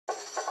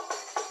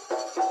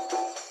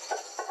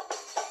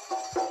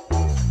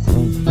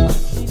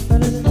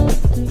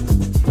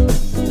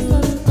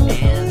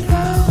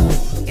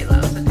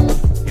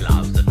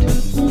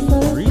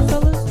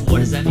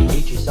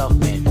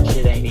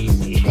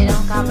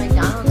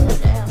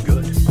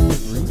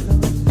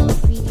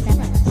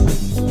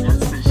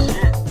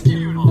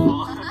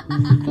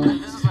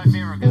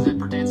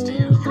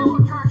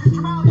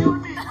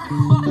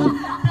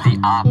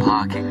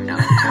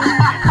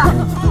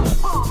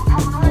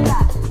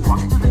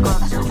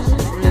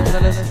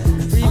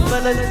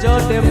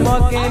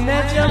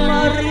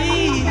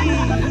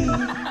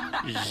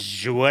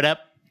What up?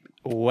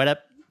 What up?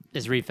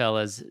 It's Reed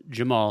fellas.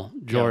 Jamal,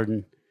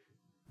 Jordan,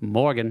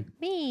 Morgan.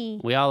 Me.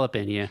 We all up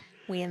in here.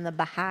 We in the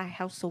Baha'i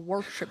House of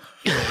Worship.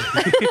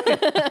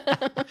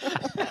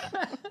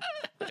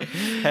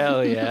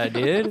 Hell yeah,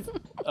 dude.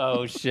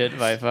 Oh shit,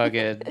 my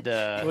fucking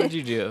What'd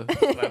you do?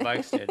 my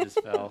mic stand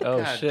just fell. Oh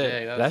God shit.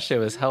 dang, that shit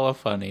was hella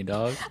funny,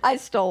 dog. I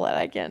stole it.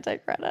 I can't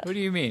take credit. What do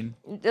you mean?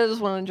 It was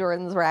one of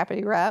Jordan's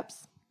rapidy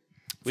raps.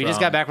 we just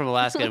got back from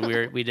Alaska and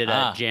we did a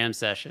Ah. jam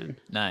session.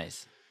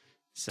 Nice.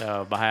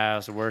 So Baha'i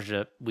House of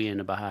Worship, we in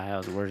the Baha'i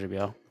House of Worship,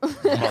 yo.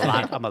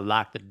 I'm gonna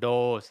lock the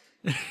doors.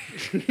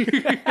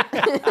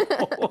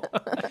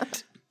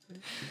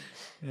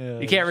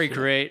 You can't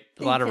recreate.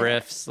 A lot of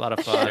riffs, a lot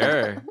of fun.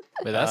 Sure.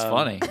 But that's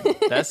funny.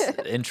 That's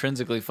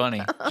intrinsically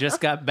funny.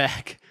 Just got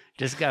back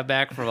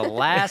from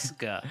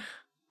Alaska.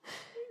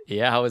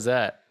 Yeah, how was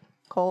that?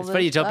 Cold. It's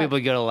funny you as tell fuck. people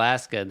you go to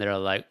Alaska and they're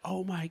like,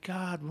 "Oh my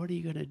God, what are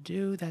you gonna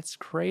do? That's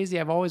crazy.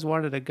 I've always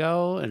wanted to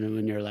go." And then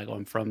when you're like, "Oh,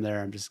 I'm from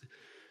there. I'm just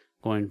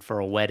going for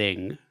a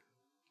wedding."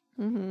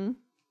 Mm-hmm.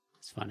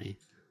 It's funny.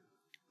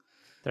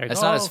 They're like,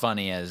 It's not "Oh." as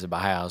funny as the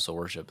Baha'i House of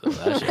Worship, though.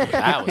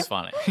 That was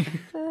funny.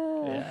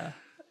 Yeah.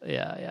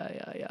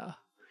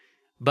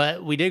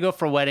 But we did go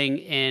for a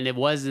wedding, and it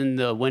was in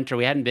the winter.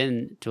 We hadn't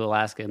been to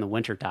Alaska in the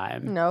winter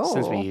time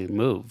since we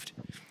moved.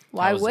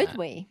 Why How was would that?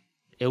 we?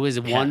 It was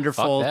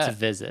wonderful fuck to that.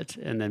 visit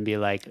and then be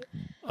like,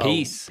 oh,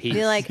 Peace.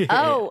 Be like,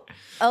 oh,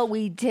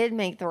 we did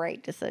make the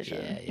right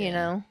decision. Yeah, You yeah.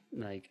 know,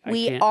 Like, I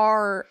we can't-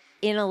 are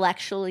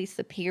intellectually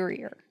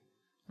superior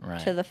Right.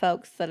 to the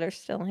folks that are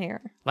still here.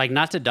 like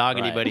not to dog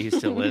Right. anybody who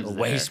still lives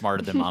Way there.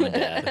 smarter than mom and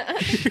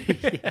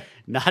dad.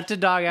 Not to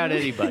dog out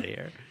anybody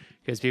here.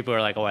 Because people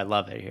are like, oh, I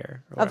love it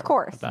here. or Of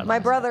course, about my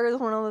it. brother is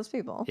one of those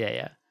people.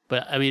 Yeah.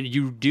 But I mean,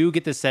 you do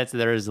get the sense that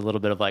there is a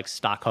little bit of like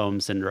Stockholm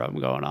syndrome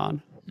going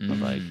on. Of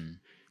like,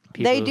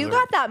 people They who do are-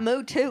 got that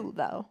mood too,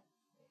 though.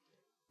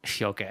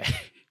 Okay.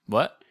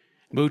 What?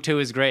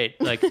 Mutu is great.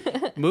 Like,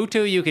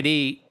 Mutu you could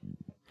eat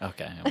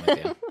Okay, I'm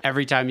with you.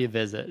 every time you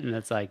visit. And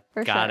it's like,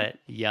 For got sure. it.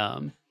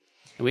 Yum.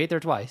 And we ate there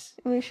twice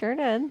We sure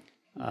did.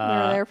 We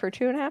were there for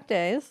 2.5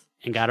 days.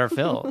 and got our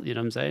fill. You know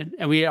what I'm saying?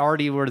 And we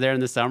already were there in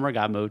the summer,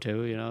 got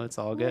Mutu. You know, it's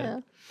all good. Yeah.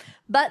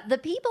 But the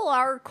people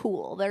are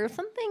cool. There's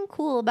something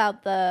cool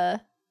about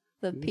the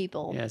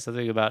people. Yeah,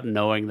 something about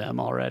knowing them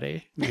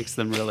already makes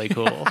them really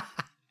cool.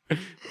 You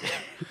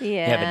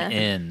Yeah. have an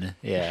in.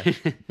 Yeah.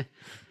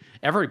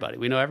 Everybody.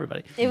 We know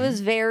everybody. It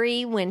was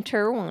very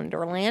winter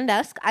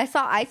wonderland-esque. I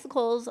saw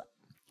icicles.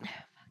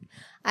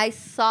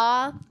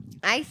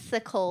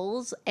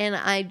 And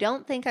I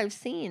don't think I've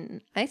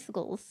seen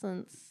icicles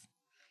since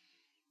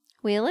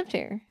we lived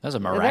here. That was a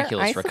there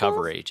miraculous icicles?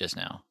 recovery just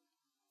now.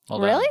 Well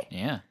done. Really?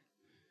 Yeah.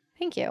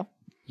 Thank you.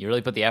 You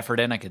really put the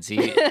effort in. I could see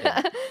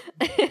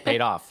it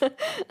paid off.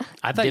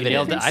 I thought you Dividends.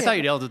 nailed it. I thought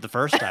you nailed it the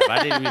first time.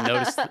 I didn't even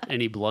notice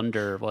any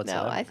blunder No,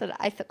 whatsoever. I said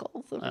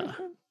icicles.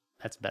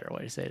 That's a better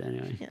way to say it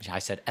anyway. I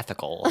said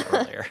ethical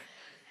earlier.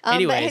 But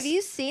Anyways. have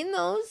you seen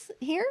those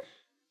here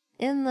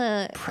in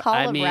the I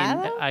Colorado? mean,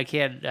 I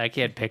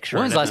can't picture.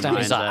 When was it the in last time you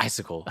mind's saw eye.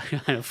 icicle?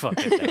 I don't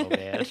fucking know,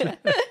 man.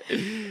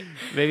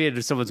 Maybe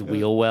in someone's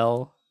wheel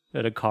well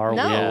at a car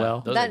No, wheel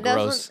well. Those that are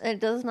gross. doesn't. It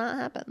does not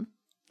happen.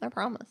 I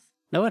promise.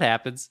 No, it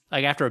happens.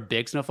 Like after a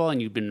big snowfall and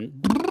you've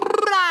been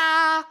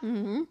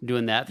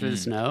doing that through the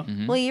snow.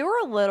 Well, you were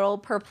a little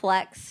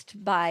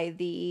perplexed by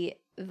the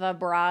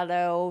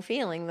vibrato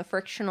feeling, the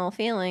frictional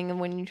feeling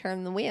when you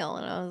turn the wheel,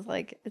 and I was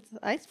like, "It's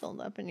ice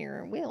buildup in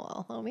your wheel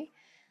well, homie."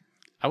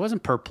 I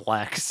wasn't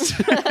perplexed.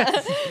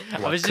 I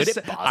was could just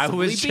it I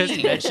was possibly just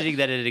be? mentioning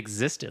that it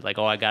existed. Like,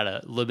 oh, I got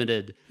a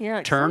limited You're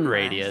like, turn "Something-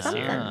 radius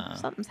something- here.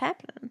 Something's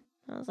happening.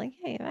 I was like,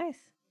 "Hey, nice."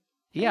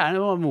 Yeah, I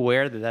know. I'm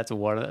aware that that's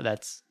one of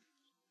that's.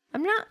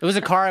 I'm not. It was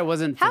a car I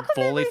wasn't How come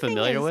fully everything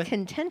familiar is with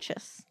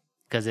contentious?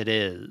 because it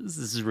is.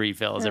 This is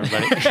refills,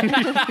 everybody.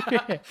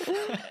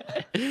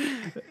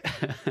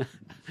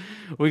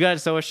 We got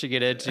so much to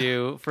get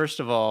into. First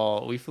of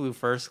all, we flew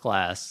first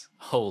class.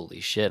 Holy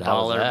shit.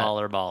 How was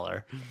Baller, that?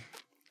 baller.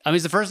 I mean,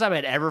 it's the first time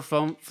I'd ever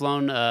flown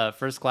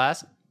first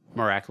class.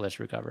 Miraculous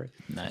recovery.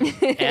 Nice.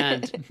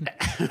 And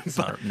It's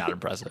not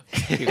impressive.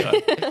 Keep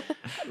going.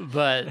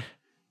 but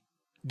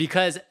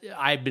because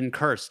I've been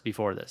cursed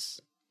before this.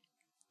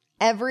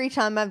 Every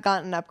time I've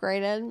gotten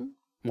upgraded,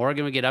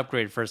 Morgan would get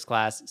upgraded first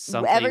class.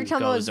 Something every time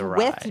I goes was awry.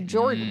 with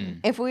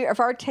Jordan, if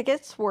our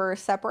tickets were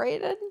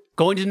separated,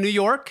 Going to New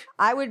York?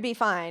 I would be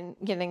fine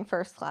getting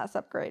first class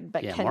upgrade.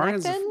 But Yeah,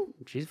 connected, Morgan's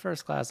she's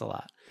first class a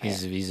lot.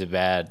 He's a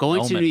bad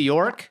Going to omen. New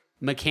York,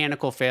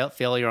 mechanical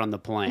failure on the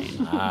plane.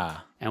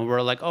 Ah. And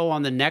we're like, oh,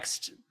 on the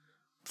next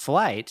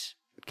flight,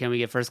 can we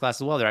get first class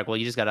as well? They're like, well,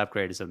 you just got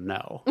upgraded. So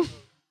no.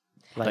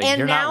 Like, and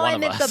you're not now one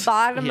I'm of at the us.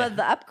 bottom Yeah. of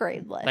the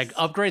upgrade list. like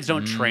upgrades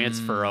don't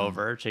transfer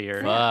over to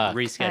your Fuck. I know.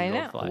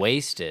 rescheduled flight.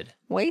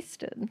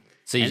 Wasted.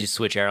 So you just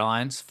switch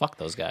airlines? Fuck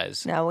those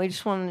guys. No, we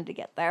just wanted to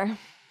get there.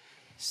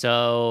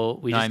 So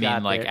we No, just I mean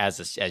got like there.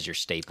 as your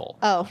staple.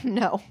 Oh,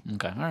 no.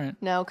 Okay, all right.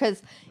 No,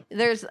 because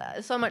there's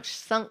so much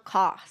sunk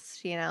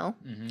cost, you know?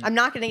 Mm-hmm. I'm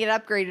not going to get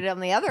upgraded on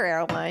the other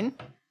airline.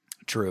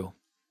 True.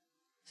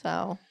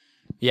 So,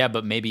 Yeah,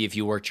 but maybe if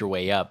you worked your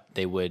way up,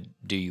 they would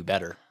do you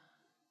better.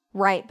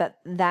 right. But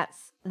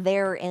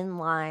therein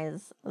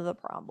lies the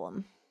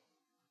problem.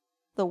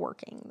 The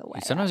working the way.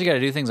 Sometimes you got to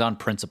do things on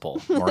principle,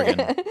 Morgan.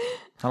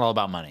 It's not all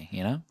about money,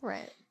 you know?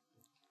 Right.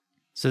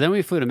 So then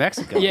we flew to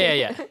Mexico.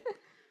 Yeah.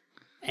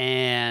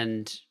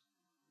 And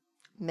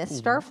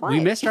Missed our flight. we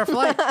missed our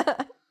flight.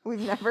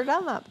 We've never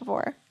done that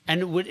before.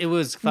 And it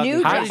was fucking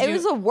New How jo- did it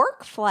was a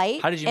work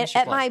flight How did you at, miss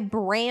your at my flight?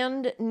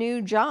 brand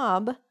new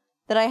job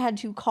that I had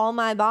to call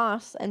my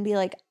boss and be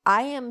like,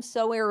 I am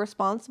so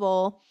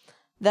irresponsible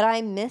that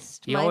I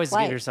missed You my always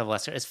flight. give yourself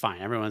less. It's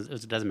fine.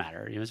 It doesn't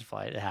matter. You miss a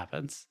flight. It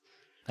happens.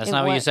 That's It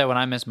not what you was- said when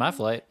I missed my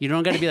flight. You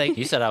don't got to be like,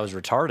 You said I was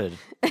retarded.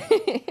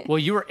 well,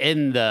 you were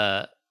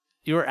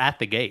at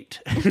the gate.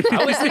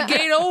 I was the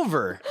gate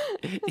over.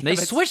 They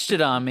switched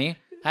it on me.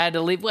 I had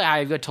to leave. Well,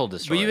 I told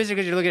this But story. you missed it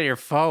because you're looking at your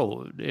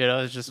phone. You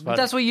know, it's just But funny.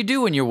 that's what you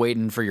do when you're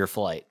waiting for your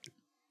flight.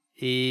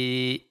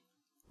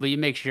 But you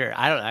make sure.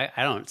 I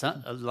don't.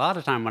 A lot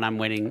of time when I'm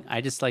waiting,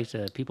 I just like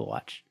to people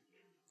watch,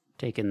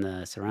 take in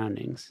the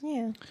surroundings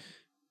Yeah.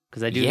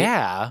 because I do.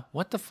 Yeah.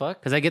 What the fuck?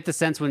 Because I get the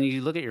sense when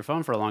you look at your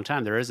phone for a long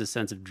time, there is a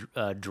sense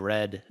of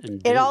dread and.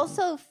 It doom.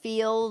 also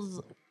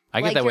feels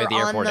I get like that way at the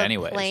you're airport on the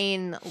anyways.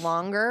 plane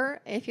longer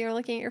if you're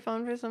looking at your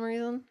phone for some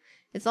reason.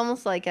 It's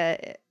almost like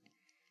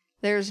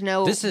there's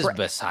no. This is br-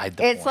 beside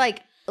the It's point.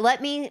 like,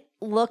 let me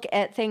look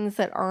at things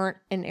that aren't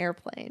an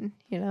airplane,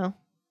 you know,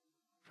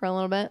 for a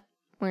little bit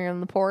when you're in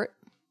the port.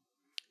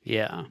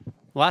 Yeah,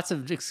 lots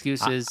of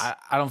excuses. I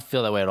don't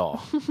feel that way at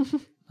all.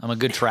 I'm a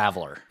good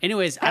traveler.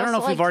 Anyways, I I don't know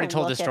also if we've like already to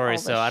told look this at story, all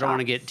the so I don't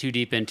want to shots. get too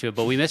deep into it.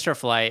 But we missed our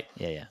flight.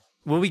 Yeah.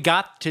 When we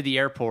got to the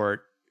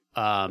airport,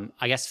 I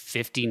guess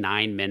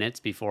 59 minutes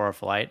before our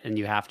flight, and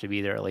you have to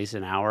be there at least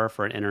an hour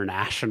for an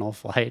international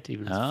flight,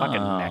 even if it's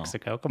fucking Oh.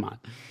 Mexico. Come on.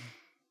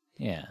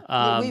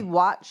 Yeah. We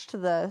watched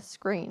the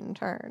screen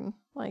turn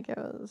like it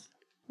was.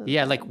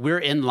 Yeah, like we're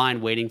in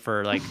line waiting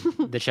for like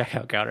the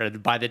checkout counter.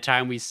 And by the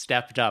time we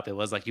stepped up, it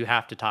was like you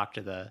have to talk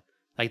to the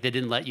like they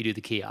didn't let you do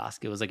the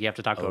kiosk. It was like you have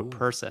to talk to a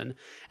person,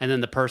 and then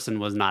the person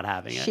was not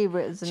having it. She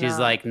was. She's not.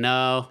 like,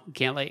 no,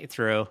 can't let you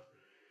through.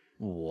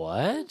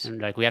 What?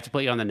 And like we have to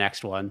put you on the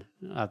next one,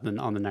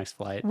 on the next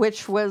flight.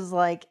 Which was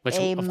like Which,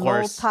 a of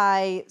course-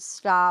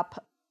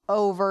 multi-stop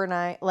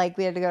overnight. Like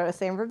we had to go to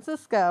San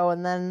Francisco,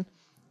 and then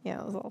it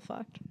was all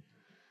fucked.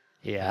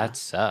 Yeah, That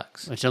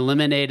sucks. which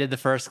eliminated the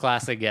first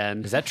class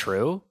again. Is that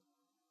true? What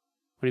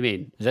do you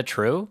mean? Is that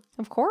true?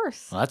 Of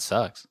course. Well, that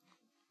sucks.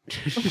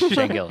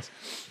 Shane Gillis.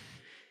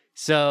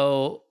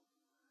 So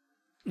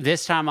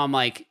this time I'm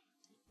like,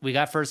 we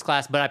got first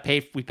class, but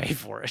we pay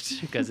for it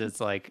because it's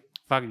like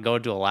fucking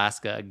going to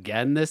Alaska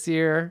again this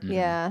year.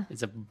 Yeah.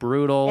 It's a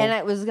brutal. And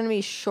it was gonna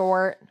be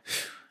short,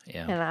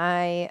 Yeah. and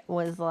I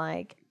was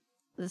like,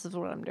 "This is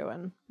what I'm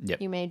doing.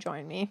 Yep. You may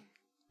join me."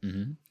 Mm-hmm.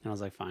 And I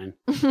was like, fine.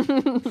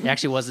 It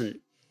actually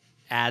wasn't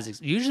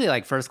usually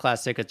like first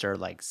class tickets are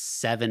like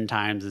 7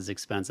 times as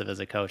expensive as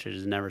a coach. It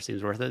just never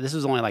seems worth it. This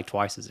was only like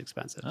twice as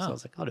expensive. So I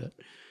was like, I'll do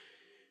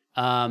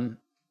it.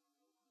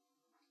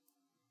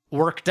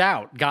 Worked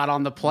out, got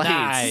on the plane,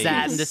 Nice.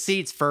 sat in the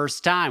seats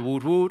first time.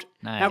 Woot woot.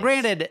 Now Nice.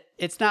 granted,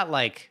 it's not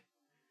like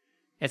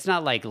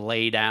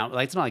lay down,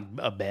 like it's not like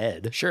a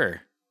bed.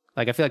 Sure.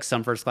 Like I feel like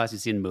some first class you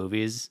see in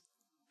movies.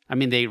 I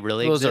mean, they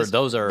really Those exist.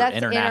 are That's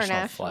international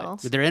international.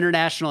 flights. But they're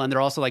international and they're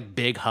also like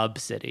big hub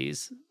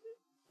cities.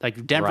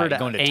 Like Denver Right, to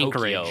going to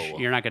Anchorage, Tokyo.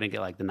 you're not going to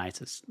get like the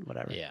nicest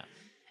whatever. Yeah.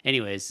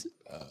 Anyways,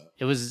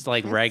 it was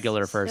like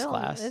regular first Still,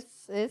 class.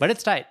 It's But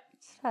it's tight.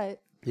 tight.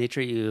 They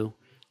treat you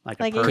like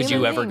a Like a person. Could you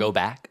human ever being. go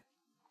back?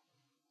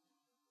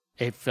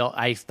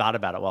 I thought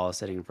about it while I was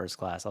sitting in first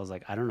class. I was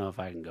like, I don't know if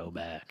I can go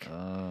back.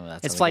 Oh,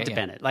 that's It's how they flight get you.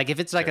 dependent. Like if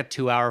it's like a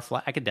 2-hour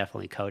flight, I could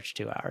definitely coach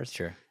 2 hours.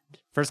 Sure.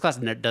 First class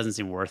doesn't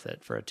seem worth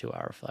it for a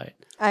 2-hour flight.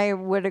 I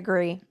would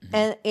agree,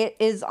 and it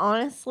is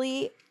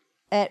honestly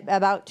at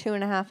about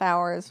 2.5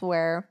 hours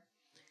where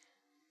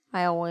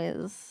I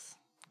always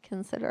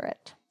consider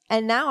it.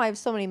 And now I have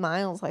so many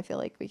miles, I feel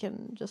like we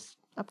can just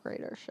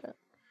upgrade our shit.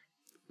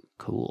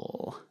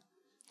 Cool.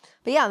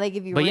 But yeah, they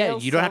give you. But yeah, real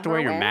you don't have to wear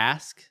your silverware.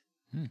 mask.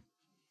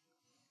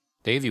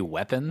 They give you Oh,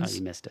 weapons?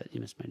 you missed it.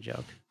 You missed my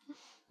joke.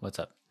 What's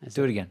up? I Do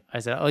said- it again. I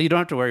said, "Oh, you don't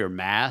have to wear your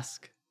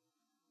mask."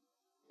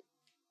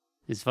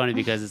 It's funny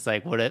because it's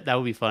like, that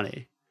would be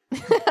funny.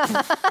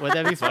 Would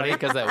that be funny?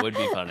 Because that would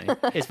be funny.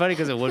 It's funny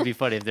because it would be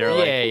funny if they're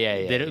like,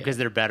 Yeah. because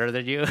they're better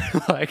than you.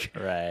 Like,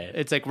 Right.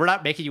 it's like we're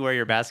not making you wear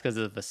your mask because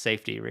of a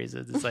safety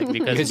reason. It's like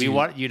because Because we you-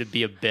 want you to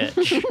be a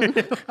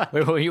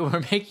bitch. Wait, you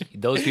were making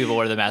those people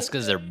wear the mask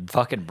because their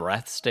fucking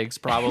breath stinks,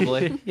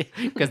 probably.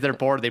 Because they're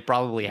bored, they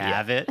probably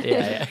have it.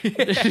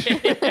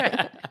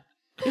 Yeah.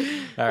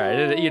 All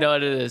right. You know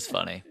what? It is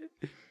funny.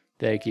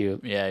 Thank you.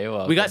 Yeah, you're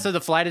welcome. We got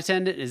the flight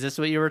attendant. Is this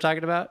what you were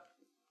talking about?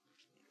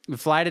 The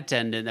flight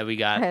attendant that we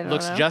got I don't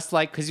looks know. just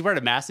like, because he's wearing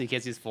a mask so you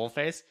can't see his full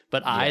face,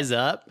 but eyes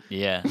up,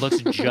 Yeah.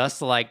 looks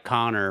just like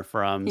Connor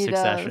from He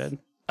Succession.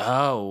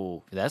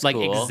 Oh, that's Like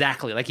cool.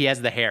 exactly, like he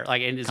has the hair,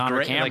 like and it's Connor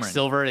great, like Cameron.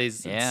 silver.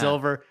 He's Yeah.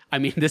 silver. I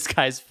mean, this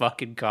guy's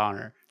fucking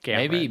Connor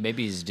Cameron.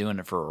 Maybe he's doing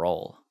it for a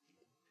role.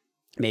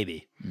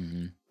 Maybe.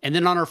 Mm-hmm. And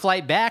then on our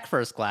flight back,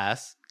 first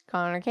class,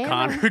 Connor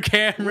Cameron. Connor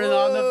Cameron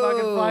on the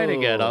fucking flight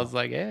again. I was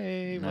like,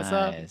 hey, what's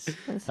up? Nice.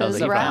 This I was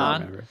is like, he round.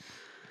 probably remember.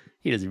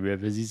 He doesn't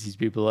remember because he sees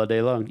people all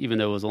day long, even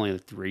though it was only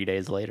like 3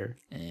 days later.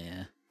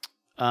 Yeah.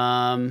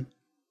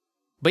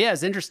 But yeah,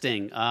 it's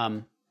interesting.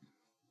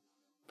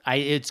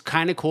 It's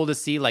kind of cool to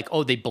see like,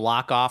 oh, they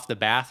block off the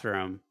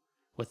bathroom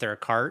with a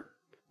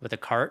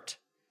cart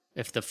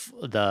if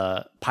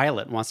the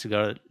pilot wants to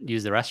go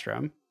use the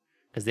restroom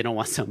because they don't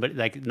want somebody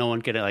like no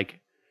one can like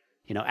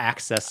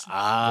access. There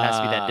has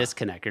to be that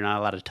disconnect. You're not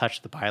allowed to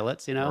touch the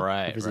pilots,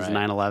 Right, if this is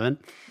right. 9/11.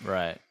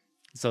 Right.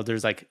 So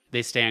there's like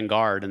they stand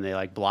guard and they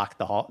like block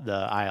the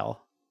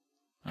aisle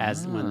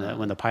as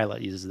when the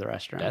pilot uses the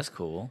restroom. That's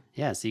cool.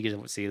 Yeah, so you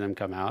can see them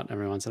come out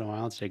every once in a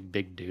while to take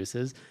big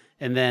deuces.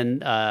 And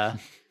then,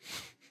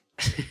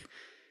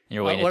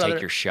 You're waiting What to take other-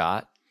 your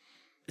shot.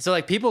 so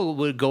like people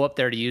would go up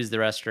there to use the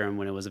restroom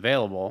when it was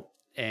available.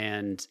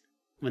 And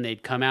when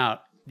they'd come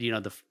out,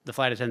 the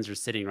flight attendants are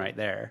sitting right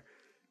there.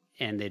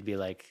 And they'd be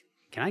like,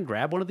 can I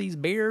grab one of these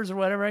beers or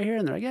whatever right here?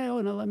 And they're like, yeah,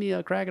 let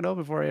me crack it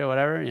open for you or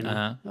whatever.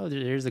 Uh-huh. Oh,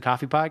 here's the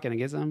coffee pot. Can I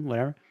get some?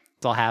 Whatever.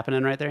 It's all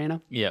happening right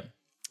there, Yep.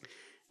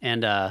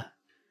 And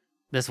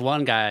this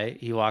one guy,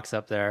 he walks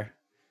up there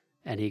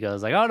and he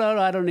goes like, "Oh no,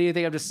 I don't need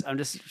anything. I'm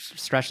just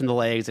stretching the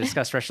legs. I just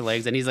got to stretch the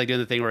legs." And he's like doing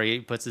the thing where he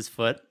puts his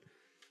foot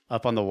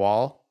up on the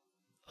wall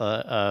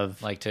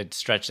of Like to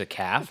stretch the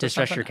calf? to or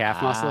stretch something? your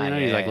calf muscle. He's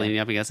yeah, like yeah. leaning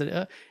up against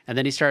it, and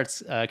then he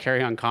starts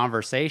carrying on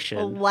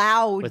conversation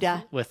Loud.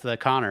 with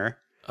Connor,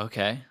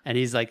 Okay. and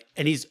he's like,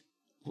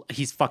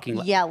 he's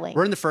fucking Yelling.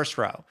 We're in the first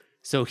row,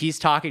 so he's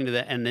talking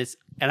to and I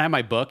have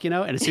my book, and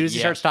as soon as he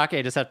Yeah. starts talking,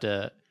 I just have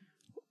to.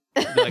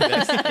 Be like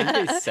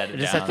this. Set it I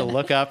just down. have to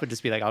look up and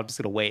just be like, I'm just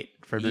going to wait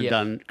for them Yeah.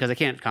 done because I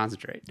can't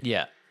concentrate.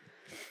 Yeah.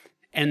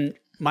 And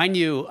mind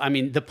you, I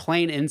mean, the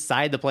plane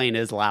inside the plane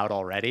is loud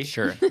already.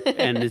 Sure.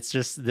 And it's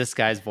just this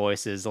guy's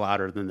voice is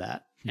louder than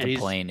that. And The he's-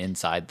 plane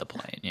inside the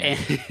plane. Yeah.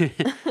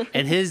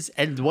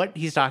 and what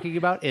he's talking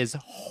about is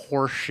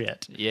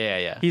horseshit.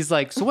 Yeah. He's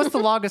like, so what's the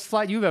longest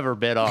flight you've ever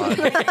been on?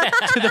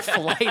 To the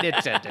flight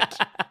attendant.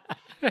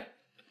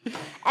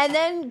 And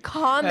then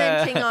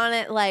commenting on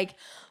it like,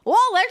 well,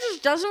 that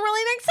just doesn't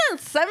really make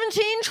sense.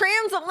 17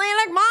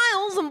 transatlantic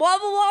miles and blah,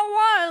 blah, blah,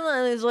 blah.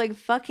 And it's like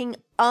fucking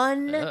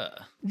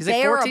He's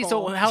like 14.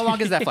 So Bearable. how long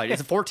is that flight?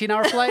 It's a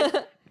 14-hour flight?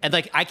 And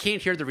like I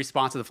can't hear the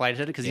response of the flight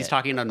attendant because he's Yeah.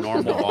 talking at a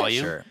normal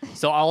volume. Sure.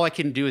 So all I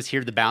can do is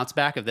hear the bounce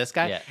back of this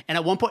guy. Yeah. And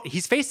at one point,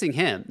 he's facing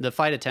him. The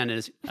flight attendant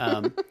is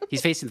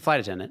he's facing the flight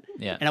attendant.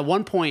 Yeah. And at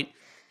one point,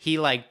 he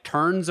like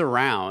turns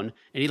around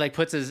and he like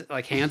puts his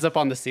like hands up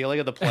on the ceiling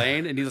of the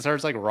plane and he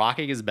starts like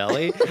rocking his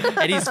belly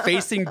and he's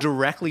facing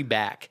directly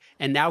back.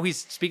 And now he's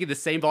speaking the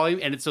same volume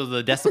and so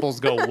the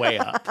decibels go way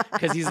up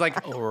because he's like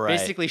Right.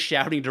 basically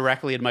shouting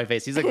directly in my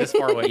face. He's like this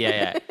far away.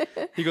 Yeah.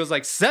 He goes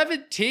like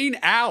 17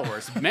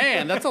 hours.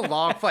 Man, that's a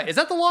long flight. Is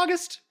that the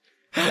longest?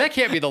 That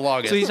can't be the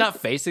longest. So he's not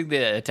facing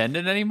the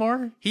attendant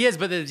anymore? He is,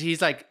 but then he's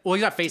like, well,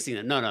 he's not facing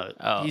it. No.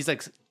 Oh. He's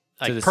like To the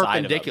side of him.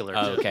 perpendicular.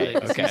 Oh, okay,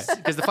 okay.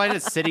 Because the flight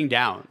is sitting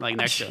down, like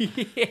next to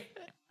him.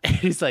 And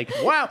he's like,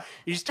 wow.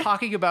 He's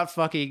talking about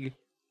fucking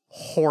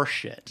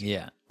horseshit.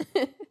 Yeah.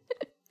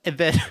 And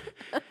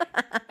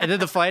then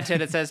the flight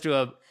attendant says to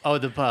him, "Oh,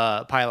 the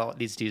pilot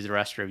needs to use the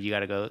restroom. You got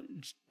to go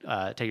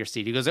take your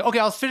seat." He goes, "Okay,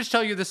 I'll finish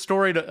telling you this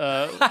story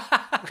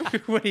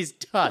when he's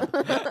done."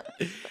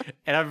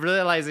 And I'm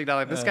realizing now,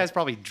 like, this guy's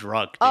probably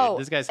drunk, dude. Oh,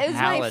 This guy's it was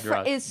hella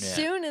drunk. As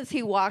soon as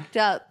he walked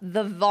up,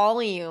 the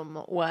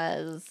volume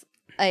was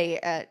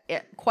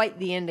quite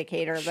the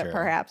indicator that Sure.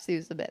 perhaps he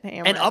was a bit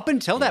hammered. And up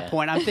until that Yeah.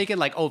 point, I'm thinking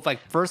like, oh, if like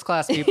first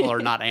class people are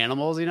not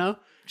animals, you have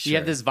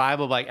Sure. this vibe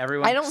of like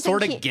everyone I don't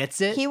sort of think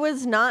gets it. He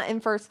was not in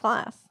first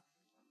class.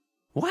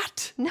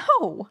 What?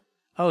 No.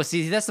 Oh,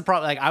 see, that's the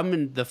problem. Like, I'm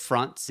in the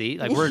front seat.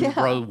 Like, we're in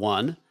Yeah. row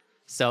 1.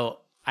 So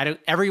I don't.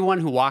 Everyone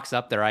who walks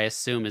up there, I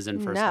assume, is in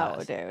first No,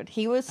 class. dude.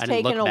 He was I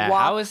didn't taking look a back.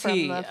 walk. How is from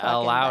he the fucking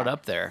allowed back.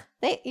 up there?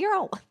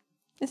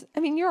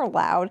 You're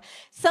allowed.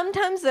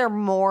 Sometimes they're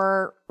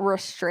more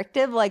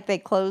restrictive, like they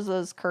close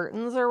those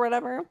curtains or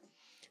whatever.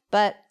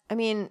 But I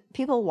mean,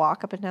 people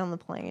walk up and down the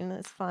plane.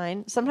 It's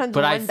fine. Sometimes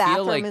But one I feel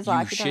bathroom like is you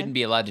occupied. shouldn't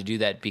be allowed to do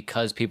that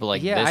because people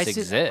like Yeah, this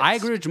exist. I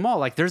agree with Jamal.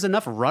 Like, there's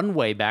enough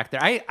runway back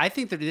there. I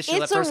think that they should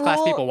let It's a first class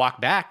rule- people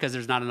walk back because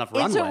there's not enough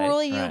It's runway. a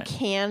rule you Right.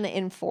 can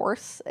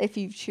enforce if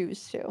you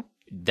choose to.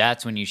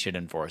 That's when you should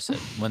enforce it.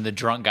 When the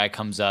drunk guy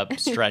comes up,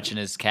 stretching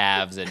his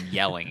calves and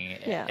yelling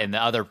Yeah. in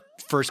the other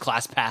first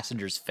class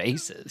passengers'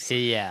 faces.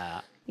 Yeah.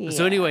 So,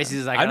 Yeah. anyways,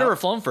 he's like, I've never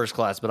flown first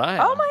class, but I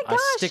Oh my I gosh,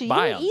 stick you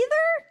by 'em. either?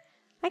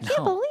 I can't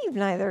No. believe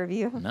neither of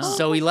you. No.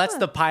 So he lets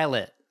the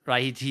pilot,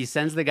 right? He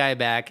sends the guy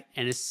back,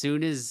 and as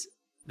soon as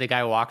the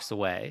guy walks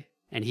away,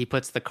 and he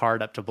puts the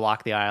card up to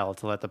block the aisle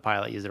to let the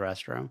pilot use the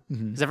restroom.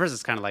 Because at first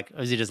it's kind of like,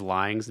 is he just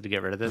lying to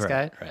get rid of this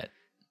guy? Right.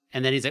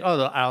 And then he's like,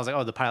 I was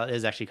like, the pilot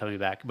is actually coming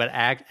back. But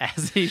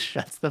as he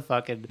shuts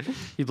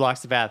he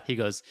blocks the path, he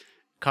goes,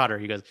 Cotter,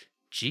 he goes,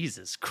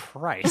 Jesus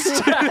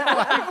Christ.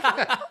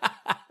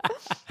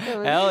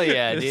 Hell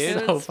yeah, dude.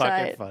 It's so was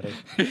fucking tight. funny.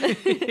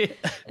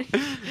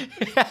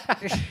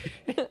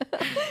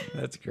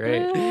 That's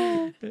great.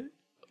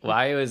 Well,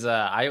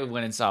 I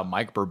went and saw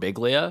Mike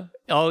Birbiglia.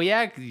 Oh,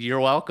 yeah. You're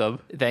welcome.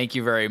 Thank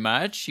you very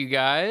much, you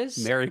guys.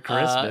 Merry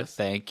Christmas.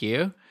 Thank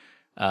you.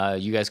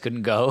 You guys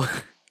couldn't go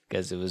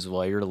because it was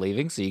while you were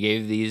leaving. So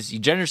you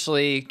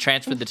generously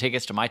transferred the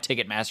tickets to my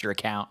Ticketmaster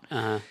account.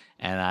 Uh-huh.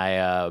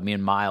 And me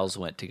and Miles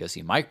went to go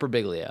see Mike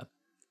Birbiglia.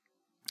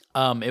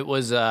 It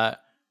was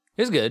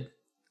good.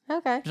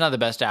 Okay. It's not the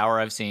best hour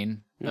I've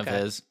seen of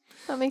his.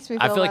 That makes me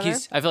feel I better.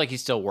 feel like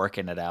he's still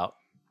working it out.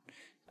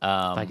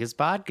 Like his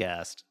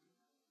podcast.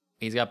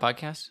 He's got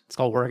podcasts? It's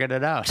called Working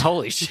It Out.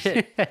 Holy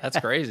shit. That's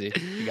crazy.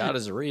 God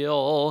is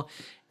real.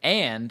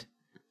 And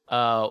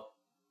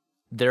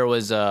there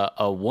was a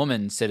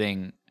woman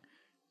sitting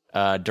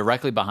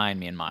directly behind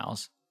me and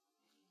Miles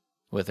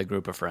with a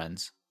group of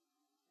friends,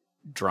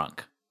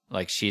 drunk.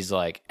 Like, she's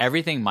like,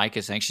 everything Mike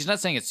is saying, she's not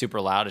saying it super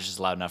loud. It's just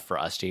loud enough for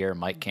us to hear.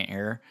 Mike can't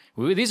hear.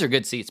 These are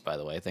good seats, by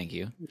the way. Thank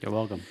you. You're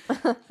welcome.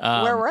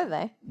 Where were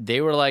they?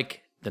 They were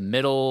like the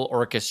middle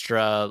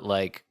orchestra,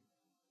 like,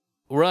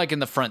 we're like in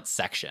the front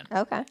section.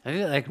 Okay. I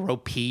think like row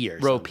P or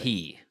Row something.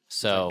 P.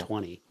 So, Like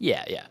 20.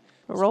 yeah.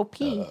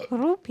 Ropey.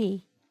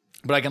 Ropey.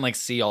 But I can like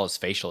see all his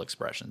facial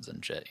expressions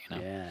and shit, you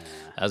know? Yeah.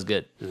 That was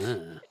good.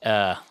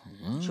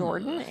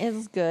 Jordan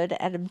is good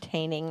at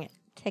obtaining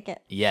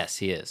tickets. Yes,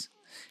 he is.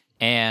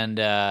 And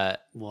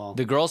Well,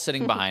 the girl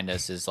sitting behind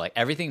us is like,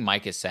 everything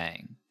Mike is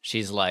saying,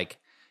 she's like,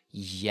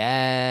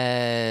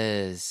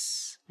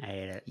 yes. I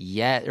hate it.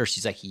 Yeah. Or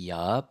she's like,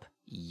 yup.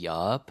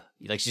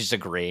 Like, she's just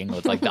agreeing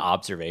with like the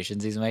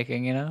observations he's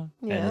making, you know?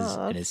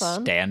 Yeah, in his that's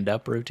fun.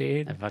 stand-up I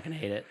routine. fucking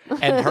hate it.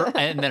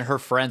 And then her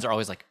friends are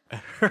always like,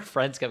 her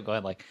friends kept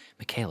going like,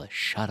 Michaela,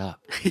 shut up.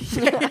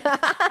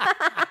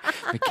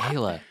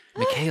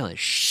 Michaela,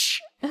 shh.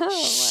 Oh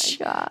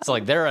my god. So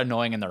like they're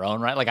annoying in their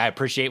own right. Like, I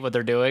appreciate what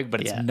they're doing,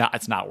 but it's Yeah.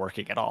 not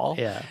working at all.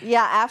 Yeah.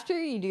 Yeah, after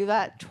you do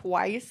that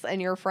twice and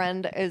your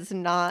friend is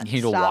not You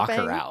need to walk her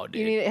stopping, out,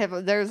 You dude. need to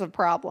have there's a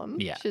problem.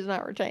 Yeah. She's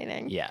not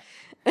retaining. Yeah.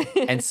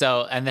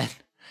 So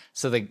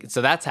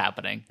that's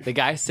happening. The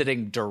guy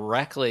sitting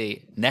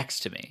directly next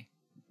to me.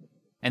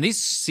 And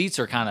these seats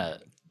are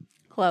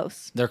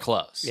Close they're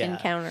close. Yeah.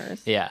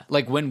 encounters. Yeah.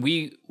 Like when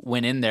we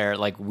went in there,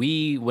 like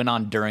we went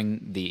on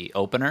during the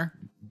opener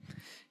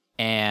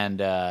and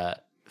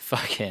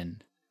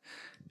fucking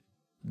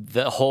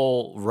the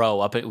whole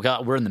row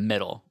we're in the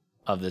middle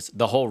of this.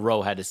 The whole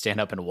row had to stand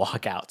up and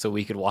walk out so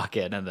we could walk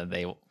in, and then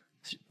they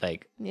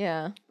like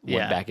Yeah. went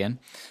Yeah. back in.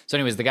 So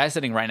anyways, the guy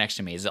sitting right next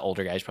to me is the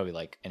older guy. He's probably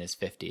like in his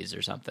 50s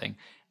or something.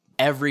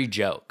 Every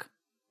joke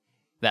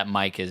that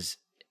Mike is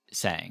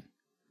saying,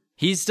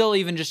 he's still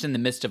even just in the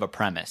midst of a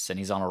premise and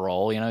he's on a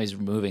roll, you know, he's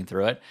moving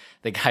through it.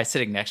 The guy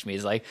sitting next to me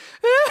is like,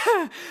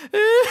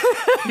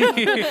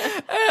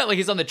 like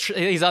he's on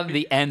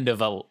the end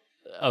of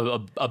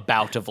a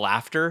bout of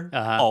laughter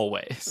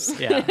always.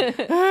 Yeah.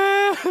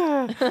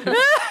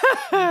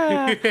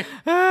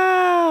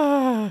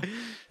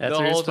 That's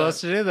what you're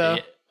supposed to do, though.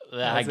 I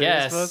That's what you're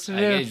guess. supposed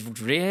to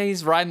do.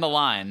 He's riding the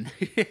line.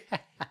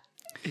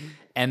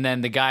 And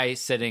then the guy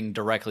sitting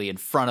directly in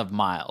front of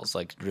Miles,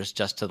 like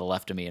just to the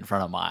left of me in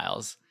front of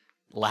Miles,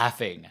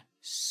 laughing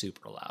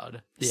super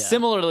loud. Yeah.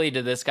 Similarly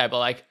to this guy, but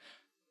like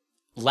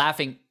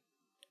laughing,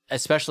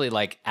 especially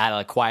like at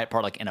a quiet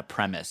part, like in a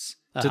premise,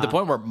 to the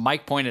point where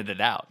Mike pointed it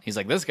out. He's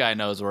like, this guy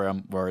knows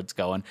where it's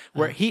going.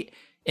 Where he,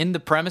 in the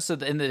premise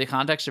of in the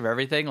context of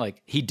everything,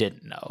 like he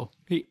didn't know.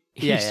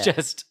 He's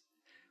just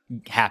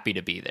happy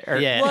to be there.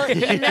 Yeah. Well,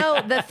 you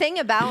know, the thing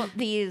about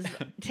these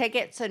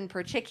tickets in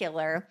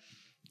particular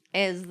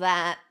is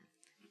that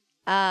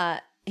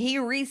he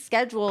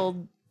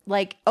rescheduled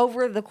like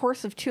over the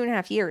course of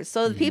 2.5 years.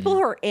 So the people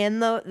who are in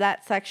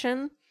that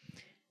section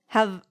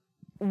have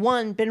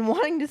been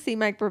wanting to see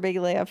Mike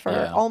Birbiglia for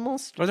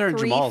almost Or they're in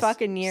 3 Jamal's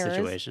fucking years,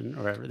 situation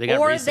or whatever. They got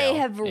or resale. they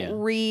have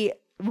Yeah.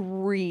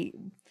 they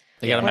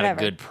They got him at a whatever.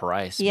 good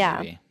price. Yeah.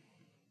 Maybe.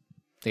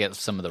 They got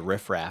some of the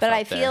riffraff. But up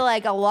I there. feel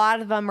like a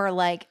lot of them are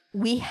like,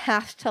 we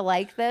have to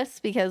like this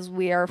because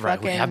we are right.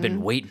 fucking. We have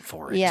been waiting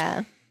for it.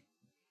 Yeah.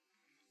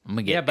 I'm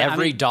gonna get Yeah, but I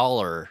every mean-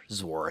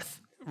 dollar's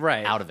worth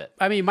right out of it.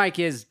 I mean, Mike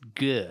is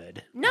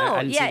good. No,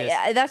 I didn't see yeah, this.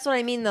 yeah, that's what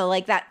I mean though.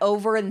 Like that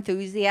over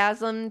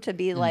enthusiasm to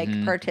be like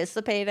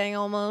participating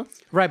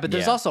almost. Right, but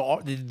there's Yeah. also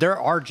there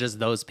are just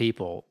those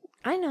people.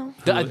 I know.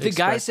 The who guy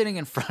express- sitting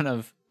in front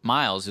of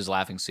Miles, who's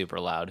laughing super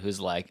loud, who's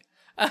like,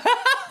 Yeah.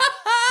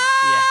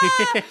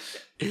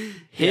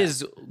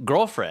 his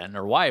girlfriend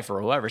or wife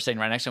or whoever sitting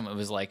right next to him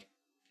was like,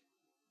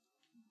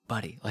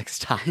 buddy, like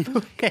stop.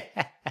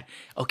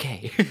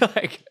 Okay.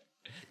 Like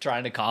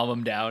trying to calm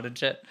him down and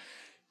shit.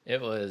 It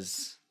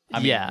was, I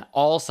mean, Yeah.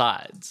 all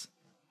sides.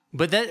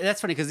 But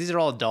that's funny because these are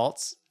all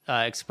adults,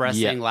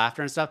 expressing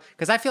laughter and stuff.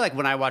 Because I feel like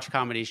when I watch a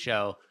comedy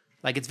show,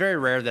 like it's very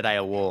rare that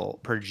I will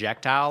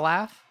projectile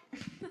laugh.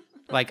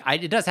 Like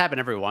it does happen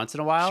every once in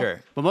a while.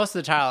 Sure. But most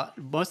of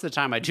the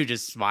time I do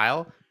just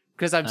smile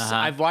because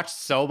I've watched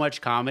so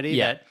much comedy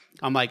that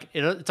I'm like,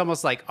 it's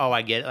almost like, oh,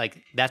 I get it.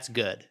 Like that's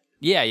good.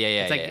 Yeah.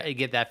 It's like I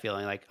get that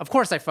feeling. Like, of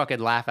course I fucking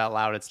laugh out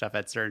loud at stuff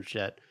at certain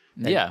shit.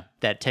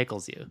 That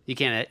tickles you. You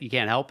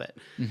can't help it.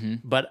 Mm-hmm.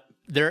 But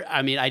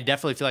I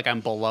definitely feel like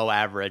I'm below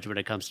average when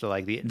it comes to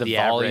like the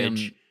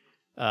volume,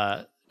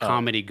 average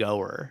comedy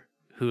goer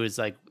who is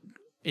like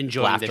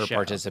enjoying laughter the show.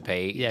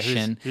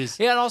 participation.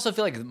 Yeah, I also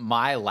feel like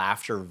my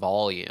laughter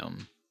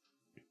volume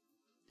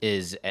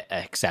is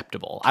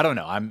acceptable. I don't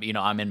know.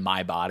 I'm in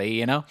my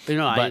body,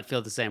 I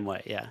feel the same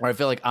way. Yeah. Where I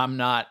feel like I'm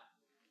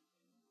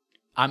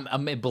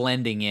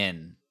blending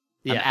in.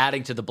 I'm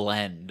adding to the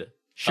blend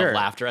of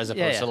laughter as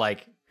opposed to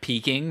like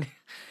peaking.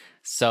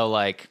 So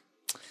like,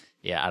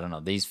 I don't know.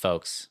 These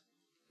folks.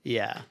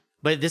 Yeah.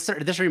 But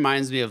this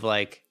reminds me of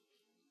like,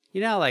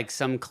 like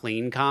some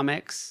clean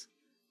comics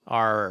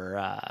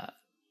are,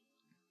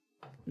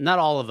 not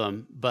all of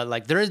them, but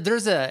like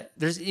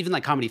there's even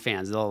like comedy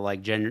fans. They'll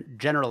like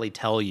generally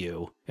tell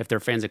you if they're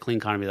fans of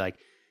clean comedy, like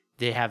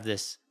they have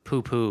this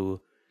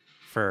poo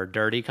for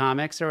dirty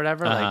comics or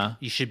whatever. Like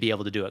you should be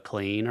able to do it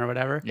clean or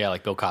whatever. Yeah,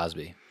 like Bill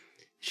Cosby.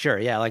 Sure,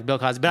 yeah, like Bill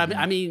Cosby. But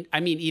I mean,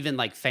 even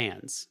like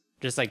fans,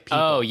 just like people.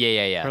 Oh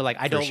yeah. Or like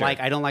I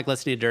don't like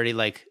listening to dirty,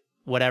 like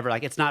whatever.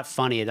 Like it's not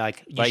funny.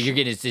 Like you're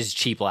getting his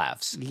cheap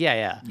laughs.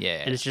 Yeah.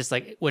 And it's just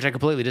like, which I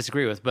completely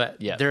disagree with. But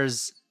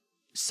there's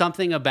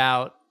something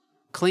about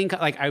clean.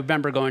 Like I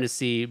remember going to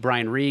see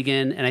Brian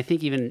Regan, and I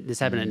think even this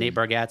happened at Nate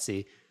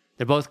Bargatze.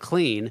 They're both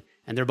clean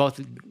and they're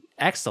both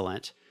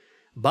excellent,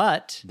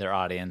 but their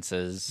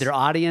audiences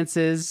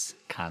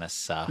kind of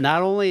suck.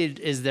 Not only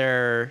is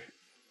there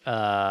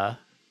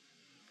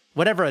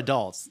whatever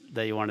adults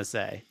that you want to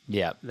say,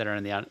 that are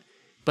in the audience,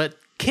 but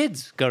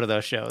kids go to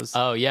those shows.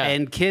 Oh yeah,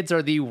 and kids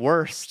are the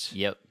worst.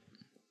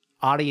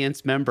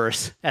 Audience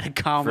members at a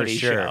comedy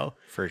show.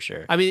 For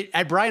sure. I mean,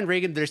 at Brian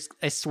Regan,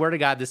 I swear to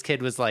God, this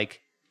kid was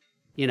like,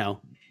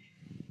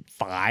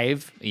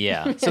 5.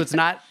 Yeah. So it's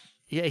not.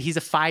 Yeah, he's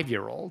a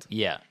 5-year-old.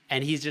 Yeah.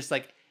 And he's just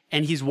like,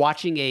 and he's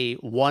watching a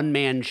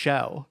one-man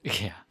show.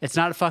 Yeah. It's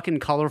not a fucking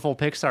colorful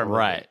Pixar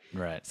movie.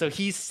 Right. So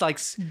he's like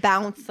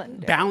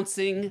bouncing,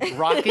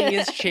 rocking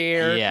his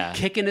chair,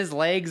 kicking his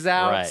legs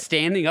out,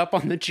 standing up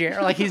on the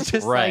chair. Like he's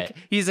just like,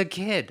 he's a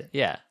kid.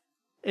 Yeah.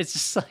 It's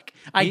just like,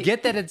 I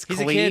get that it's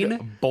clean. He's a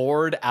kid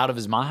bored out of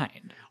his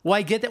mind. Well,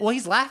 I get that. Well,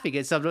 he's laughing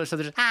at something, so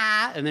there's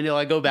and then he'll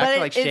like go back to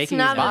like shaking his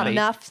body. It's not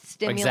enough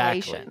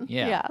stimulation. Exactly.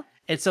 Yeah.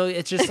 And so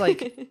it's just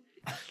like,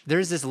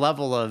 there's this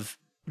level of,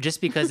 just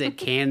because it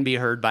can be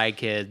heard by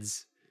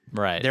kids,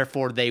 right?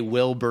 Therefore, they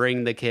will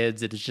bring the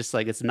kids. It's just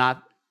like, it's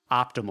not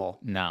optimal.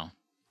 No.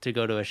 To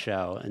go to a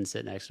show and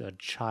sit next to a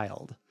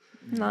child.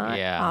 Not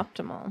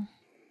optimal.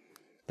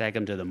 Take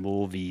them to the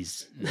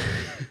movies.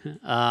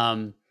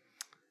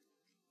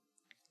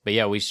 But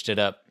yeah, we stood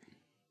up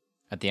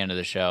at the end of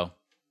the show,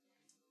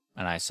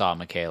 and I saw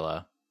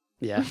Michaela.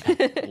 Yeah,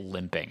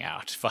 limping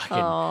out,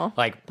 fucking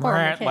like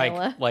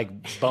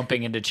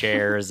bumping into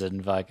chairs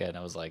and fucking.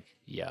 I was like,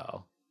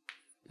 "Yo,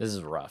 this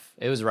is rough."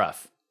 It was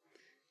rough.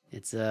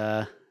 It's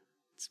been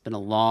a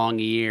long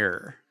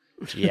year.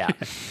 Yeah.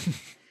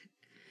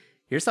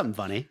 Here's something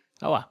funny.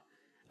 Oh wow.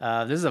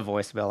 This is a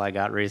voicemail I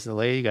got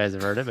recently. You guys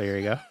have heard it, but here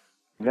you go.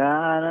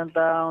 Gaano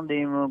taong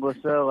di mo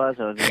gusto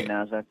kaso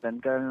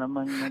sinasaktan ka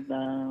naman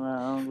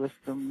ang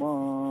gusto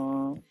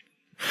mo.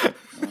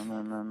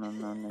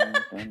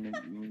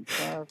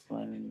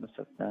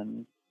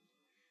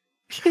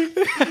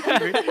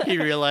 He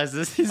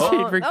realizes he's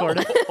being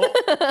recorded.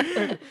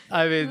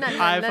 I mean,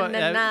 I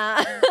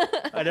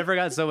never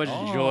got so much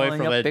joy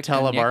from a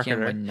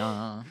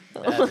telemarketer.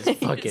 That is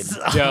fucking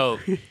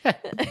dope.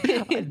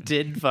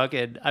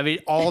 I mean,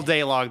 all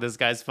day long, this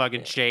guy's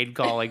fucking shade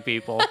calling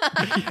people.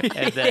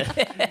 And then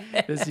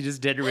he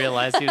just didn't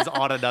realize he was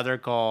on another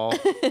call.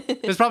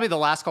 It was probably the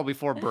last call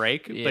before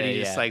break, but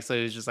he just so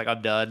he was just like,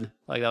 I'm done.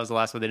 Like, that was the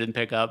last one they didn't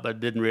pick up, but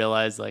didn't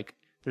realize, like,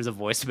 there's a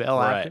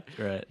voicemail after.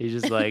 Right. He's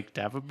just like,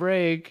 tap a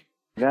break.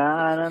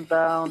 Gaano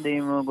taong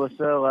di mo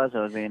gusto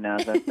kaso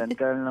sinasaktan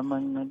ka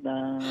naman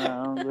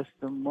ang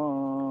gusto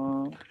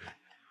mo.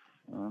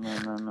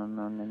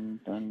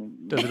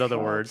 There's other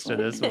words to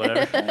this,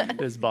 whatever.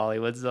 This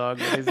Bollywood song.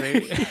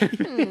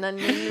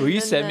 Will you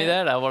send me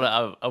that? I want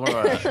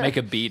to make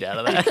a beat out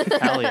of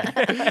that. Hell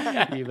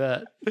yeah. You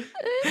bet.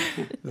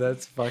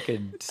 That's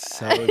fucking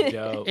so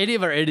dope. Any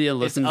of our Indian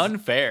listeners. It's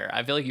unfair.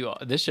 I feel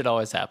like this shit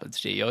always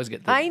happens to you. You always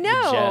get the I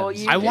know. the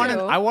gems. You I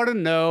want to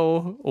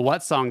know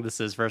what song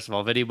this is, first of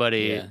all. If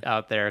anybody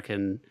out there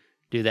can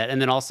do that,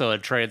 and then also a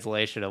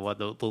translation of what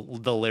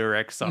the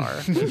lyrics are.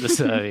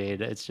 Just, I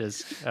mean, it's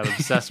just, I'm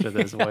obsessed with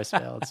this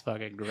voicemail. It's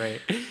fucking great.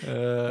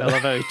 I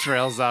love how he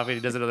trails off and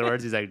he does it in other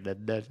words. He's like,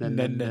 like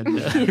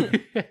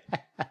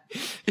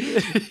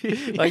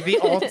the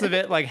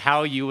ultimate, like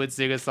how you would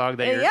sing a song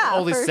that you're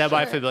only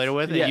semi familiar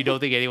with, and you don't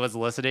think anyone's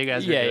listening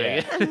as you're doing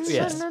it. It's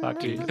just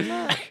fucking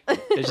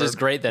It's just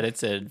great that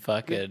it's in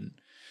fucking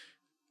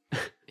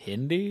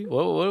Hindi.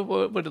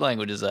 What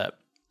language is that?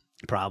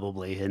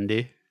 Probably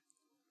Hindi.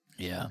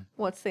 Yeah.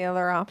 What's the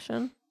other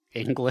option?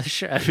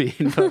 English. I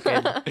mean,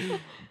 fucking,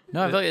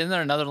 No, I feel like, isn't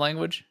there another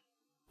language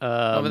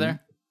over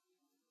there?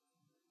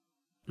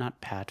 Not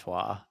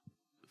patois.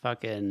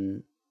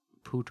 Fucking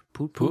poot.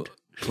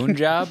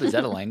 Punjab? Is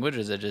that a language or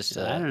is it just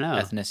I don't know.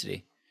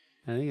 ethnicity?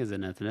 I think it's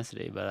an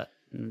ethnicity, but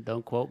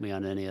don't quote me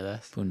on any of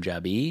this.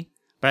 Punjabi?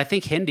 But I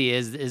think Hindi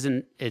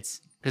isn't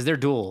it's because they're a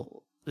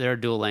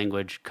dual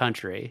language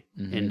country,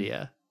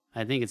 India.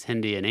 I think it's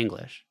Hindi and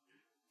English.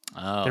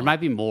 Oh. There might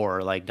be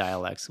more like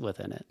dialects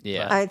within it.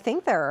 Yeah. but I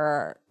think there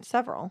are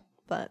several,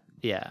 but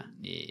yeah.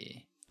 Yeah.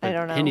 I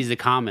don't know. Hindi's the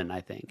common,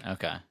 I think,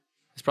 Okay.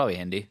 It's probably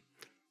Hindi.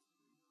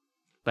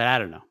 but I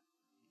don't know.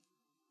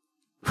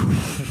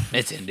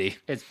 It's Hindi.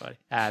 It's funny.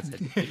 That's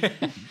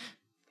it.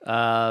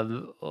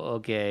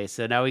 Okay,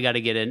 so now we got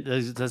to get in.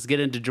 Let's get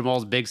into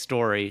Jamal's big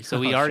story. So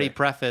we already sure.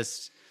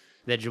 prefaced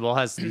that Jamal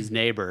has these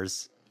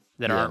neighbors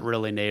that Yeah. aren't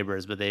really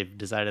neighbors, but they've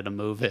decided to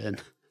move in.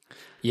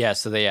 Yeah,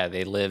 so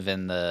they live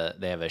in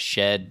they have a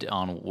shed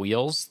on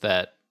wheels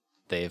that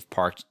they've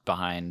parked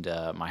behind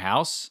my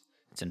house.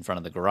 It's in front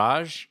of the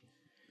garage,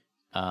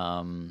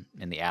 in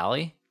the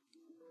alley.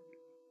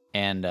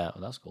 And that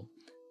was cool.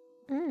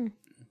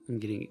 I'm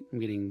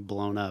getting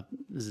blown up.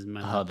 This is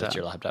my Oh, laptop. that's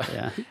your laptop.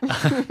 Yeah.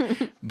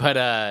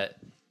 But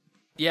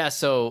yeah,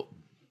 so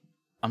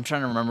I'm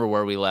trying to remember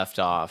where we left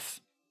off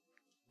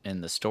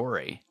in the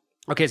story.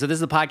 Okay, so this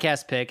is a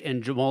podcast pick,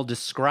 and Jamal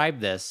described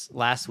this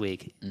last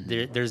week.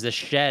 Mm-hmm. There's a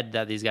shed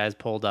that these guys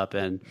pulled up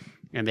in,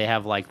 and they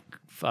have like,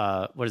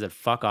 what is it?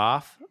 Fuck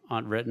off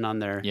written on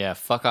their Yeah,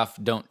 fuck off,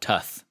 don't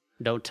tuth.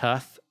 don't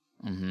tuth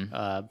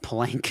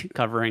plank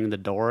covering the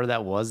door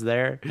that was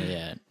there.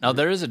 Yeah. No,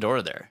 there is a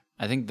door there.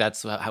 I think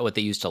that's what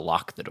they use to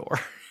lock the door.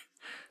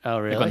 Oh,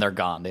 really? Like when they're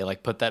gone, they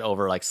like put that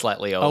over, like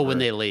slightly over. oh, when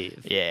they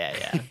leave. Yeah,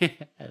 yeah.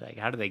 Like,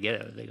 how do they get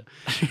it? They go.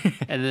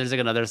 And then there's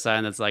like another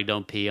sign that's like,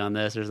 "Don't pee on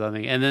this" or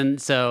something. And then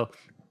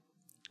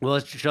well,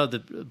 let's show the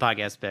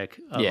podcast pic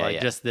of Yeah, like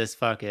yeah. just this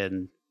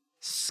fucking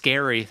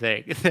scary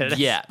thing that's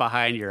Yeah.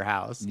 behind your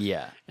house.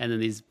 Yeah, And then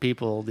these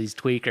people, these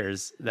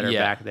tweakers that are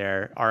Yeah. back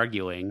there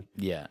arguing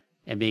yeah.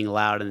 and being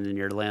loud, and then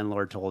your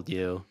landlord told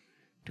you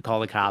to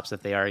call the cops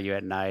if they argue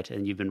at night,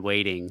 and you've been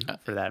waiting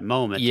for that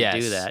moment to yes.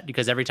 do that,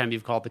 because every time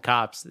you've called the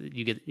cops,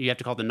 you have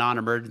to call the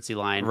non-emergency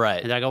line,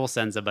 Right. And they're like, "Oh, we'll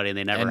send somebody," and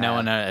they never. And no have.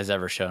 one has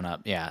ever shown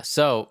up. Yeah.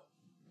 So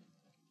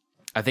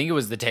I think it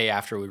was the day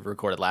after we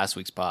recorded last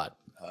week's pod.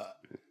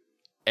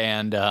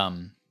 And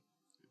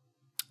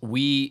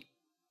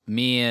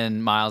me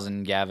and Miles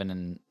and Gavin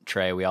and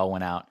Trey, we all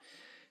went out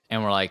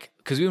and we're like,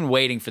 because we've been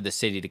waiting for the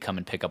city to come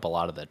and pick up a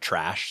lot of the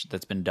trash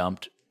that's been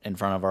dumped in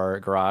front of our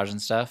garage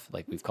and stuff,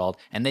 like we've called.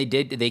 And they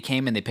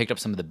came and they picked up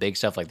some of the big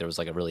stuff. Like there was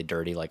like a really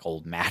dirty, like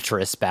old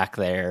mattress back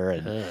there.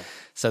 And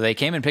so they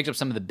came and picked up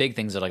some of the big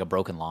things, like a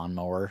broken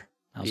lawnmower.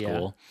 That was Yeah.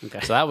 cool. Okay.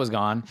 So that was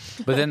gone.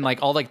 But then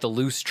like all like the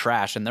loose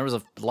trash, and there was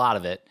a lot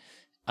of it,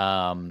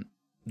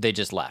 they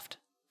just left.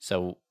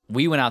 So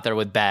we went out there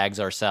with bags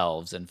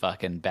ourselves and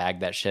fucking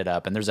bagged that shit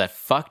up. And there's a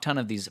fuck ton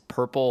of these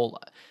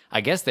purple,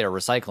 I guess they're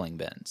recycling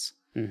bins,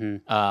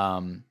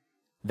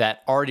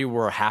 that already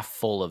were half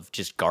full of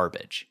just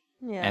garbage.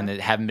 yeah. And that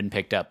haven't been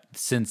picked up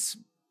since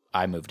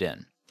I moved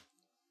in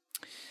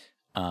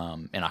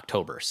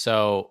October.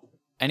 So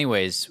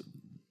anyways,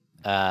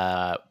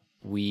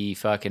 we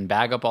fucking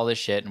bag up all this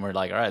shit and we're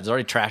like, all right, there's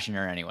already trash in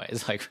here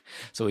anyways. Like,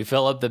 so we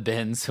fill up the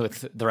bins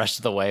with the rest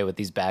of the way with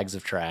these bags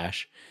of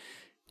trash.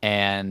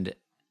 And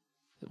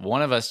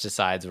one of us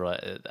decides,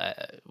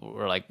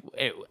 we're like,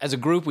 as a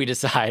group, we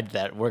decide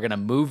that we're going to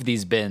move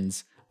these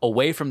bins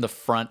away from the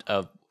front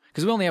of,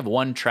 because we only have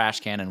one trash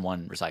can and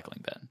one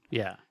recycling bin,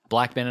 Yeah.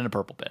 black bin and a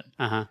purple bin.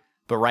 Uh-huh.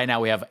 But right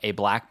now we have a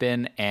black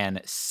bin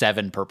and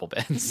 7 purple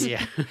bins.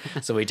 Yeah.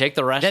 So we take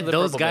the rest That of the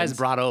those purple guys bins.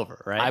 brought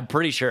over, right? I'm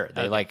pretty sure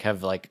they have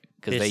because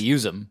they It's-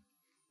 use them.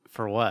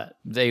 For what?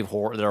 They're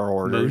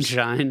hoarders.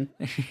 Moonshine.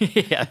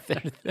 Yeah,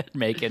 they're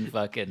making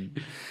fucking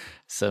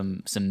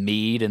some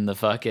mead in the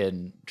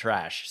fucking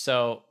trash.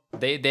 So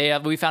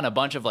we found a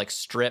bunch of like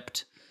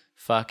stripped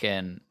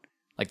fucking,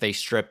 like they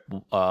strip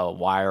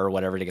wire or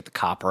whatever to get the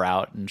copper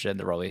out and shit.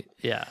 They're really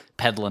Yeah.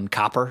 peddling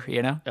copper,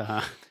 you know?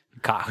 Uh-huh.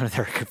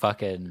 They're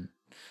fucking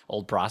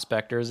old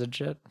prospectors and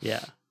shit.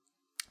 Yeah.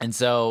 And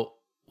so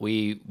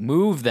we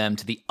moved them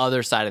to the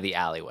other side of the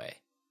alleyway,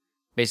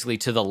 basically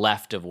to the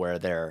left of where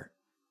their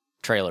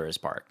trailer is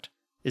parked.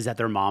 Is that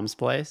their mom's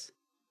place?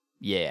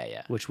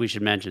 Yeah. Which we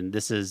should mention.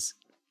 This is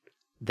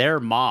their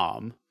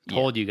mom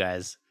told you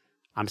guys,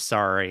 "I'm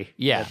sorry."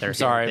 Yeah, that they're I'm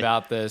sorry here."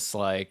 about this.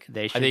 Like,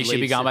 They they should should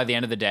be leave gone soon. by the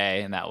end of the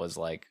day. And that was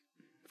like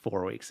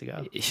 4 weeks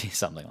ago.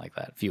 something like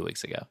that, a few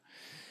weeks ago.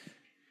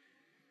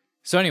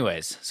 So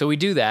anyways, so we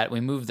do that.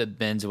 We move the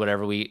bins or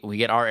whatever. We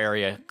get our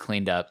area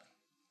cleaned up.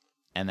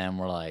 And then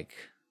we're like,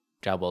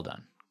 job well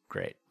done.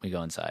 Great. We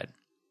go inside.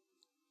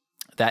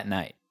 That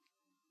night,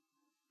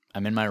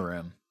 I'm in my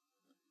room.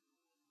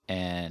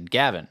 And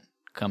Gavin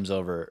comes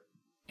over.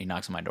 He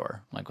knocks on my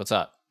door. I'm like, what's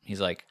up?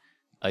 He's like,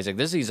 He's like,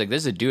 this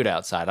is a dude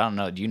outside. I don't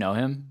know. Do you know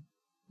him?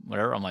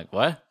 Whatever. I'm like,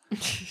 what?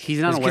 He's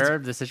not aware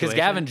of the situation. Because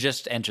Gavin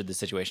just entered the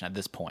situation at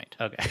this point.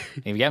 Okay.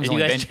 And Gavin's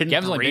only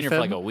been here for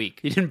like a week.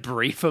 You didn't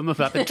brief him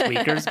about the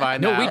tweakers by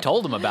now? No, we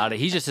told him about it.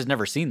 He just has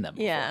never seen them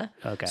before. Yeah.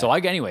 Okay. So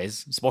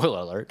anyways, spoiler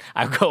alert,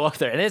 I go up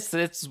there and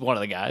it's one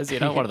of the guys,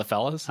 one of the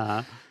fellas.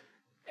 Uh-huh.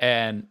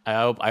 And I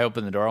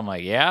open the door. I'm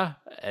like, yeah.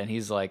 And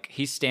he's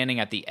standing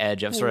at the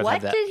edge of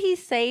What did he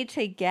say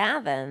to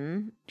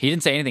Gavin? He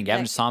didn't say anything.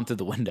 Gavin just saw him through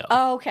the window.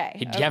 Oh,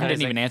 okay. Gavin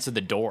didn't even answer the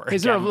door.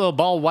 Is there a little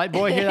bald white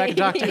boy here that I can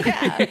talk to?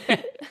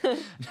 Yeah.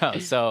 No,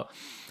 so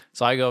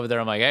I go over there.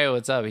 I'm like, hey,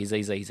 what's up? He's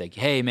like,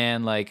 hey,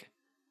 man, like,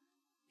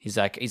 he's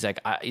like,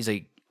 I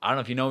don't know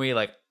if you know me.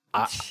 Like,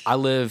 I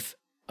live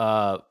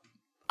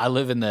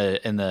in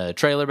the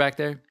trailer back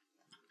there.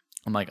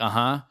 I'm like,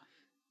 uh-huh.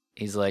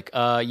 He's like,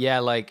 yeah,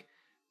 like,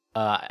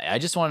 I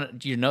just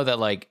wanted you to know that,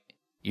 like,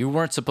 you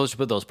weren't supposed to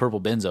put those purple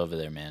bins over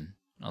there, man.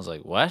 I was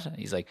like, what?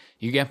 He's like,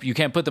 you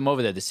can't put them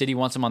over there. The city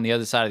wants them on the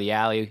other side of the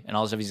alley and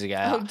all this stuff. He's like,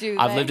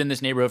 I've lived in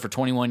this neighborhood for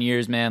 21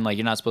 years, man. Like,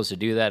 you're not supposed to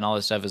do that and all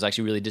this stuff. Is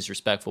actually really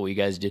disrespectful what you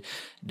guys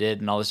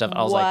did and all this stuff.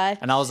 I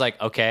was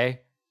like, okay,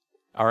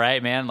 all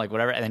right, man, like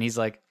whatever. And then he's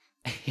like,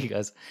 he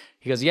goes,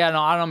 yeah,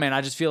 no, I don't know, man. I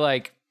just feel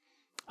like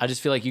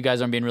you guys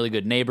aren't being really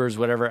good neighbors,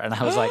 whatever. And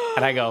I was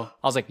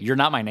like, you're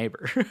not my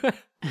neighbor.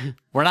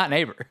 We're not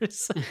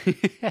neighbors.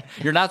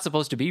 You're not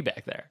supposed to be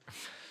back there.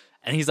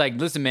 And he's like,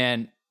 listen,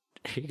 man.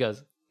 He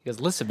goes,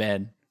 listen,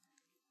 man.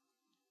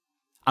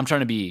 I'm trying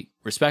to be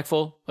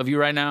respectful of you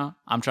right now.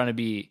 I'm trying to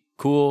be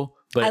cool.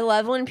 But I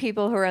love when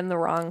people who are in the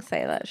wrong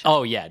say that shit.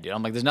 Oh yeah, dude.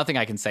 I'm like, there's nothing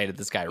I can say to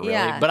this guy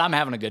really, but I'm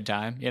having a good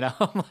time.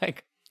 I'm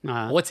like,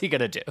 what's he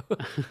gonna do?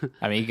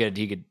 I mean,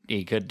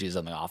 he could do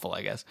something awful,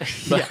 I guess.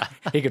 But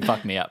he could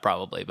fuck me up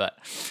probably. But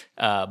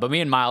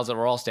me and Miles,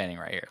 we're all standing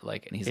right here.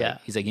 Like, and he's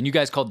like, and you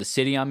guys called the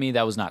city on me.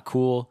 That was not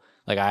cool.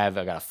 Like, I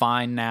got a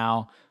fine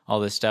now. All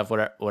this stuff,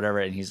 whatever.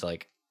 And he's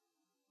like,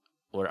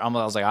 I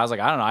was like,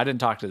 I don't know. I didn't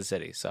talk to the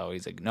city. So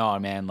he's like, no,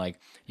 man. Like,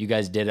 you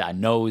guys did it. I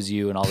know it was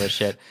you and all this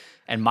shit.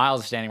 And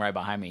Miles is standing right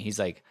behind me. He's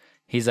like,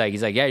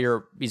 yeah,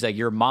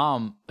 your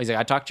mom. He's like,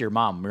 I talked to your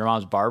mom. Your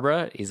mom's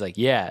Barbara. He's like,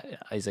 yeah.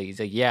 He's like,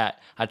 yeah.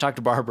 I talked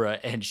to Barbara,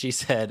 and she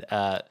said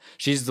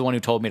she's the one who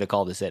told me to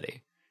call the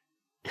city.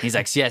 He's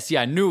like, yes,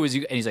 yeah, I knew it was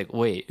you. And he's like,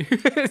 wait,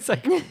 it's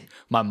like,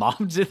 my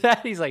mom did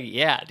that? He's like,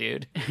 yeah,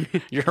 dude,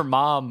 your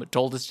mom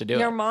told us to do it.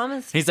 Your mom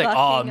is he's like,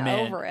 oh,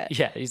 man. over it.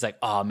 Yeah, he's like,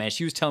 oh, man,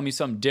 she was telling me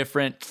something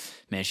different.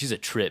 Man, she's a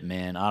trip,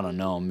 man. I don't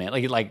know, man.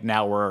 Like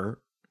now we're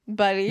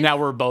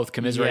both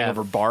commiserating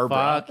over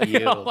Barbara. Fuck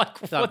you.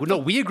 Like, no,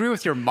 we agree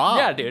with your mom.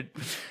 Yeah, dude.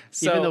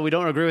 So, even though we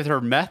don't agree with her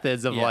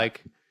methods of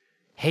like,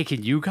 hey,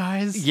 can you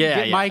guys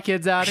get my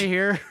kids out of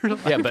here?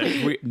 Yeah,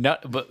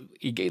 but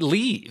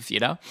leave,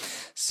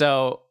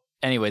 So,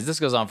 anyways, this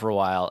goes on for a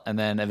while, and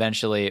then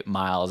eventually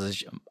Miles,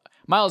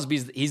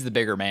 he's the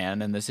bigger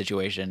man in this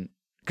situation,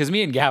 because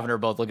me and Gavin are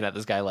both looking at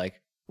this guy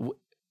like,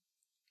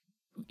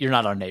 you're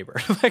not our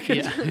neighbor. Like,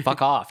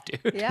 fuck off,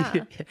 dude. Yeah.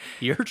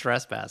 You're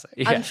trespassing.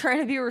 Yeah. I'm trying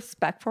to be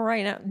respectful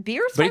right now. Be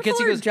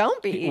respectful or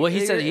don't be. Well,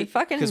 he said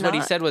what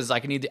he said was,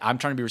 like, I'm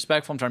trying to be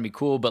respectful, I'm trying to be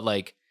cool, but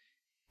like,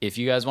 if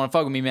you guys want to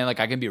fuck with me, man, like,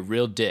 I can be a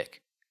real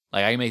dick.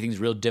 Like, I can make things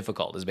real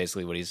difficult is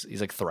basically what he's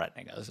like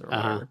threatening us or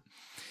whatever.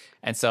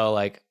 And so,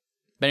 like,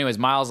 but anyways,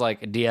 Miles,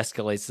 like,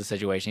 de-escalates the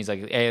situation. He's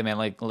like, hey, man,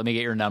 like, let me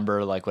get your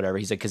number, like, whatever.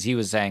 He's like, because he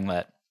was saying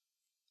that.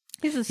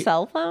 He's a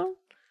cell phone?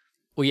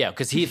 Well, yeah,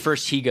 because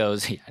he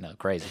goes, I know,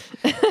 crazy.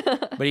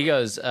 But he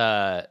goes,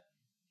 yeah,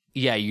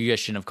 you guys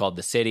shouldn't have called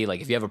the city.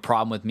 Like, if you have a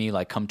problem with me,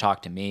 like, come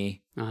talk to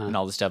me and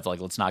all this stuff. Like,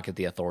 let's not get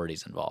the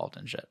authorities involved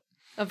and shit.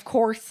 Of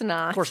course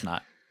not. Of course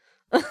not.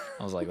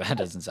 I was like, that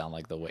doesn't sound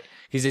like the way.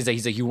 He's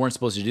like, you weren't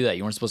supposed to do that.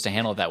 You weren't supposed to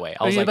handle it that way.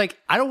 I was like,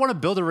 I don't want to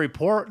build a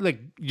report. Like,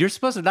 you're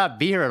supposed to not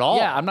be here at all.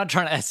 Yeah, I'm not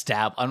trying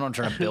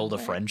to build a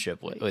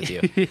friendship with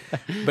you.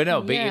 But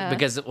no,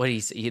 because what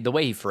the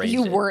way he phrased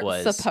you it weren't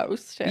was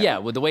supposed to. Yeah,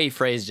 well, the way he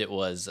phrased it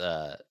was,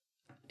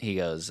 he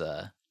goes,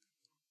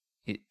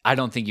 I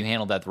don't think you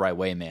handled that the right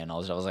way, man. I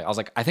was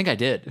like, I think I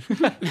did.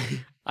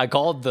 I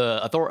called the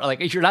authority.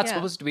 Like, you're not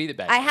supposed to be the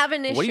bad. I have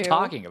an issue. What are you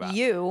talking about?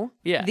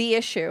 The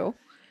issue.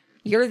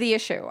 You're the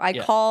issue. I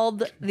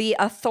called the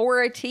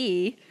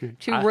authority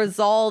to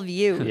resolve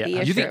the issue.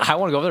 You think I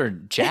want to go over there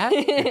and chat?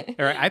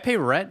 All right, I pay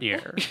rent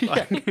here. If you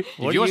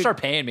want to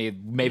start paying me,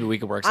 maybe we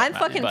could work something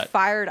out. I'm fucking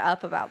fired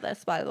up about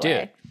this, by the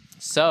way.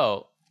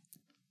 So,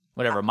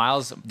 whatever.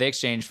 Miles, they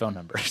exchanged phone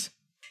numbers.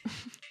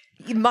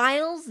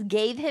 Miles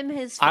gave him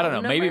his phone I don't know.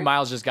 number? Maybe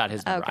Miles just got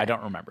his number. Okay. I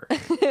don't remember.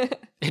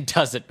 It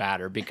doesn't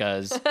matter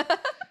because...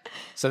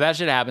 So that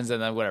shit happens,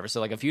 and then whatever.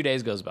 So like a few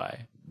days goes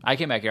by. I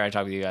came back here. I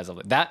talked with you guys.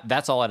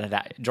 That's all that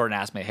had. Jordan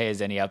asked me, "Hey,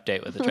 is any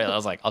update with the trailer?" I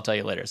was like, "I'll tell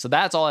you later." So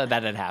that's all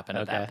that had happened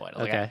at that point.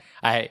 Like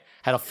I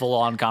had a full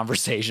on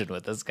conversation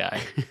with this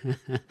guy.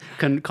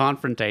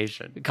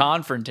 Confrontation.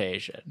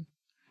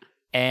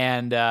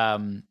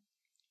 And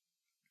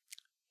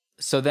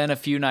so then a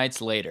few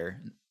nights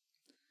later,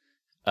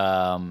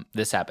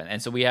 this happened,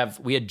 and so we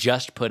had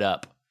just put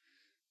up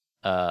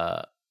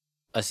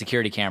a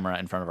security camera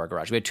in front of our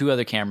garage. We had 2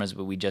 other cameras,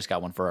 but we just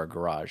got one for our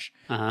garage.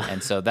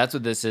 And so that's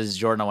what this is.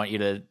 Jordan, I want you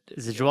to...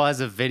 Joel has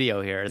a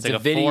video here. It's like a a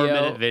video.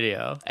 4-minute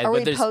video. Are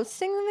we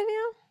posting the video?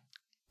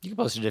 You can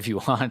post it if you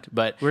want,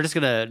 but We're just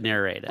going to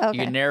narrate it. Okay.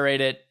 you can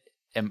narrate it.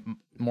 And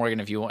Morgan,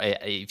 if you want,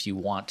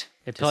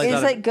 It plays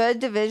Is on- it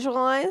good to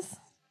visualize?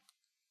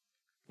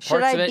 Should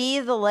Parts of I it- be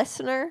the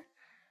listener,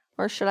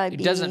 or should I be?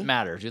 it doesn't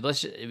matter. Dude,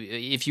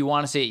 if you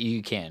want to see it,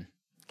 you can.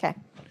 Okay.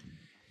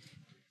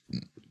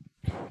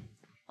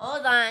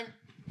 Hold on.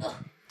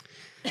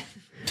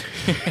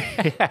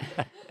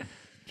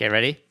 Okay,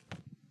 ready?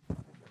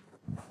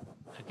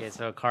 Okay,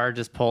 so a car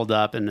just pulled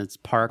up and it's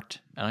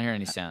parked I don't hear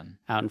any sound.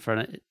 out in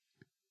front of it.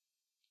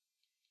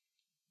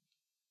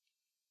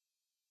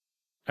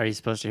 Are you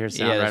supposed to hear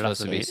sound Yeah, right there's off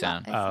supposed the to be beat?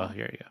 sound. Oh,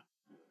 here you go.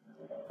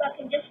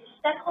 Fucking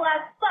disrespectful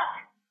as fuck.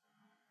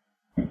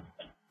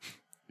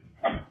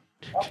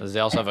 They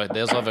also have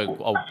a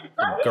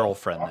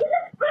girlfriend.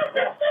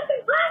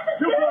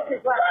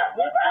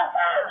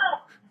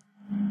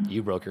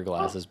 You broke your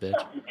glasses, bitch.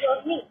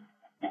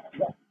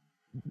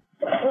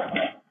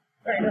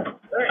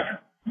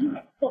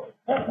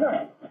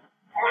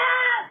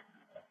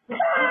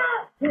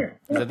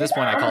 Because at this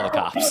point, I call the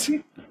cops.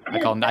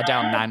 I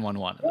down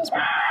 911 at this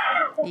point.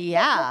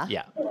 Yeah.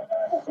 Yeah.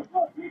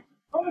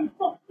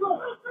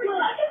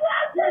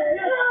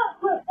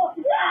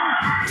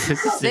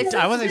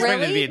 I wasn't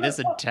expecting it to really- be this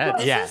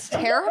intense. Yeah. This is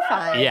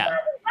terrifying. Yeah.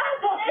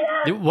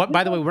 What?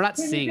 By the way, we're not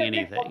seeing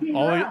anything.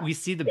 All we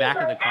see the back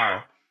of the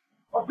car.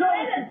 Over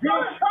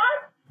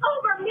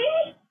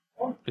me?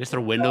 I guess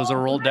their windows are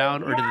rolled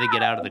down, or did they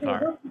get out of the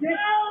car?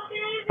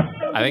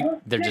 I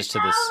think they're just to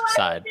this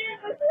side.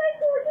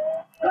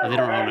 Oh, they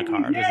don't own a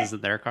car. This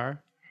isn't their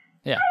car.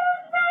 Yeah.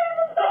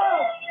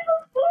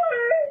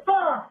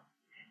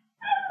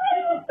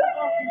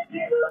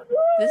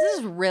 This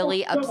is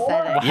really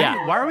upsetting.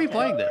 Yeah. Why are we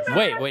playing this?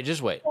 Wait,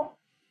 just wait.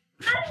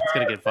 It's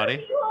gonna get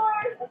funny.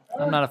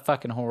 I'm not a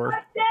fucking whore.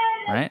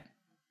 Right?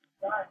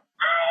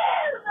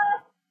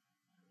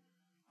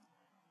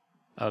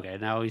 Okay,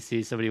 now we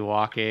see somebody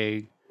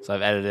walking. So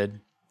I've edited.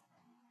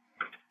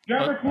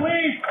 Denver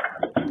police!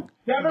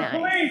 Denver Nice.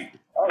 police!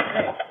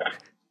 Okay.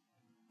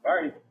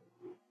 Sorry.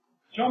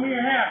 Show me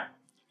your hat.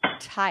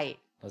 Tight.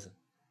 Listen.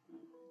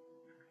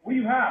 What do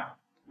you have?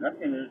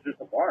 Nothing. It's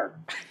just a bar.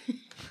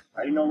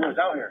 I didn't know who was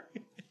out here.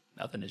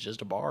 Nothing. It's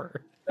just a bar.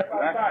 Step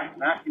outside.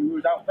 I'm asking who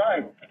was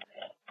outside.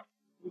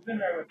 Who's in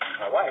there with me?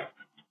 My wife.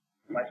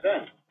 And my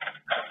son.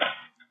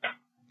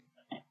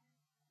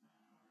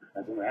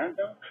 Has the hand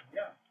done?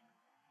 Yeah.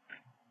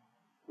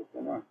 What's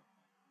going on?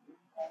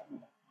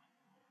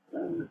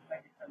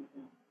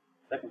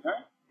 Second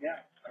time? Yeah.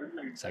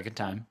 Second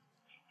time.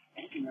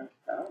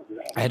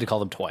 I had to call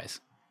them twice.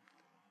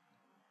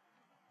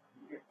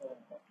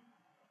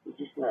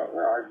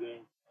 We're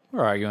arguing.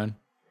 We're arguing.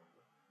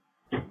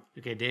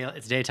 Okay,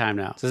 it's daytime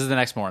now. So this is the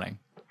next morning.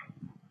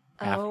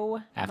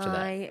 Oh after that.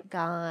 my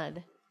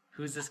god.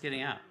 Who's this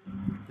getting out?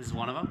 This is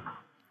one of them.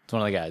 It's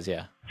one of the guys,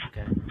 yeah.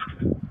 Okay.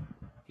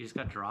 He just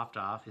got dropped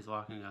off. He's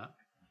walking up.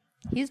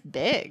 He's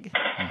big.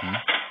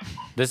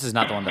 This is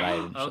not the one that I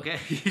initially. Okay.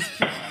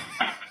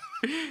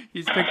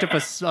 He's picked up a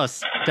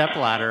step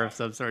ladder of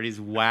some sort. He's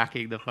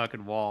whacking the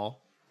fucking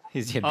wall.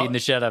 He's beating the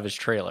shit out of his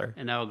trailer.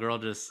 And now a girl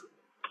just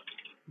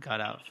got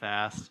out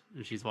fast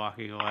and she's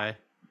walking away.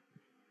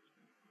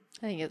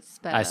 I think it's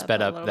sped I up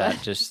sped a up little that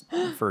bit. just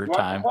for Want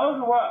time.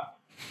 clothes or what?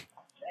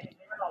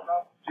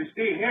 Just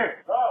stay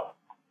here. Go.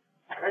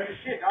 Where's your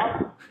shit,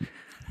 dog?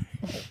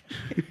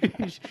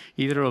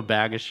 He threw a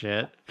bag of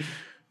shit.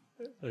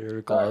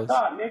 Your clothes.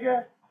 Stop,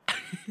 nigga.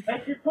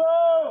 Take your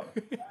clothes.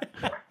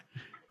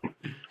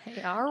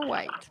 They are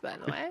white, by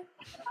the way.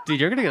 Dude,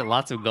 you're gonna get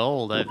lots of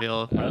gold, I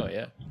feel. Oh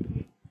yeah.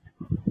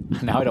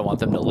 Now I don't want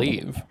them to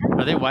leave.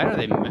 Are they white or are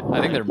they I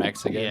think they're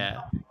Mexican.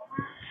 Yeah.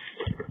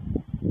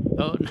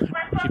 Oh, she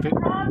picked...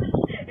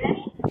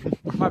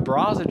 My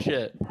bras and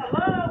shit.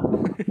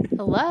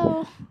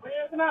 Hello? Will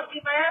you come out and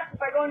beat my ass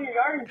if I go in your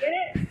yard and get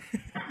it?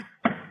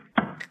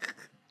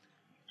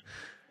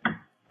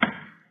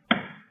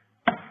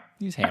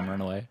 He's hammering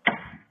away.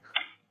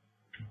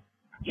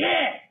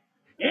 Yeah.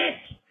 It's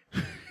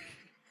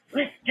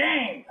Rick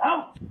James.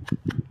 Oh.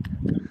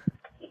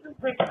 It's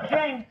Rick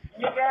James,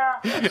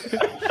 nigga.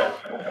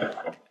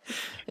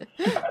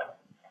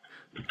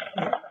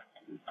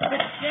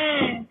 Rick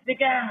James,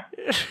 nigga.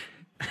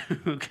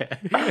 Okay.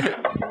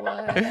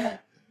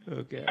 What?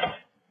 Okay.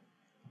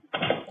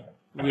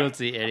 We don't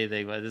see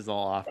anything, but this is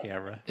all off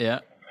camera. Yeah.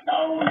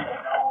 No,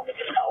 no,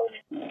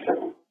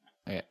 no.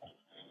 Okay.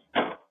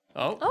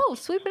 Oh, Oh,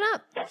 sweeping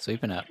up.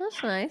 Sweeping up.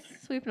 That's nice.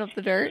 Sweeping up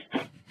the dirt.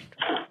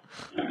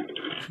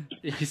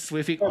 he's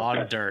sweeping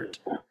on dirt.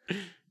 Do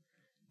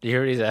you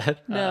hear what he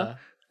said? No.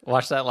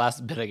 Watch that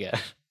last bit again.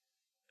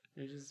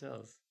 It just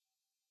tells.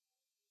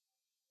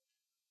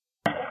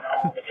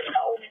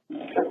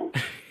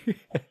 This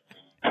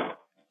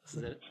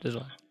is it. Just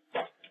one.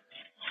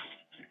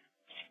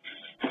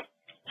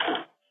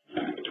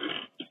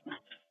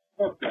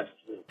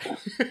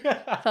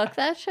 Fuck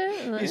that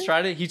shit. He's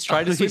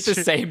trying to switch the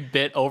same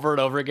bit over and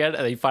over again,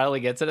 and he finally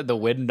gets it, and the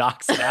wind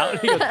knocks it out. And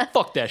he goes,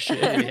 "Fuck that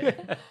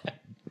shit."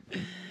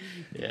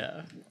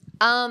 Yeah.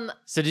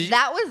 So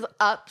that was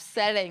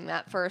upsetting.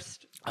 That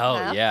first. Oh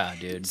half. yeah,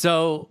 dude.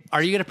 So,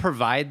 are you going to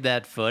provide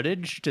that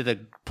footage to the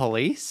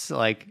police?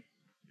 Like,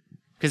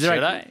 because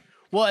Should I?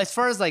 Well, as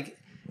far as like,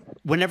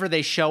 whenever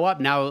they show up,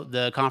 now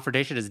the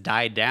confrontation has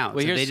died down.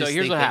 Well, so they just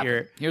here's think what that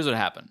happened. Here's what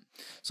happened.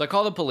 So I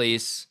call the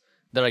police.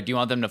 They're like, "Do you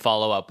want them to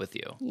follow up with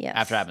you?" Yes.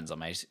 After it happens, I'm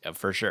like,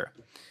 for sure.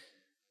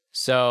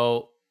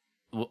 So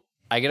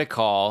I get a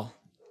call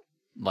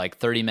like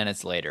 30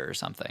 minutes later or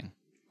something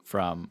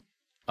from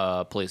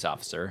a police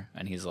officer,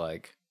 and he's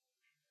like,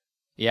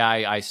 "Yeah,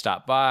 I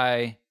stopped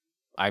by.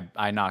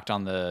 I knocked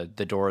on the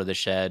door of the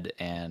shed,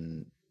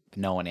 and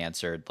no one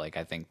answered. Like,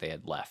 I think they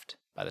had left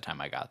by the time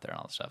I got there and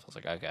all this stuff." I was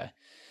like, "Okay."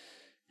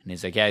 And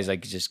he's like, "Yeah." He's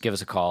like, "Just give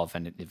us a call if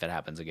it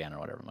happens again or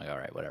whatever." I'm like, "All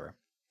right, whatever."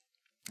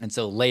 And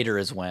so later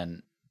is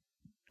when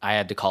I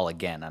had to call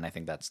again, and I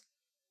think that's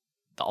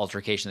the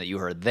altercation that you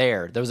heard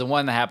there. There was the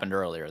one that happened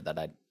earlier that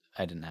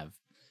I didn't have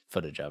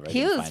footage of.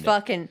 He was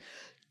fucking.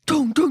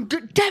 Damn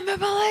it,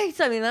 police!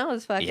 I mean, that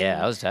was fucking. Yeah,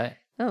 that was tight.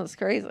 That was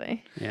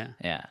crazy. Yeah.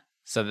 Yeah.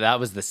 So that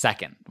was the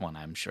second one,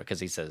 I'm sure, because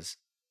he says,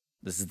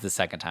 "This is the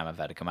second time I've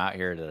had to come out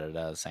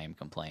here." Same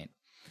complaint.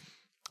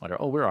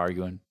 Whatever. Oh, we're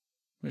arguing.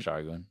 We're just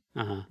arguing.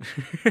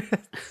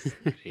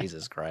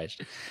 Jesus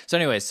Christ. So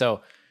anyway,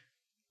 so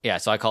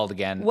I called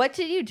again. What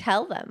did you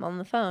tell them on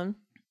the phone?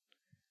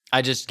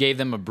 I just gave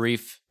them a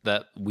brief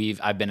that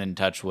I've been in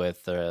touch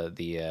with or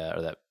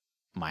that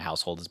my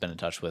household has been in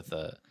touch with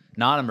the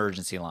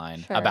non-emergency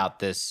line about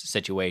this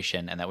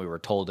situation, and that we were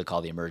told to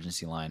call the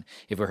emergency line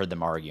if we heard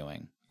them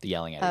arguing,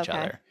 yelling at each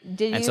other.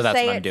 Did and you so that's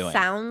say what I'm it doing.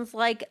 sounds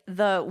like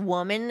the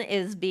woman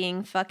is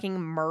being fucking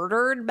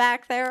murdered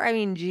back there? I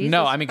mean, Jesus.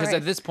 No, I mean, because at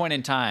Christ. this point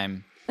in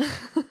time,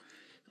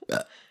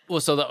 well,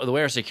 so the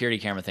way our security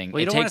camera thing, Well,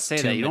 you it don't want to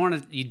takes say 2 that.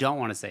 minutes. You don't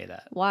want to say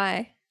that.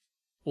 Why?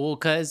 Well,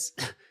 because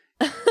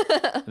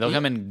They'll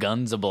come in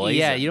guns ablazing.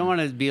 yeah, you don't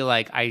want to be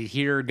like, I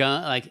hear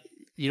gun. Like,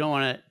 you don't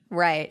want to.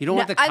 Right. You don't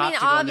want the I cop mean, to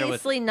go in there with-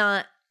 obviously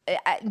not.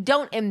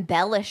 Don't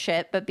embellish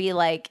it, but be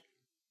like,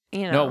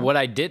 you know. No, what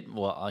I did.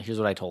 Well, here's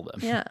what I told them.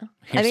 Yeah. I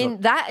Here's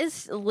mean, that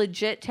is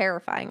legit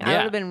terrifying. I Yeah.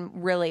 would have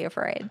been really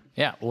afraid.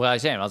 Yeah, well, I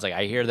was saying, I was like,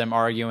 I hear them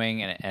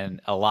arguing, and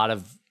a lot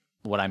of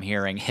what I'm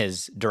hearing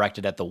is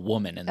directed at the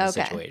woman in this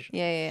Okay. situation.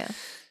 Yeah.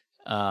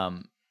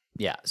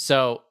 Yeah.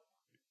 So,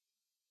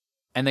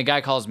 and the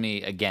guy calls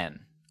me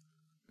again.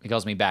 He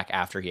calls me back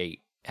after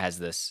he has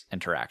this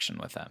interaction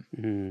with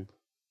them,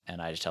 and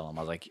I just tell him,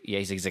 I was like, yeah.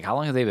 He's like, how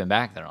long have they been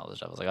back there and all this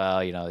stuff? I was like,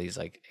 oh, he's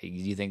like, hey, do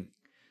you think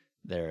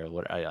they're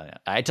what?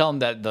 I tell him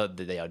that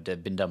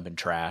they've been dumping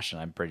trash,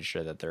 and I'm pretty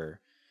sure that they're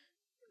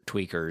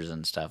tweakers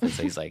and stuff. And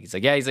so he's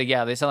like,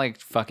 yeah, they sound like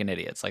fucking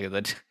idiots. Like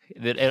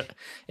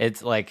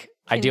it's like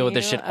I deal with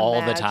this shit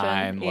all the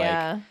time.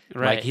 Yeah.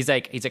 Like he's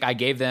like I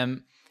gave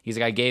him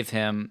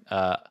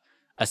a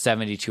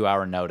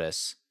 72-hour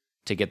notice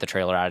to get the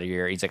trailer out of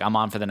here. He's like, I'm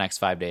on for the next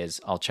 5 days.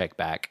 I'll check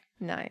back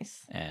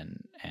Nice.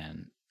 and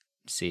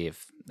see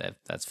if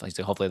that's. He's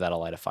like, hopefully that'll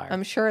light a fire.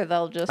 I'm sure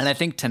they'll just. And I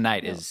think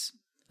tonight is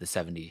the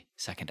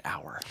 72nd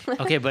hour.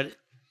 Okay, but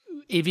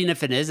even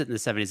if it isn't the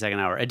 72nd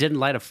hour, it didn't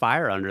light a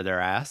fire under their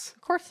ass.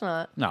 Of course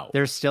not. No.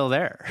 They're still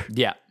there.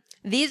 Yeah.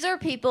 These are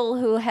people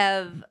who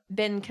have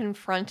been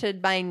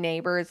confronted by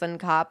neighbors and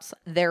cops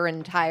their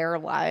entire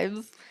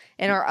lives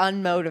and are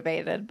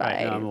unmotivated by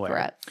Right, no, I'm aware.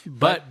 threats.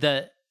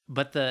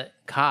 But the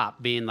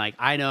cop being like,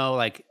 I know,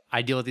 like,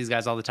 I deal with these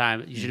guys all the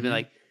time. You should have been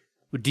like,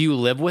 do you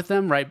live with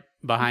them right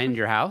behind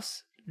your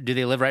house? Do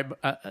they live right?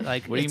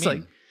 Like, What do you it's mean?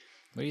 like,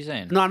 What are you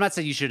saying? no, I'm not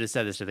saying you should have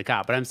said this to the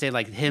cop, but I'm saying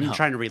like him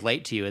trying to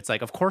relate to you. It's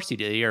like, of course you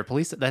do. You're a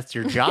police. That's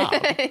your job.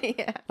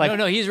 Yeah. Like-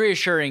 no. He's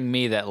reassuring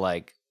me that,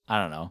 like, I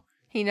don't know.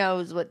 He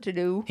knows what to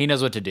do. He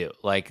knows what to do.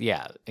 Like,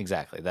 yeah,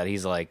 exactly. That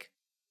he's like,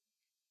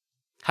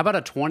 How about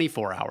a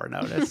 24-hour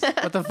notice?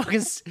 What the fuck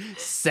is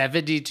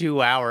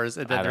 72 hours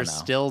and I then don't they're know.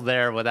 still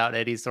there without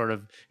any sort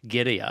of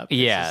giddy up? It's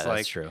yeah, just that's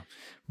like, true.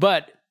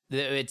 But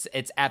it's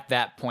at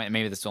that point,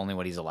 maybe that's only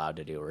what he's allowed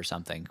to do or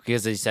something.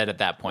 Because he said at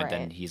that point,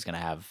 then Right. he's going to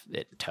have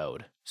it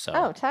towed. So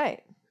Oh,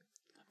 tight.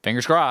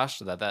 fingers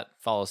crossed that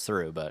follows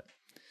through. But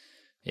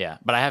yeah,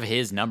 but I have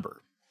his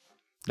number,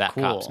 that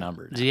Cool. cop's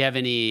number. Do you have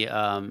any?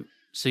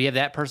 So you have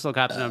that personal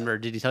cop's number.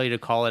 Did he tell you to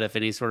call it if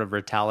any sort of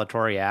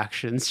retaliatory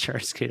action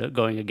starts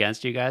going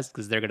against you guys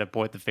because they're going to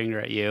point the finger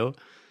at you?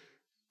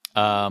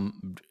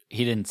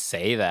 He didn't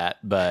say that,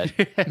 but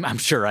I'm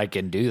sure I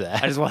can do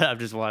that. I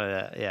just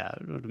wanted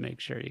to make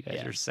sure you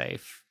guys are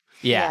safe.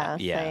 yeah,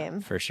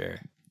 same. for sure.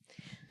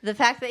 The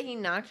fact that he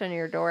knocked on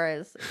your door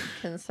is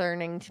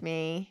concerning to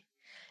me.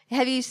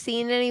 Have you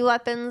seen any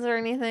weapons or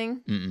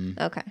anything? Mm-mm.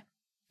 Okay.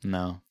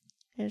 No.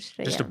 Just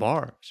Just a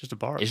bar. It's just a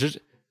bar. It's just,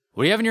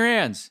 what do you have in your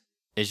hands?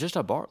 It's just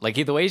a bar. Like,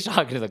 the way he's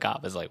talking to the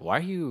cop is like, why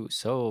are you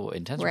so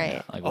intense right,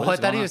 Right. now? Like, Oh, what I is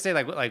thought going he on? was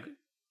saying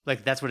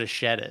like that's what a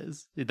shed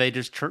is. They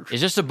just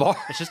It's just a bar.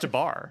 it's just a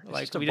bar. It's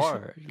like just a we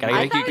bar. Just, Can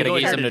I I thought get he you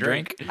said something to to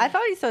drink? I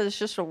thought he said it's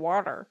just a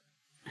water.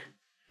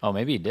 Oh,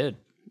 maybe he did.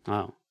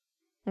 Oh.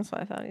 That's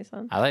what I thought he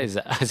said. I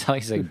thought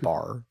he's like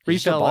bar.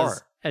 It's just a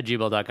Refellas at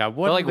gmail.com.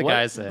 What But, did the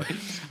guys say?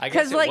 I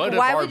guess Because it like, would a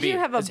why bar would you be.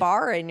 have a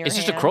bar in your It's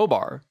hand? just a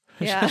crowbar.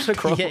 Yeah. It's just a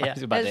crowbar. Yeah.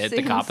 He's about to It hit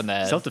the cop seems- in the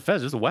head.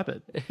 Self-defense is a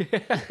weapon.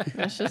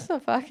 It's just a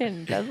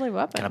fucking deadly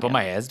weapon. Can I put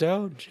my hands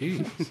down?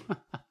 Jeez.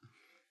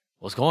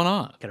 What's going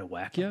on? Gonna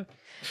whack you?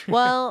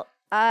 Well,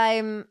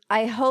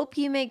 I hope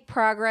you make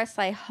progress.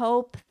 I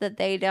hope that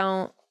they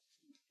don't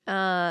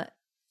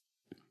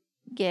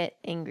get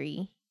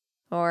angry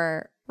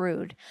or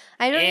rude.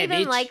 I don't Yeah,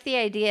 even bitch. like the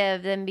idea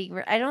of them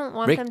being. I don't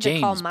want Rick them to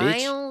call James,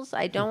 bitch. Miles.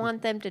 I don't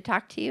want them to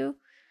talk to you.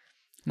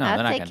 No, they're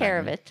I'll not take gonna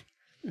care do of it.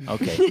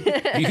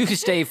 Okay. You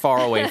stay far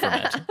away from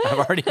it. I've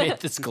already made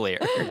this clear.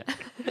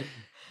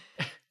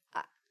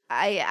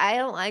 I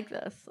don't like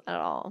this at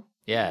all.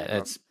 Yeah,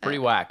 it's pretty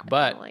I- whack. I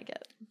But don't like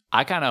it.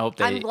 I kind of hope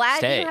they I'm glad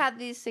stay. you have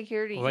these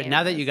security. Wait,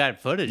 now that you cameras.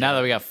 got footage. Now of that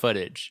it. we got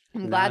footage,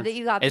 I'm now glad that it's-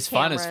 you got. it's the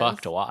fun as cameras.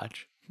 fuck to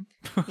watch.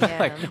 Yeah.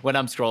 Like when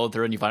I'm scrolling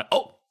through and you find,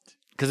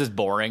 because it's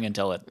boring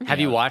until it. Have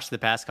you know. watched the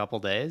past couple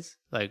days?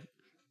 Like,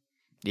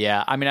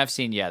 Yeah, I mean, I've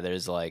seen. Yeah,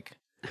 there's like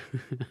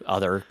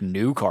other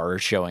new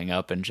cars showing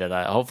up and shit.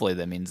 Hopefully,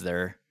 that means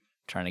they're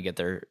trying to get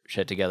their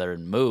shit together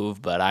and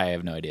move. But I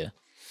have no idea.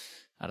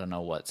 I don't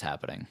know what's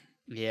happening.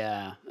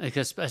 yeah,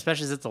 because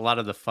especially since a lot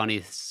of the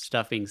funny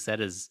stuff being said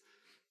is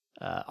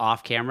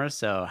off camera.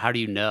 So how do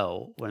you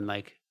know when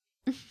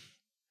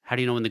how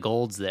do you know when the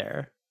gold's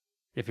there?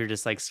 If you're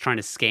just like trying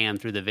to scan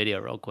through the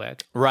video real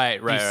quick. Right,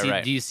 Do right, you right, see,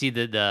 right. Do you see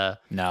the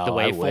No, the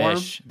I waveform?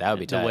 wish. That would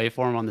be the tight.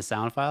 waveform on the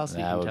sound file. So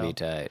That you would can be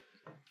tell. tight.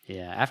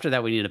 Yeah. After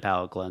that, we need a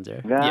palate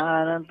cleanser.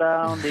 Gahan ang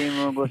taong di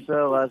mo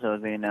gusto kaso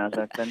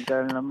sinasaktan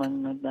ka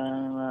naman na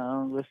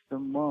ang gusto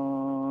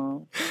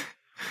mo.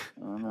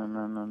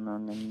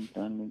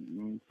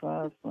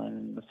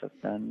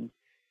 Masaktan.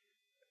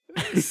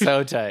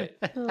 So tight.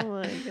 Oh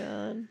my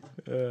god.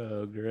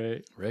 Oh,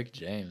 great. Rick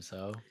James,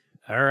 so.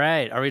 All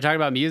right. Are we talking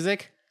about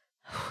music?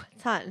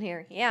 It's hot in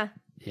here. Yeah.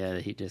 Yeah,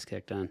 the heat just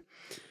kicked on.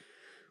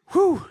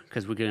 Whew.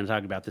 Because we're going to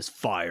talk about this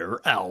Fire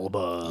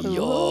album.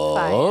 Ooh,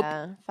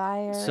 fire.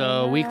 Fire.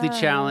 So, in weekly the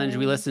challenge.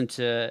 We eyes. listened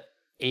to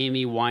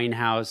Amy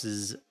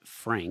Winehouse's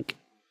Frank.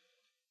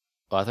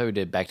 Oh, I thought we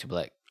did Back to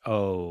Black.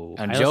 Oh,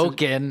 I'm I listened-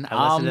 joking.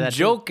 I listened to I'm that too.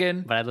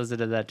 joking. But I listened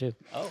to that too.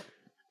 Oh.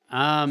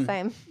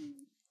 Same.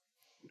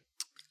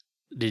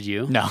 Did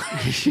you? No.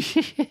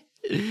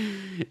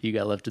 You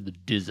got left in the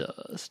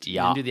dizzt. You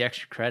Yeah. didn't do the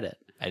extra credit.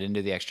 I didn't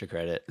do the extra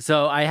credit.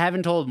 So I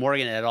haven't told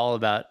Morgan at all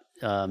about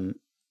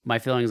my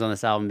feelings on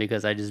this album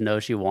because I just know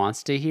she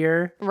wants to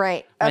hear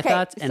Right. my Okay.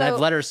 thoughts, and so, I've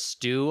let her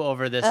stew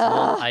over this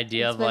whole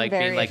idea it's of been like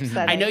being very like,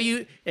 upsetting. I know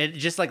you, and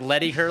just like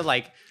letting her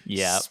like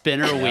Yeah.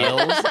 spin her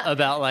wheels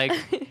about like,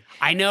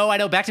 I know,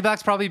 Back to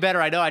Black's probably better.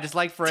 I know, I just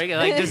like Frank, and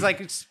like just like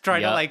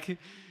trying to Yep. like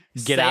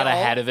Get say out all-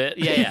 ahead of it.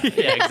 Yeah,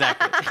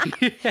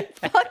 exactly.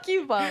 Fuck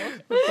you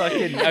both.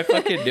 I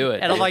fucking do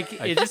it. And I'm dude. like,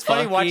 I it's just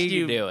funny watching fucking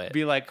you do it.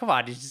 be like, come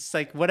on, it's just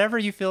like whatever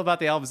you feel about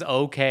the album is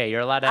okay.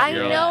 You're allowed to have I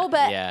your own. know,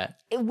 but yeah.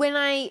 when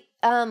I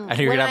I think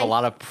you're when gonna have I- a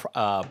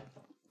lot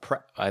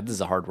of this is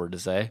a hard word to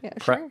say. Yeah,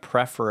 sure.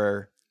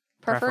 Preferential?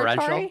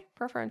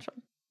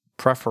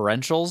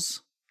 Preferentials.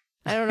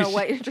 I don't know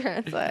what you're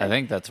trying to say. I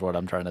think that's what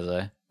I'm trying to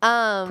say.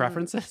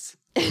 Preferences?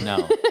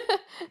 No,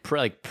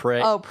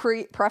 preface.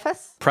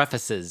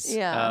 prefaces.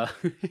 Yeah.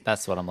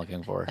 That's what I'm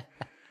looking for.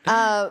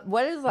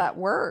 What is that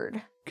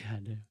word?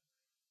 God damn.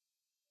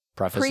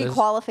 Prefaces.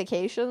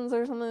 Pre-qualifications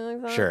or something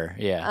like that. Sure.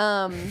 Yeah.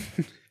 I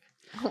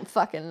don't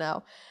fucking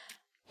know.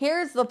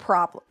 Here's the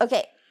problem.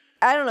 Okay,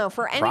 I don't know.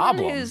 For anyone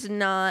Problem? who's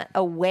not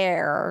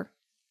aware,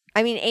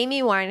 I mean,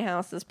 Amy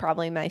Winehouse is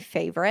probably my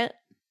favorite.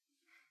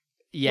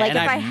 Yeah, like, and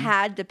if I I've,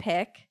 had to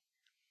pick,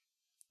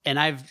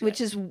 I've which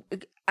is,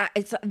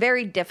 it's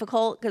very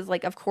difficult because,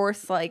 like, of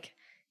course, like,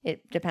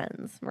 it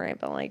depends, right?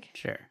 But, like,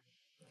 sure.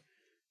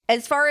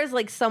 as far as,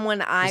 like,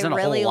 someone I Isn't a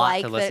whole really lot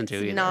like to listen that's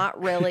to either. not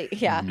really,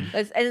 yeah.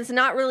 And it's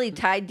not really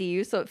tied to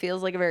you, so it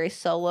feels like a very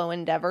solo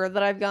endeavor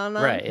that I've gone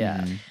on. Right,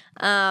 yeah.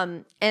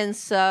 And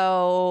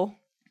so,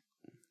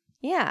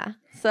 yeah.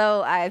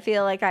 So I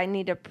feel like I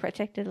need to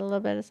protect it a little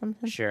bit or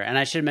something. Sure. And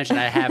I should mention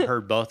I have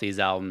heard both these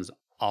albums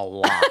a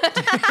lot.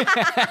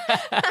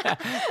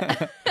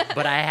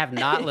 But I have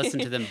not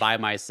listened to them by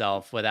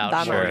myself without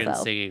By Morgan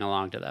myself. singing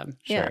along to them.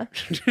 Yeah.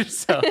 Sure.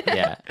 So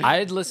Yeah.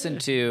 I'd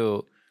listened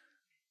to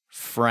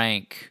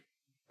Frank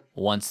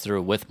once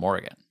through with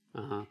Morgan.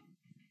 uh-huh.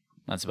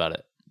 That's about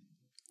it.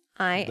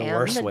 I The am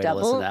worst the way to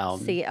listen double to album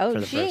for the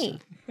first COG.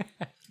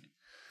 time.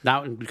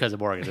 Not because of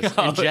Morgan. Just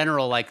in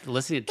general, like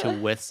listening to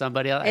with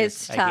somebody else.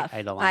 It's tough.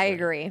 I don't like I it.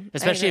 agree.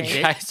 Especially I if agree.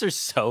 You guys are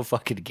so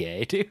fucking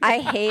gay, dude. I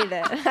hate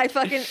it. I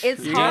fucking,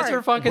 it's You guys hard.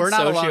 are fucking We're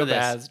not alone with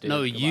sociopaths, this. dude. No,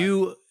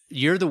 Come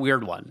you're the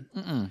weird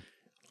one.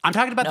 I'm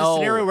talking about the No.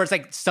 scenario where it's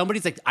like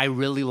somebody's like, I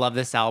really love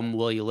this album.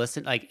 Will you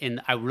listen? Like, and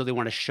I really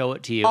want to show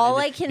it to you. All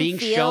And I can being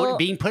feel-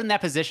 being put in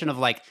that position of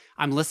like,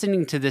 I'm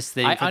listening to this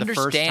thing I for the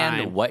first time.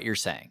 understand what you're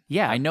saying.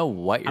 Yeah. I know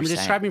what you're I'm saying.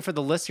 describing for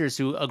the listeners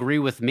who agree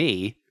with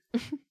me,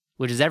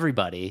 which is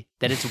everybody,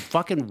 that it's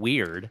fucking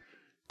weird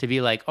to be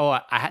like, oh,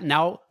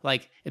 now,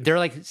 like, if they're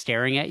like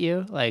staring at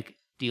you, like,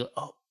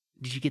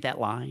 did you get that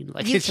line?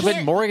 Like, You it's can't-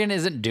 But Morgan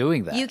isn't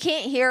doing that. You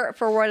can't hear it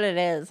for what it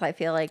is. I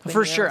feel like when For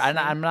you're sure, listening.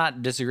 I'm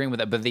not disagreeing with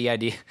that, but the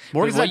idea,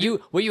 Morgan's what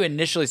not- you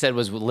initially said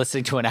was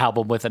listening to an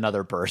album with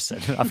another person.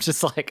 I'm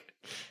just like,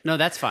 no,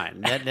 that's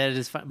fine. That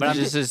is fine. But but I'm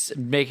I'm just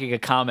making a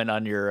comment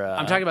on your.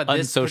 I'm talking about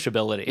this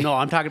unsociability. No,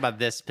 I'm talking about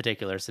this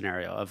particular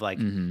scenario of like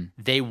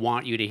they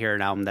want you to hear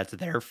an album that's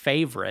their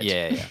favorite.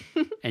 Yeah.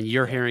 And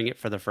you're hearing it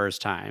for the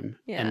first time.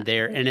 Yeah.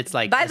 And it's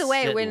like By a the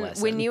way, sit and when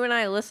listen. you and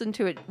I listened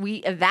to it, we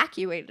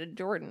evacuated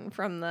Jordan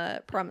from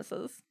the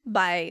premises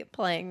by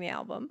playing the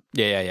album.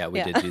 Yeah.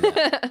 We did do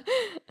that.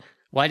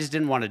 Well, I just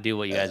didn't want to do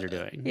what you guys are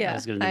doing. Yeah, I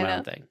was going to do I my know.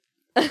 own thing.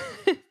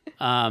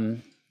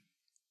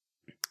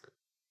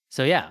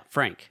 So yeah,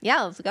 Frank,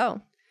 Yeah, let's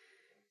go.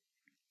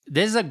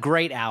 this is a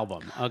great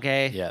album.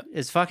 Okay, Yeah.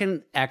 it's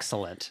fucking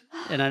excellent,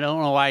 and I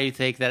don't know why you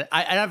think that.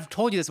 I've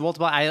told you this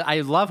multiple.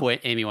 I love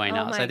Amy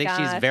Winehouse. Oh my I think she's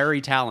gosh.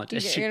 very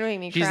talented. You're gonna make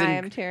me she's cry.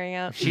 in- I'm tearing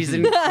up. She's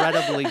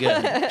incredibly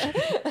good.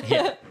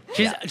 Yeah,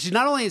 she's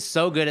not only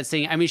so good at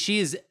singing. I mean,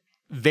 she's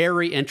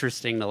very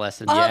interesting to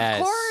listen to. Yes.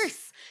 Of course.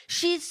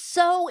 She's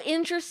so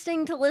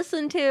interesting to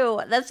listen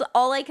to. That's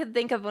all I could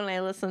think of when I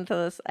listened to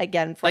this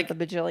again for Like, the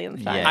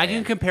bajillionth time. Yeah. I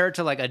can compare it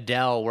to like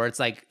Adele, where it's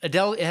like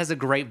Adele has a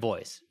great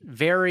voice,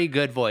 very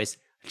good voice.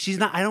 She's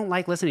not. I don't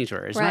like listening to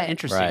her. It's not Right.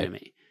 interesting to Right.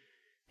 me.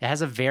 It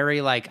has a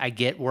very like I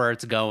get where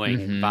it's going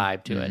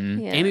vibe to it.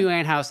 Yeah. Amy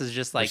Winehouse is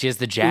just like she has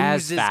the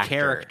jazz oozes factor.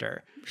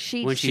 character.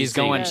 when She's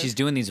singing. going. She's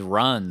doing these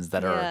runs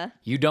that Yeah. are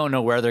you don't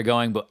know where they're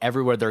going, but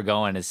everywhere they're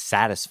going is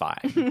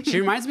satisfying.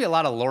 She reminds me a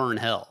lot of Lauryn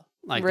Hill,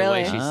 like the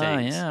Really? way she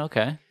sings. Yeah.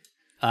 Okay.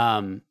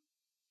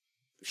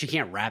 She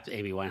can't rap.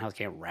 Amy Winehouse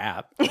can't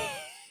rap.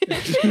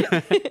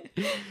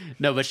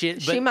 No, but she.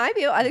 But, she might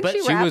be. I think but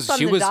she she raps on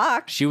the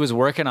dock. She was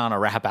working on a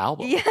rap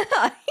album.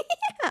 Yeah.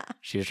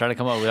 She was trying to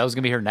come up with that was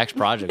gonna be her next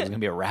project. It was gonna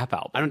be a rap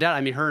album. I don't doubt.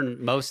 I mean, her and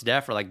Mos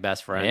Def are like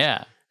best friends.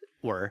 Yeah.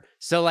 Were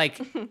so like.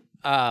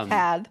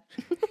 Had.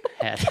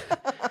 Head.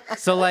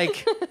 So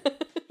like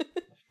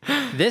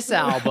this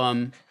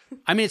album,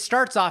 I mean, it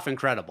starts off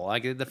incredible.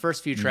 Like the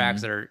first few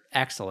tracks are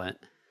excellent,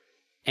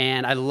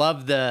 and I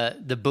love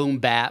the boom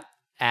bap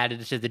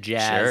added to the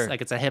jazz. Sure.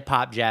 Like it's a hip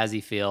hop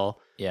jazzy feel.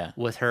 Yeah.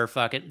 With her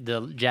fucking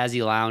the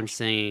jazzy lounge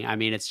singing. I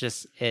mean, it's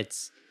just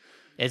it's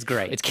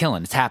great. It's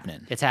killing. It's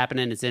happening. It's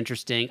happening. It's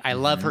interesting. I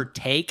love her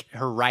take.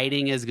 Her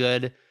writing is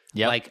good.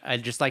 Yep. Like I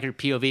just like her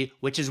POV,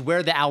 which is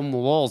where the album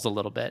lulls a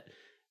little bit,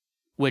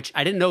 which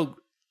I didn't know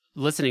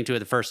listening to it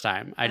the first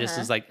time. I just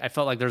was like, I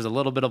felt like there's a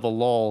little bit of a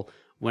lull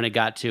when it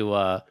got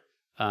to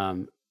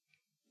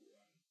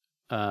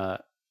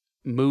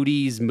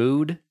Moody's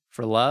Mood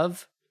for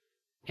Love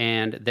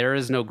and There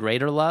Is No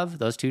Greater Love.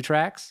 Those two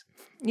tracks.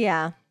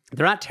 Yeah.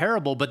 They're not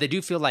terrible, but they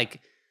do feel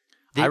like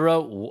I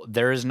wrote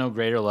 "There Is No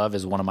Greater Love"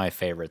 is one of my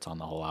favorites on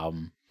the whole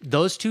album.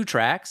 those two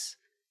tracks,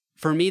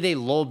 for me, they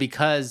lull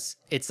because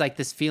it's like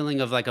this feeling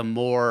of like a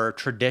more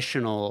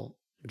traditional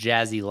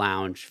jazzy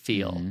lounge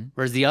feel,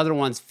 whereas the other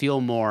ones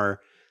feel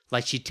more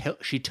like she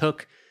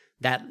took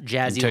that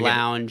jazzy took it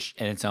lounge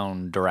in its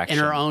own direction.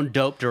 in her own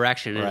dope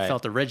direction, and Right. it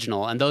felt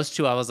original. And those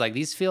two, I was like,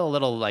 these feel a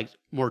little like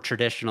more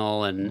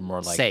traditional and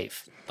More like-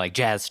 safe. like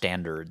jazz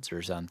standards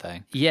or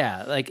something.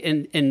 Yeah, like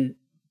and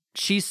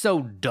she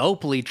so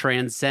dopely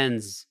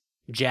transcends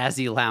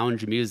jazzy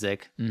lounge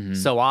music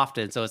so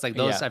often. So it's like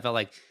those Yeah. I felt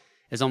like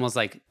it's almost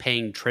like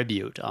paying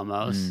tribute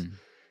almost.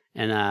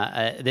 And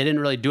they didn't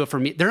really do it for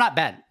me. They're not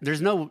bad. There's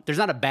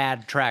not a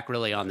bad track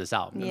really on this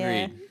album.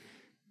 Yeah.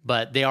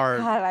 But they are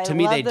God, I to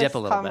me love they this dip a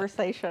little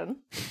conversation.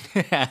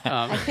 bit.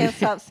 I can't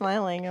stop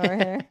smiling over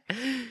here.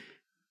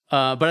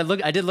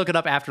 But I did look it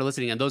up after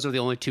listening, and those are the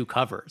only two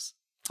covers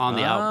on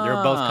the album.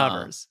 They're both Ah.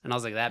 covers, and I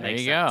was like, that There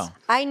makes you sense. go.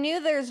 I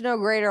knew There's No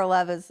Greater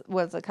Love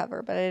was a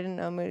cover, but I didn't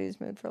know Moody's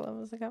Mood for Love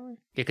was a cover. Yeah,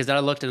 because I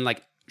looked and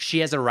like she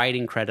has a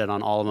writing credit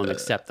on all of them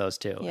except those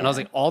two, and I was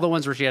Yeah. like, all the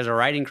ones where she has a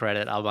writing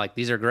credit, I'm like,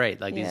 these are great.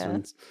 Like these Yeah.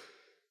 ones,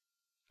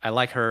 I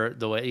like her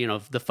the way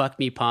the fuck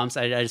me pumps.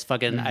 I just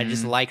fucking I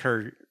just like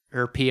her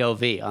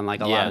POV on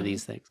like a lot Yeah. of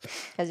these things.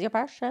 Because you're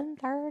pushing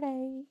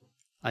 30.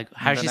 Like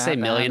how does she say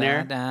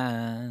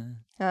millionaire?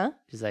 Huh?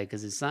 She's like,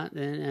 because it's not,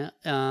 because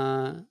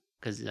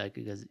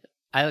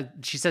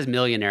she says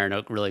millionaire in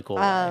a really cool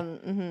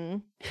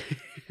way.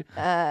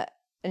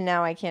 And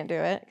now I can't do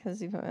it because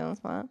you put me on the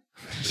spot.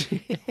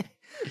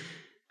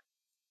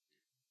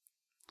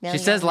 She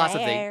says lots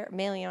of things.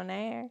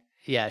 Millionaire.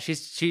 Yeah,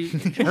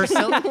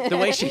 the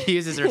way she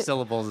uses her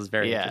syllables is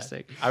very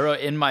interesting. I wrote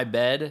 "In My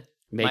Bed"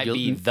 Made might you-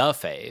 be the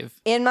fave.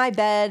 In My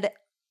Bed,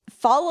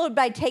 followed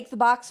by Take the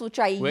Box, which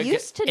I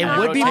used to it not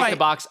would be Take like. the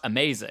Box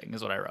amazing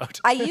is what I wrote.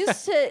 I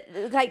used to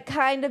like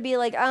kind of be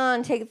like,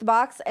 and Take the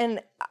Box,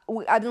 and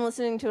I've been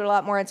listening to it a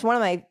lot more. It's one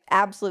of my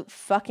absolute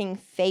fucking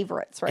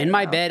favorites right In now.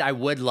 My Bed, I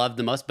would love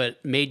the most,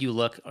 but Made You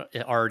Look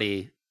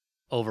already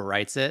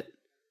overwrites it.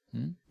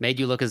 Made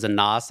You Look is a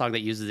Nas song that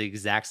uses the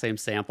exact same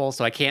sample,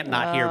 so I can't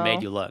not hear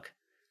Made You Look.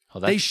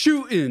 Well, They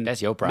shooting.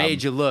 that's your problem.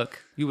 Made You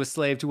Look. You a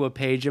slave to a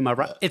page in my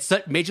right.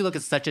 Made You Look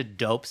is such a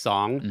dope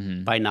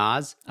song by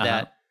Nas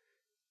that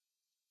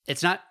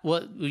it's not.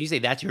 Well, when you say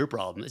that's your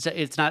problem,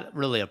 it's not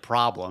really a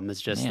problem.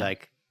 It's just Yeah.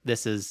 like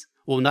this is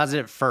not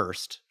it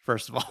first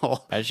of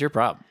all. That's your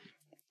problem.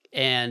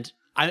 And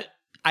I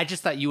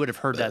just thought you would have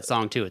heard that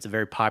song too. It's a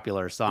very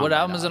popular song. What by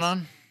album is it Nas.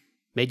 on?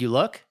 Made You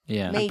Look?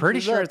 Yeah. Made pretty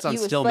you sure look, it's on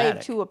you a Stillmatic. slave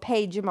to a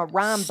page in my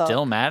rhyme book.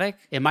 Stillmatic?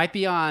 It might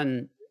be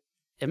on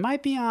a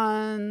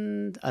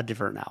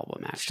different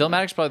album, actually.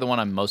 Stillmatic's probably the one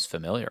I'm most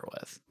familiar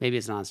with. Maybe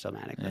it's not on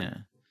Stillmatic. Then. Yeah.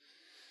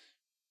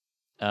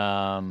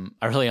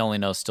 I really only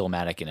know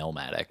Stillmatic and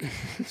Illmatic.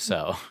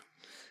 So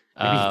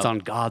Maybe it's on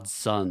God's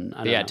Son.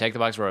 I don't know. Take the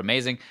Box were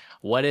amazing.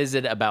 What is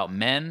it about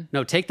men?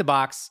 No, Take the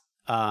Box.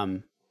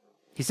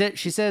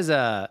 She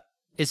says,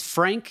 is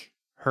Frank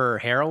her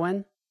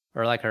heroine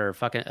or like her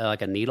fucking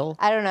like a needle?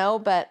 I don't know,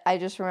 but I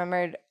just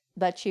remembered.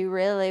 But you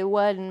really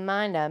wouldn't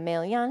mind a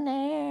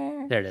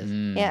millionaire. There it is.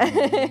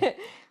 Yeah.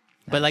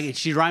 But like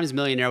she rhymes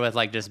millionaire with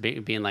like just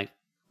being like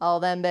All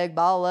them big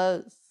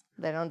ballers,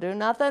 they don't do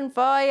nothing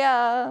for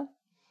ya.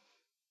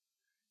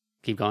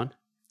 keep going.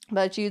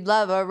 But you'd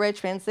love a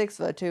rich man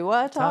 6'2"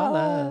 or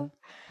taller.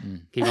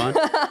 Keep going.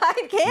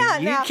 I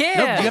can't now. can't.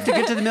 No, you have to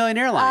get to the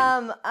millionaire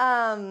line.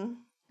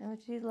 But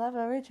you'd love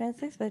a rich man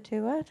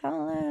 6'2" or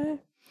taller.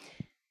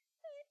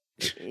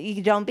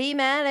 You don't be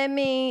mad at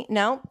me.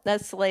 No,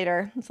 that's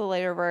later. It's a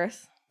later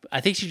verse. I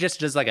think she just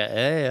does like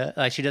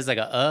like she does like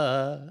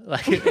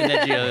like and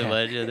then she goes,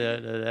 "What you do,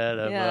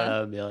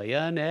 Yeah. a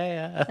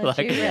millionaire." But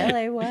you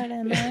really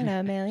wouldn't mind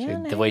a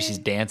millionaire. The way she's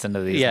dancing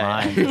to these Yeah.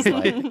 lines is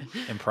like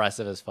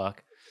impressive as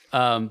fuck.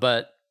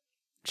 But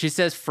she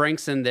says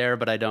Frank's in there,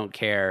 but I don't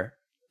care.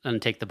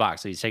 And take the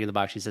box. So he's taking the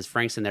box. She says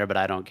Frank's in there, but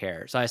I don't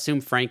care. So I assume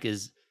Frank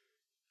is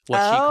what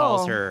she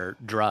calls her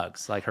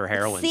drugs, like her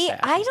heroin. See, stash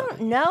or I something.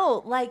 don't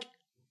know. Like,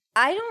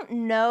 I don't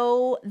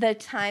know the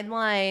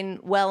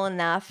timeline well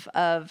enough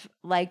of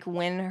like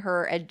when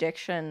her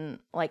addiction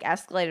like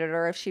escalated,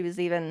 or if she was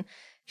even.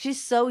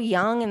 She's so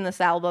young in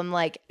this album.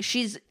 Like,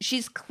 she's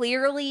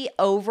clearly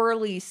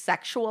overly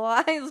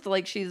sexualized.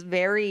 Like, she's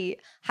very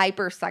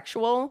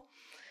hypersexual.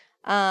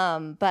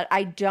 But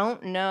I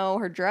don't know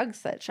her drug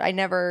such. I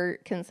never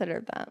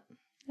considered that.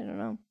 I don't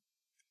know.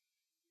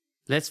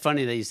 That's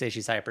funny that you say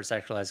she's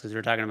hypersexualized because we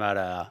were talking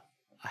about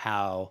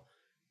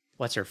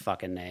what's her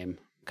fucking name?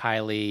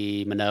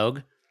 Kylie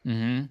Minogue.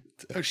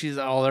 Mm-hmm. She's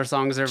all her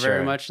songs are very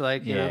Sure. much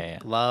like you Yeah, know, yeah.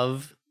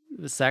 love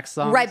sex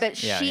songs. Right,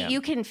 but Yeah. you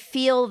can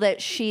feel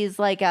that she's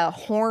like a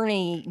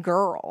horny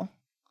girl.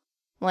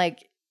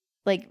 Like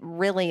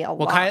really a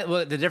lot.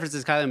 The difference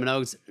is Kylie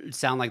Minogue's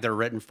sound like they're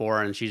written for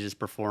her and she's just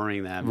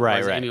performing them. Right,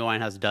 whereas right. Amy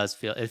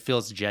Winehouse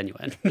feels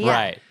genuine.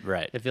 Yeah.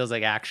 Right. It feels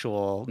like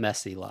actual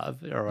messy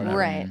love or whatever.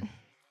 Right.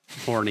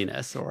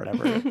 Horniness or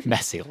whatever.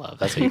 Messy love.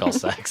 That's what you call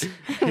sex.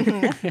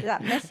 That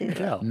messy.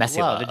 No,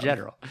 Messy love in love.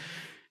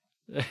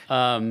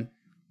 general.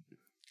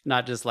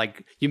 Not just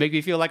like you make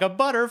me feel like a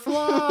butterfly.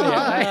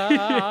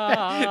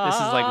 This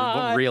is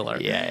like realer.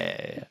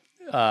 Yeah.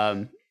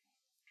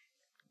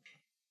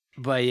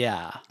 But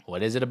yeah,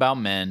 What is it about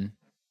men?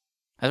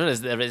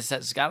 That's what it is.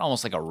 It's got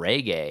almost like a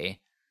reggae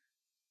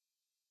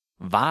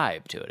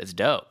vibe to it. It's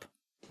dope.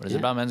 What is it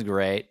about men's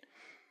great?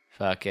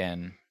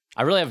 Fucking.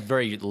 I really have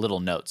very little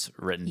notes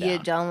written down. You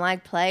don't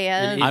like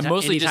players. Any I'm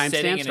mostly any just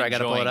sitting timestamps, and or I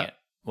gotta pull it enjoying up? it.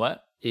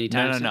 What? Any No.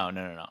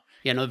 timestamp?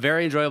 Yeah, no,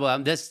 very enjoyable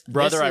album. This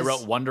Brother, this I is-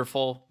 wrote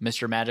Wonderful.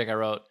 Mr. Magic, I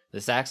wrote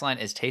the sax line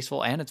is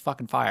tasteful and it's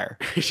fucking fire.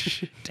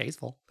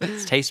 tasteful.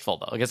 It's tasteful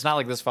though. Like it's not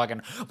like this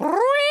fucking.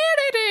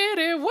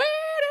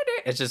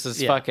 It's just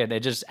this Yeah. fucking.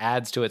 It just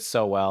adds to it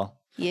so well.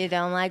 You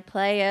don't like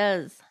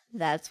players.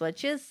 That's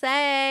what you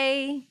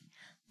say.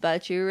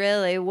 But you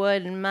really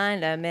wouldn't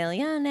mind a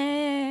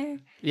millionaire.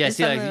 Yeah, It's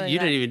see, like something like you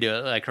that. didn't even do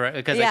it like correct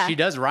because Yeah. like she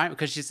does rhyme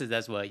because she says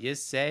that's what you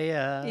say.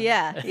 Yeah.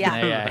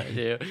 Yeah. I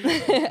do.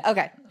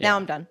 Okay, now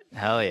I'm done.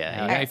 Hell yeah.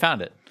 Hell You yeah.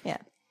 found it. Yeah.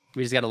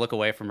 We just got to look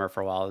away from her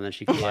for a while and then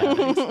she can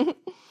find things.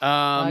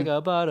 Like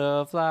a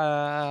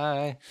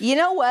butterfly. You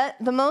know what?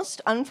 The most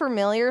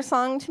unfamiliar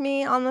song to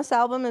me on this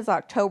album is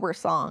October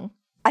Song.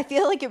 I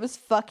feel like it was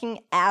fucking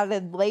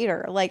added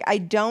later. Like, I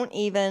don't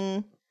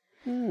even.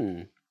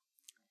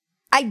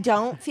 I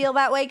don't feel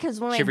that way because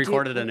when She I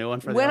recorded a new one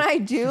for the when album? I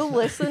do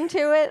listen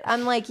to it,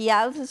 I'm like,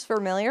 yeah, this is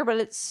familiar, but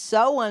it's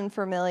so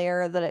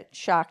unfamiliar that it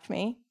shocked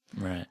me.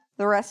 Right.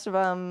 The rest of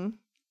them,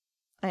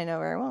 I know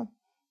very well.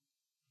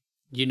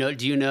 Do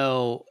you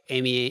know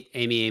Amy,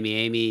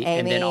 Amy,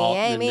 and then all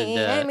Amy,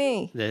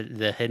 Amy.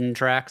 the hidden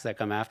tracks that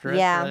come after it?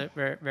 Yeah.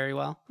 very, very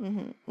well.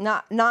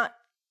 Not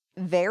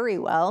very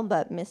well,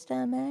 but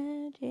Mr.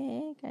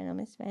 Magic. I know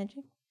Mr.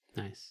 Magic.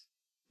 Nice.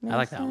 I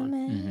like that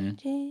one.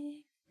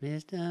 Magic.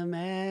 Mr.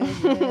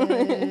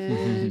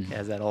 Magic.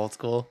 Has that old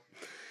school.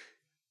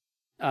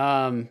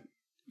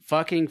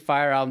 Fucking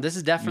fire album. This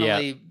is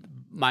definitely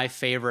my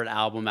favorite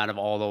album out of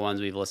all the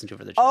ones we've listened to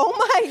for the channel.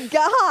 Oh my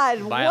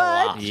God. By a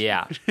what? lot.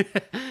 Yeah.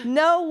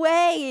 No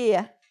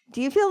way.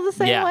 Do you feel the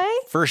same yeah. way?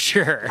 For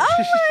sure.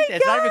 Oh my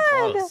It's not even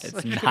God. close.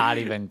 It's not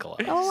even close.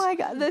 Oh my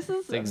God. This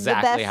is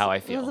exactly the best, how I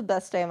This feel. is the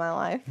best day of my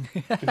life.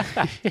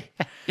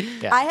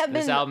 Yeah. I have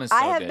This been album is so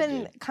I have good,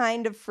 been dude.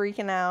 kind of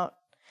freaking out.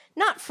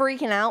 Not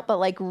freaking out, but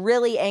like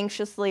really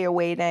anxiously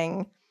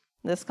awaiting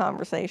this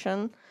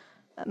conversation.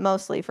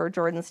 mostly for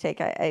Jordan's take.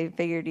 I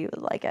figured you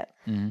would like it.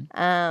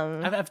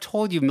 I've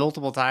told you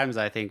multiple times.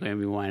 I think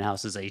Amy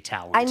Winehouse is a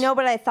talent. I know,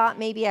 but I thought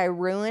maybe I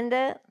ruined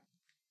it.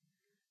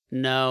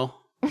 No,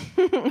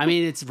 I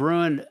mean it's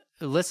ruined.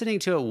 Listening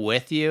to it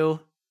with you,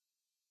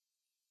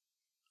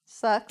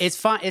 Sucks. it's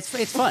fun. It's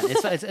fun.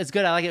 It's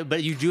good. I like it,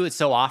 but you do it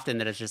so often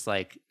that it's just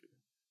like,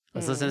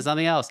 let's listen to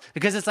something else.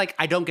 Because it's like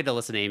I don't get to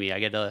listen to Amy. I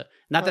get to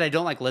not that I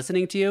don't like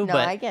listening to you, No,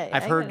 but I get-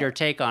 I've I heard get your it.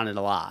 take on it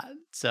a lot.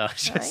 So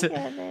it's just, I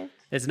get it.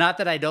 it's not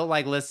that I don't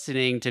like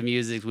listening to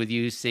music with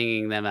you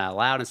singing them out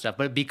loud and stuff,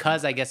 but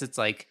because I guess it's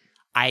like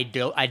I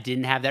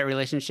didn't have that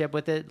relationship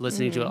with it,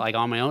 listening to it like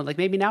on my own. Like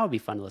maybe now would be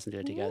fun to listen to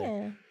it together.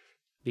 Yeah.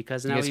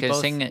 Because You now guys we can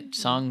both sing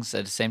songs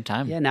at the same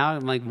time. Yeah, now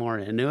I'm like more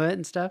into it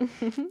and stuff.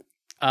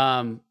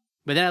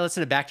 But then I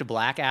listened to Back to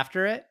Black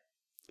after it.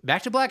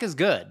 Back to Black is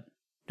good.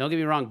 Don't get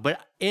me wrong, but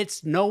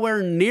it's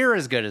nowhere near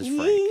as good as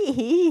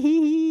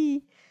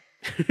Frank.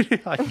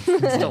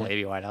 Still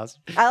Amy Winehouse.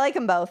 I like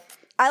them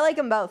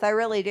both. I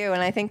really do,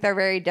 and I think they're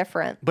very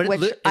different. But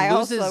which it I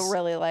loses- also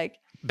really like.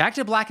 Back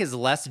to Black is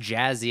less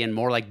jazzy and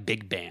more like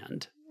big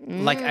band.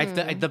 Like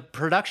the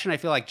production, I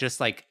feel like just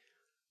like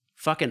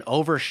fucking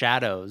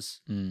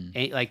overshadows.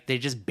 Like they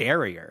just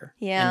barrier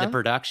Yeah. in the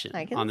production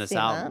I can on this see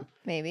album. that.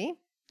 Maybe.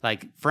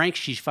 Like Frank,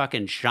 she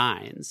fucking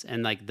shines,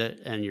 and like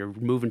and you're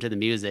moving to the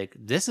music.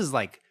 This is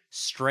like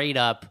straight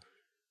up,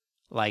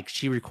 like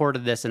she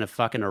recorded this in a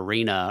fucking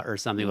arena or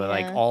something with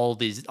like Yeah. all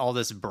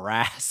this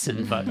brass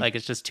and like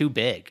it's just too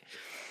big.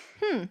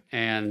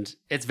 And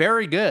it's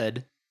very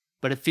good,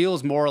 but it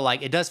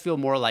does feel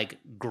more like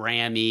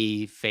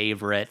Grammy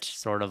favorite,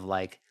 sort of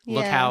like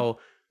look Yeah. how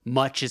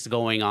much is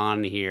going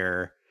on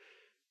here.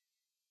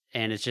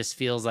 And it just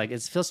feels like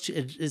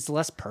it's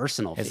less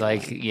personal. It's feeling.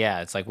 like,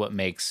 it's like what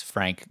makes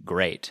Frank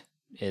great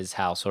is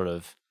how sort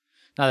of,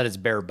 not that it's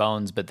bare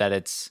bones, but that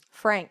it's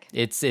Frank.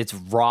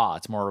 raw.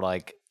 It's more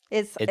like,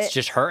 It's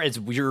just her.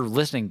 You're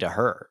listening to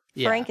her.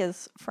 Yeah. Frank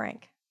is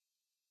Frank.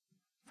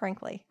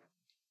 Frankly.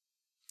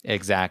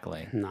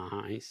 Exactly.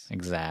 Nice.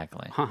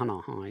 Exactly.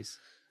 Nice.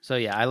 So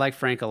yeah, I like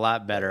Frank a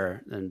lot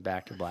better than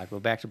Back to Black.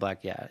 But Back to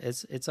Black, yeah,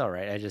 it's all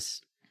right.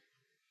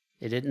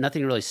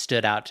 Nothing really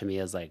stood out to me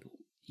as like,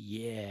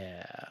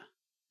 yeah,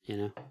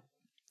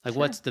 like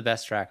what's the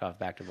best track off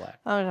Back to Black?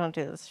 Oh, don't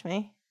do this to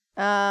me.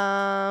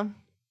 I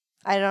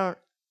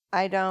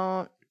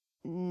don't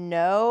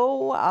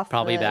know. Off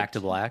Probably the- Back to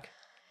Black.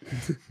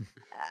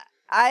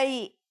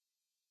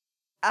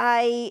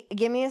 I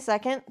give me a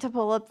second to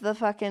pull up the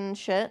fucking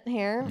shit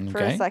here for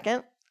a Okay.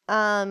 second.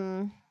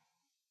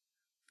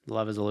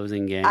 Love is a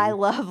losing game. I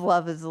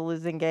love is a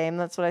losing game.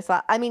 That's what I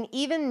saw. I mean,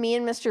 even me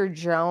and Mr.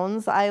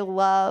 Jones, I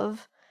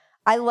love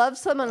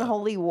some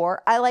Unholy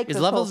War. I like Is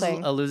this Love whole is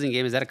thing. a losing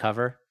game? Is that a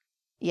cover?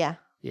 Yeah.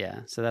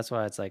 Yeah. So that's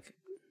why it's like,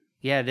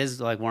 yeah, it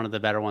is like one of the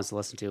better ones to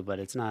listen to, but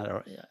it's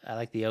not. I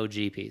like the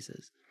OG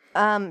pieces.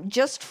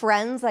 Just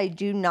Friends, I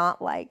do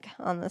not like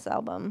on this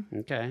album.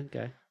 Okay.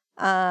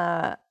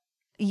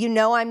 You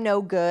Know I'm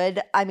No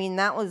Good. I mean,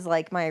 that was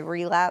like my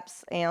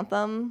relapse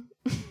anthem.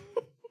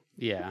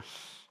 Yeah.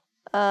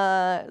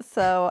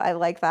 So I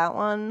like that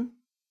one.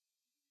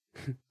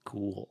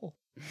 Cool.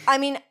 I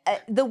mean,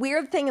 the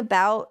weird thing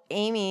about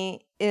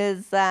Amy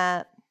is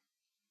that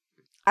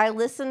I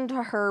listened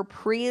to her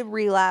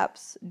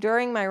pre-relapse,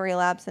 during my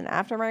relapse, and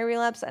after my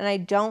relapse, and I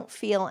don't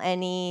feel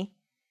any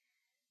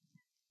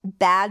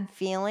bad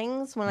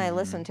feelings when I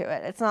listen to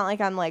it. It's not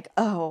like I'm like,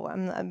 oh,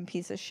 I'm a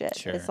piece of shit.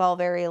 Sure. It's all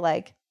very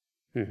like,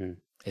 Mm-hmm.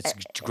 It's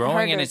hard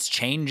growing and to- it's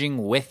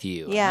changing with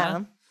you.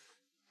 yeah.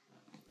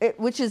 huh?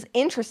 Which is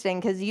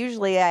interesting because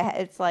usually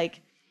it's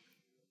like,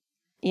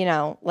 I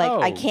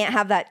Oh. can't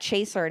have that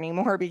chaser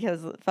anymore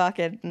because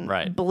fucking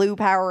Right. blue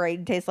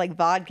Powerade tastes like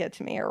vodka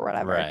to me or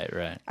whatever.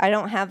 Right. I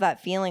don't have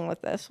that feeling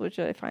with this, which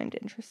I find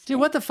interesting. Dude,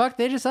 what the fuck?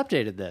 They just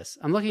updated this.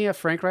 I'm looking at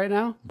Frank right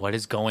now. What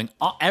is going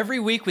on every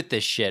week with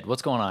this shit?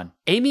 What's going on?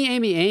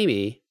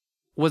 Amy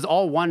was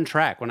all one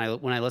track when I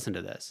listened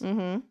to this.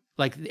 Mm-hmm.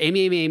 Like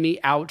Amy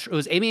outro. It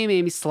was Amy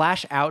 /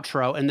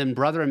 outro, and then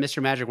Brother and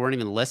Mr. Magic weren't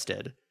even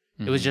listed.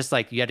 It was just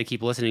like you had to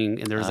keep listening,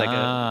 and there was like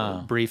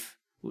a brief.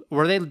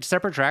 Were they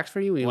separate tracks for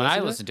you? When you When I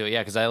listened to it? listened to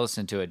it, because I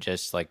listened to it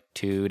just like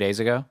 2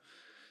 days ago.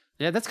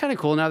 Yeah, that's kind of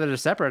cool now that they're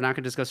separate. And I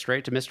can just go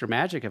straight to Mr.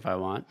 Magic if I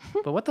want.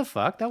 But what the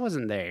fuck? That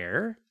wasn't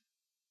there.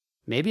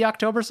 Maybe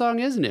October Song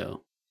is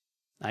new.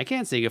 I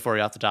can't sing it for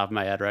you off the top of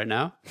my head right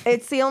now.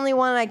 It's the only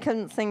one I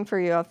couldn't sing for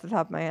you off the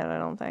top of my head, I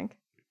don't think.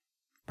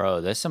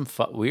 Bro, there's some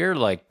we're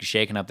like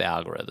shaking up the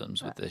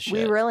algorithms with this shit.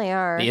 We really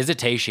are. The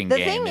hesitation The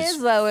game thing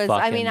is, though, is,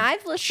 I mean, fucking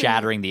I've listened-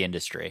 shattering the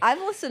industry. I've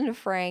listened to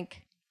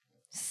Frank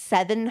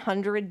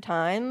 700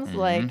 times. Mhm.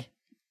 Like,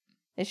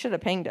 it should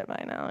have pinged it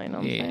by now. You know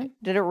what I'm Yeah. saying?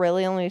 Did it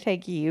really only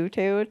take you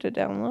to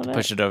download it?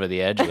 Push it over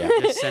the edge, yeah.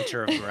 The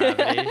center of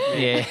gravity.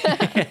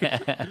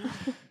 Yeah.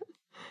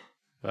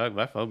 Fuck,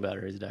 my phone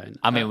battery's dying.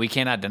 I mean, we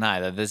cannot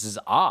deny that this is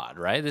odd,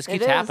 right? This It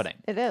keeps is- happening.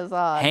 It is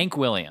odd. Hank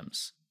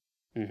Williams.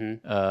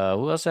 Mm-hmm.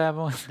 Who else have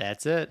one?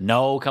 That's it.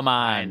 No, come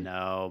I on.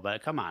 know,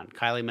 but come on.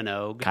 Kylie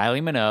Minogue.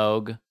 Kylie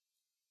Minogue.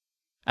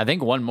 I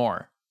think one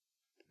more.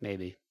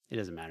 Maybe. It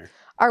doesn't matter.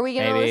 Are we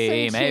going to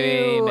listen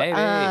to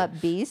maybe.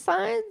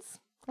 B-sides?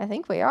 I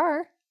think we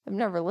are. I've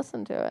never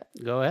listened to it.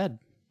 Go ahead.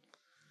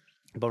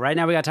 But right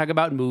now we got to talk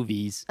about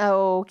movies.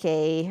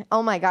 Okay.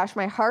 Oh my gosh,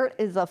 my heart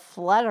is a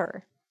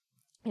flutter.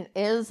 It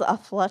is a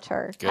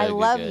flutter. Good, I good,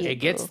 love good. you. It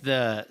gets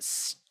the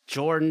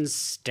Jordan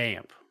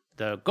stamp.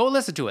 The go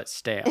listen to it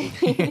stamp.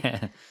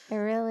 I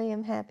really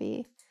am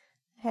happy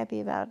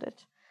about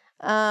it.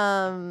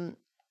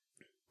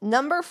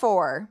 Number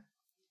 4,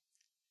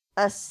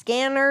 A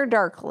Scanner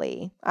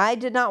Darkly. I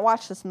did not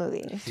watch this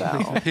movie, so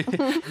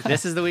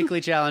This is the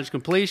weekly challenge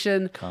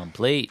completion.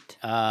 Complete.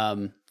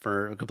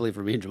 Complete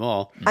for me and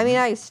Jamal. I mean,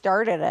 I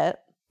started it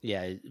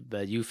Yeah,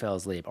 but you fell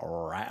asleep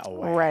right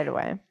away. right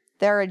away.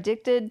 They're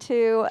addicted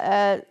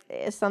to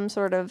some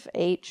sort of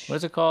H. What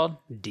is it called?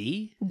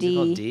 D? Is it D.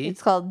 called D?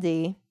 It's called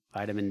D.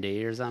 Vitamin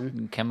D or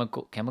something?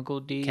 Chemical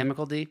D?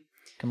 Chemical D?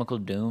 Chemical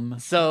doom?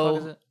 So- What the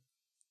fuck is it?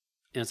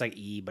 It's like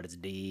E, but it's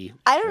D.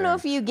 I don't know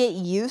if you get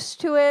used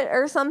to it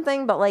or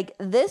something, but like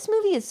this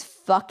movie is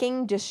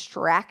fucking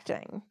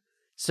distracting.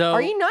 So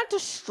Are you not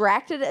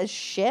distracted as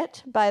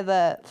shit by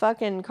the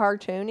fucking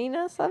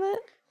cartooniness of it?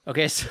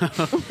 okay, so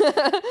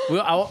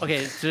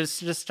okay,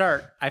 just to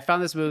start, I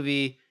found this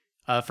movie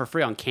for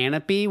free on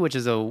Canopy, which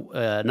is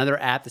another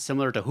app that's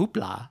similar to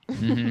Hoopla,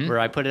 where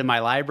I put in my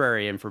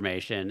library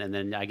information and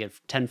then I get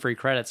 10 free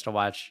credits to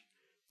watch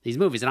these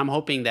movies. And I'm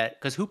hoping that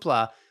because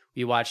Hoopla,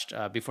 we watched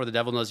Before the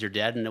Devil Knows You're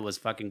Dead, and it was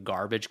fucking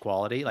garbage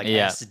quality, like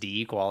Yeah.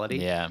 SD quality.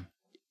 Yeah.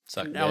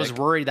 Suck I was dick.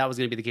 worried that was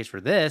going to be the case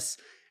for this,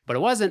 but it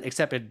wasn't,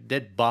 except it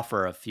did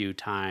buffer a few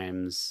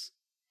times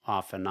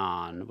off and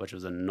on, which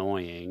was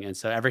annoying. And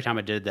so every time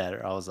I did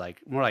that, I was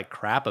like, more like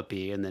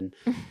crap-a-pee. And then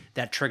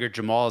that triggered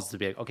Jamal's to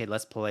be like, okay,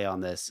 let's play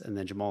on this. And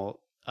then Jamal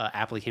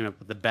aptly came up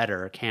with the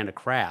better can of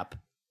crap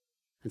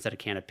instead of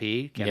can of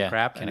pee, can Yeah, of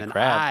crap. can And of then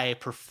crap. I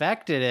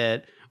perfected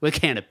it with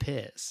can of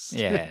piss.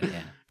 Yeah.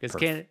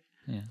 Because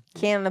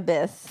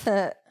Cannabis.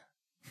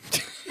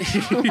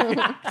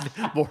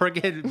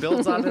 Morgan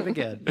builds on it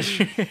again.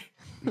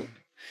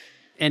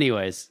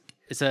 Anyways,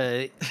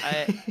 the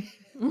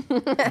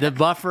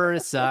buffer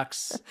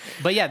sucks.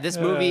 But yeah, this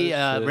movie,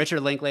 shit.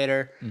 Richard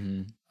Linklater,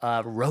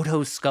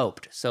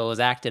 rotoscoped. So it was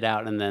acted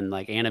out and then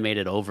like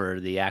animated over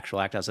the actual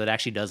act out. So it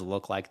actually does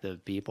look like the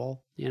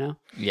people, you know?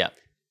 Yeah.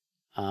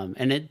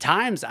 And at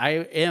times I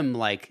am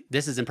like,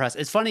 this is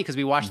impressive. It's funny because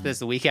we watched this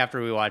the week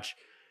after we watched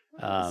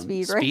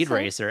Speed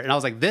Racer. And I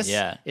was like, this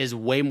Yeah. is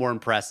way more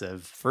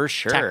impressive For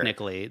sure.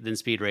 technically than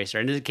Speed Racer,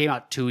 and it came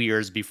out 2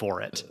 years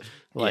before it.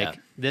 Like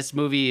this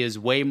movie is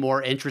way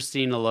more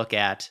interesting to look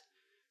at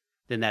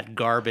than that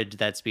garbage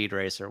that Speed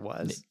Racer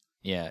was.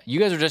 Yeah. You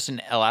guys were just in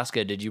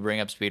Alaska. Did you bring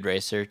up Speed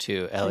Racer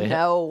to Elliot?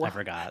 No. I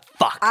forgot.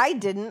 Fuck. I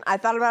didn't. I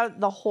thought about it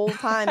the whole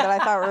time, but I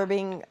thought we were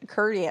being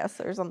courteous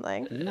or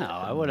something. No,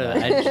 I would have.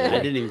 I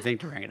didn't even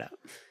think to bring it up.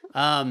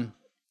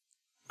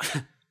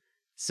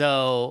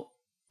 So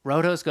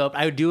rotoscope.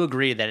 I do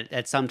agree that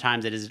at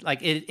sometimes it is like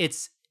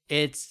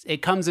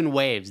it comes in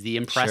waves. The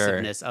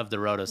impressiveness of the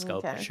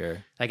rotoscope. Okay. Sure.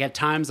 Like at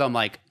times I'm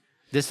like,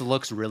 this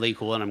looks really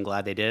cool, and I'm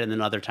glad they did it. And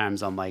then other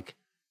times I'm like,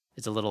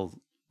 it's a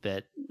little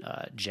bit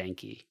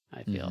janky,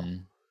 I feel.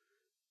 Mhm.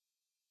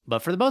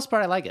 But for the most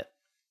part, I like it.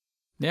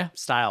 Yeah.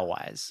 Style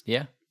wise,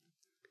 Yeah.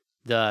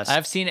 the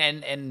I've seen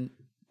and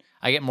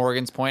I get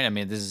Morgan's point. I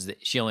mean,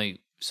 she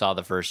only saw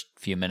the first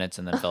few minutes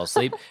and then fell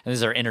asleep. And this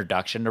is our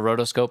introduction to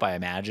rotoscope, I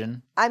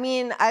imagine. I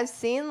mean, I've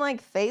seen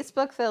like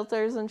Facebook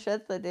filters and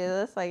shit that do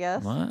this, I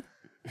guess. What?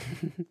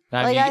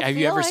 Like, I have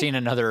you feel ever like- seen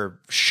another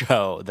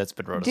show that's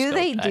been rotoscoped? Do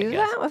they I do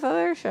guess? that with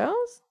other shows?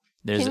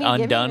 There's Can you give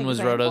me an Undone was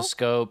example?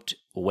 rotoscoped.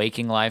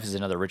 Waking Life is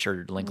another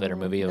Richard Linklater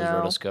movie. It was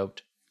no.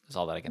 rotoscoped. That's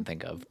all that I can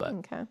think of. But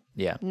Okay.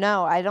 yeah.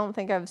 No, I don't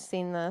think I've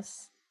seen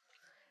this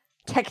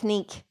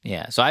technique.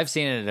 Yeah. So I've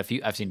seen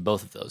it I've seen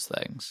both of those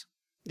things.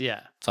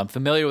 yeah. So I'm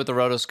familiar with the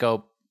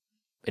rotoscope.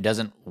 It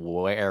doesn't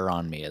wear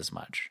on me as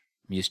much.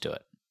 I'm used to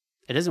it.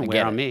 It doesn't I wear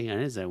get on it. me. It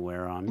doesn't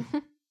wear on me.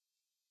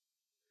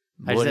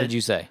 I What said- did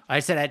you say? I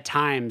said at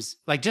times,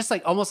 like just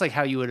like almost like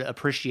how you would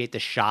appreciate the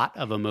shot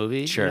of a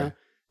movie. Sure. You know?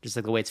 Just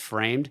like the way it's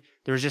framed.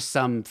 There was just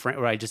some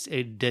where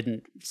it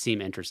didn't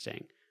seem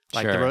interesting.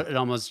 Like Sure. it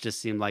almost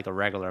just seemed like a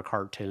regular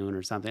cartoon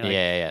or something. Like,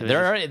 Yeah. it was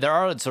There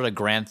are sort of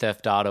Grand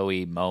Theft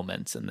Auto-y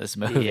moments in this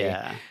movie.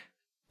 Yeah.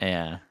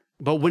 Yeah.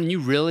 But when you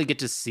really get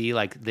to see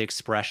like the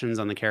expressions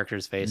on the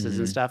characters' faces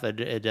Mm-hmm. and stuff,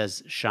 it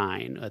does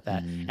shine with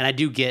that. And I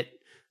do get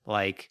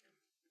like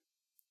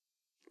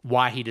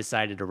why he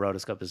decided to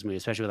rotoscope this movie,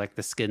 especially with like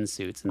the skin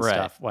suits and Right.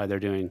 stuff, why they're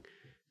doing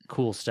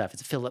cool stuff.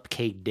 It's a Philip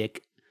K.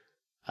 Dick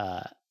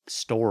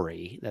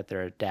story that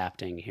they're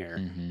adapting here.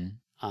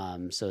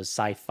 Mm-hmm. So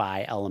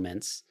sci-fi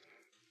elements.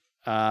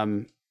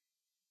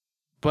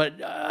 But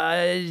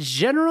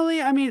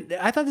generally, I mean,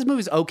 I thought this movie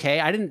was okay.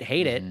 I didn't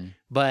hate it,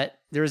 but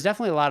there was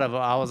definitely a lot of,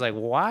 I was like,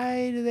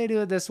 why do they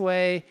do it this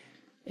way?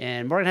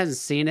 And Morgan hasn't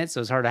seen it, so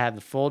it's hard to have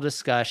the full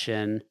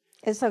discussion.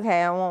 It's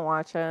okay. I won't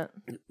watch it.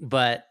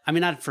 But I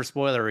mean, not for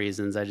spoiler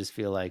reasons. I just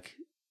feel like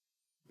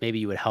maybe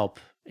you would help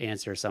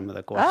answer some of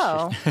the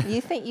questions. Oh,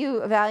 you think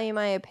you value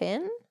my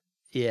opinion?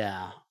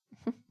 Yeah.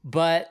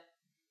 But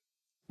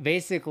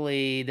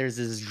basically there's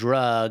this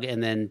drug,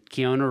 and then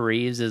Keanu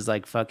Reeves is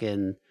like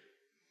fucking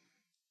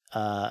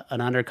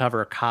an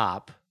undercover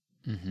cop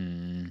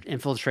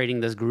infiltrating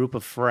this group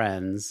of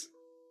friends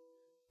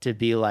to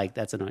be like,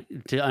 that's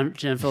annoying, to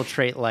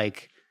infiltrate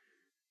like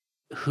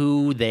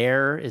who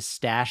there is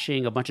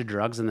stashing a bunch of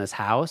drugs in this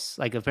house.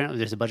 Like apparently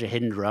there's a bunch of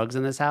hidden drugs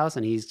in this house,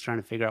 and he's trying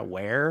to figure out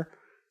where.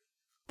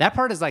 That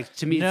part is like,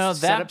 to me,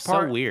 set up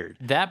so weird.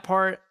 That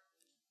part,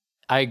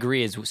 I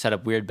agree, is set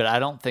up weird, but I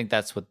don't think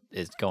that's what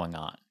is going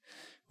on.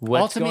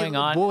 What's going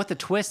on? Well, with the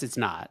twist, it's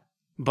not.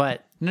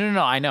 But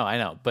no, I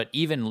know. But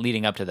even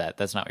leading up to that,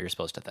 that's not what you're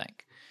supposed to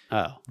think.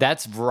 Oh,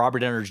 that's Robert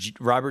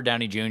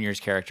Downey Jr.'s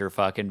character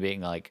fucking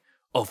being like,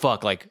 oh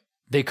fuck, like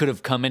they could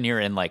have come in here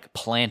and like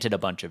planted a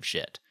bunch of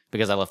shit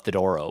because I left the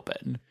door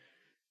open.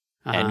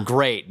 And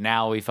great,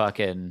 now we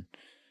fucking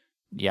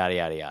yada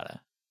yada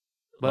yada.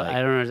 But like,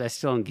 I don't know. I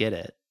still don't get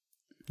it.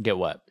 Get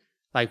what?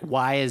 Like,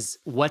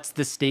 what's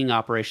the sting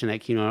operation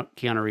that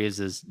Keanu Reeves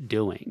is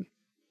doing?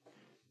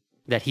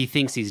 That he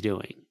thinks he's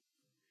doing?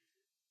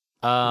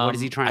 What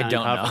is he trying to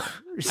uncover?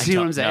 Know. See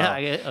what I'm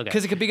saying?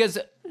 Okay. Because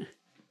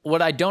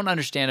what I don't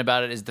understand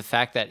about it is the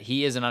fact that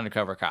he is an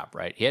undercover cop,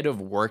 right? He had to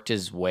have worked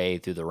his way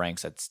through the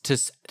ranks to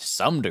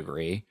some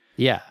degree.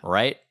 Yeah.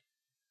 Right?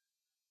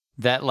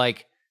 That,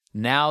 like,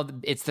 now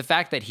it's the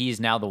fact that he's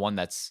now the one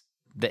that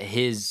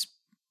his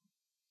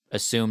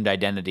assumed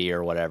identity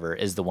or whatever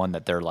is the one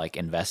that they're, like,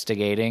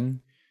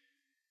 investigating.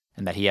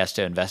 And that he has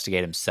to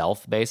investigate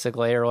himself,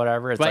 basically, or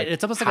whatever. It's right. Like,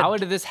 it's almost how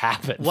did this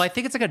happen? Well, I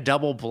think it's like a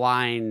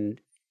double-blind,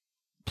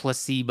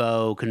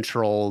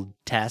 placebo-controlled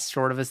test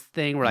sort of a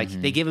thing where, like,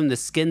 they give him the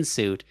skin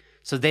suit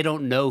so they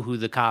don't know who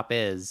the cop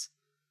is.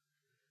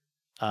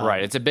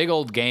 Right. It's a big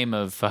old game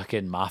of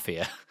fucking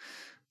mafia.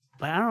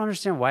 But I don't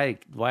understand why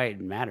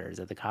it matters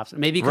that the cops...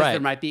 Maybe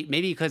because maybe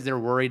because they're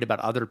worried about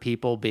other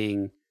people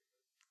being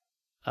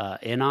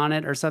in on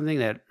it or something,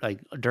 that, like,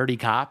 dirty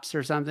cops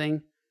or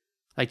something.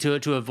 Like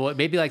to avoid,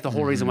 maybe like the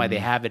whole reason why they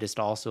have it is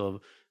to also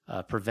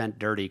prevent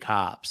dirty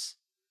cops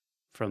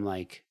from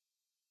like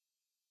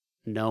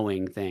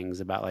knowing things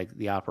about like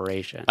the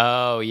operation.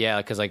 Oh yeah,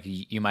 because like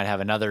you might have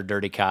another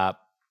dirty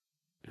cop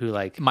who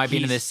like might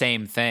be in the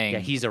same thing. Yeah,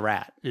 he's a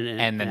rat,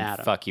 and then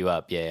fuck you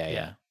up.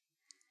 Yeah.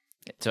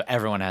 So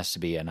everyone has to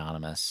be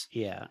anonymous.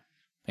 Yeah,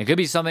 it could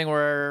be something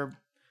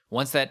where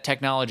once that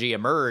technology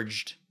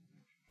emerged,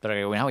 they're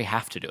like, well, now we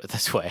have to do it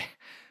this way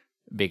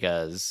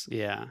because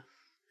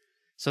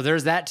So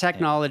there's that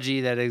technology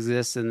that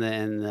exists in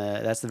the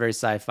that's the very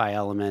sci-fi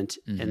element,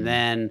 and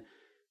then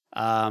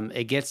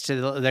it gets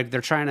to they're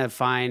trying to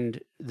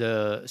find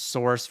the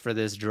source for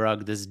this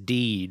drug, this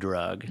D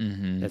drug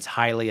that's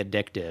highly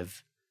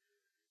addictive,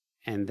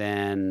 and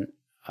then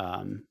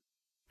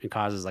it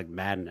causes like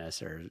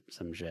madness or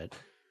some shit.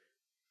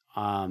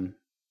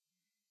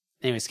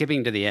 Anyway,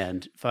 skipping to the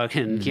end,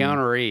 fucking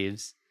Keanu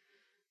Reeves.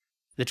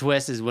 The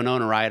twist is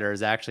Winona Ryder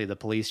is actually the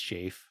police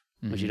chief.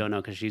 Which you don't know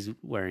because she's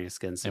wearing a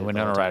skin suit. And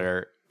Winona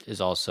Ryder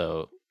is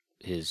also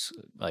his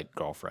like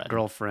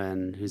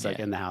girlfriend who's like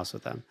in the house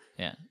with them.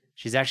 Yeah,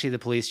 she's actually the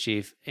police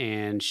chief,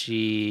 and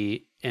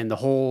the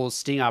whole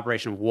sting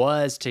operation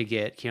was to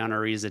get Keanu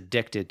Reeves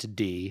addicted to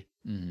D.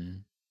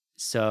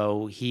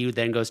 So he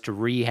then goes to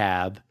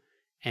rehab,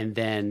 and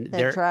then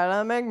they try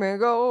to make me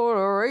go to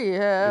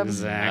rehab.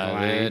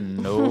 Exactly.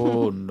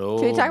 No.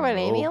 Can we talk about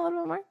Amy a little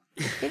bit more?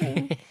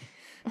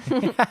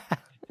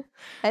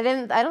 I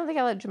don't think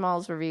I let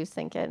Jamal's reviews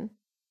sink in.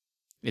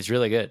 It's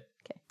really good.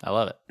 Okay. I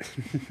love it.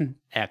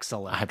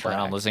 Excellent. I plan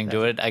on listening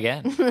to it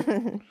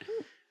again.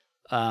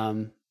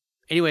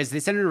 Anyways,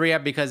 they send him to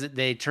rehab because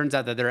they turns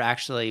out that they're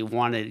actually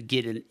want to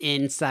get an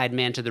inside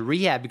man to the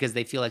rehab because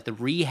they feel like the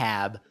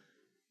rehab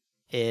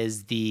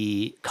is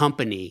the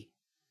company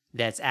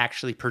that's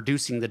actually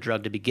producing the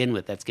drug to begin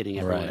with that's getting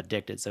everyone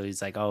addicted. So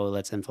he's like, oh,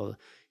 let's info.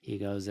 He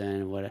goes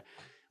in,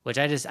 which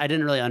I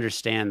didn't really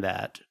understand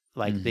that.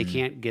 Like they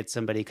can't get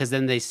somebody because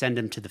then they send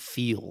him to the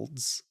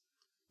fields.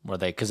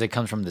 Because it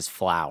comes from this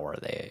flower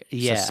they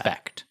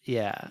suspect.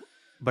 Yeah.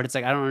 But it's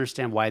like, I don't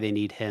understand why they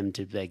need him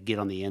to like get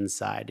on the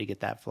inside to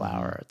get that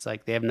flower. It's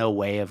like they have no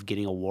way of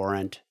getting a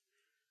warrant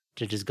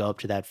to just go up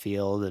to that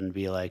field and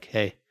be like,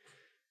 hey,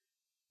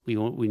 we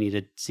need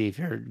to see if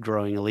you're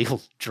growing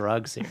illegal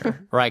drugs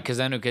here. Right. Because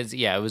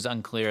it was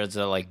unclear as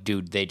to like,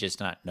 dude, they just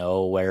not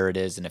know where it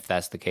is. And if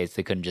that's the case,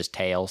 they couldn't just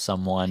tail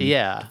someone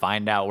to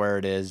find out where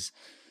it is.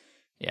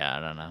 Yeah,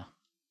 I don't know.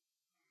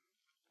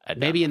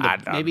 Maybe in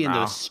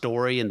the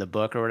story in the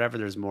book or whatever,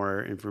 there's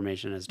more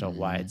information as to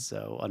why it's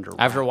so under wraps.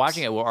 After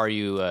watching it, are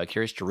you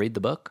curious to read the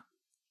book?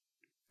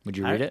 Would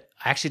you read it?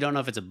 I actually don't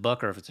know if it's a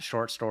book or if it's a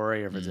short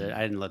story or if it's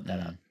I didn't look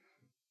that up.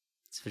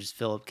 It's just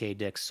Philip K.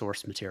 Dick's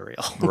source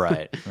material.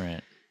 Right.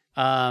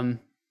 I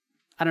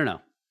don't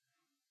know.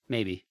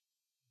 Maybe.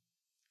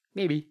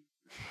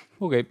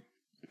 Okay.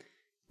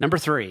 Number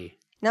three,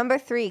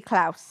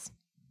 Klaus.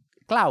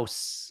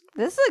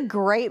 This is a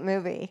great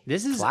movie.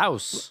 This is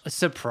Klaus.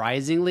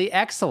 Surprisingly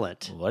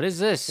excellent. What is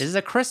this? This is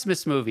a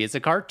Christmas movie. It's a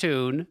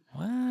cartoon.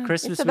 What?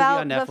 Christmas It's movie about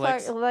on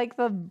Netflix. like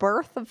the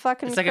birth of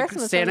fucking It's like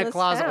Christmas a Santa in this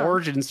Claus town.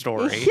 origin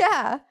story.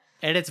 Yeah.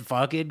 and it's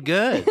fucking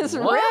good. It's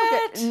real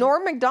good.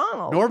 Norm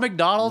Macdonald. Norm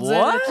Macdonald's in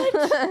What?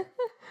 it.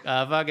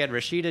 Fucking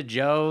Rashida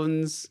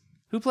Jones.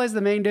 Who plays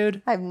the main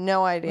dude? I have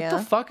no idea. What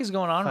the fuck is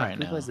going on Fuck, right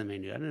who now? plays the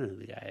main dude? I don't know who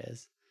the guy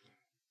is.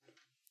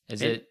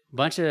 Is A it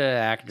bunch of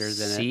actors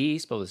in it. C?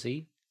 Spell the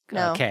C?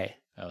 No. Okay.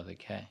 Oh, the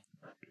K.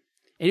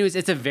 Anyways,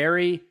 it's a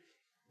very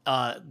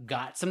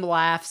got some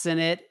laughs in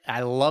it.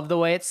 I love the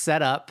way it's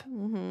set up.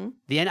 Mm-hmm.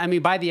 The end. I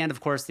mean, by the end,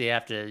 of course, you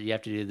have to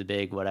do the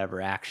big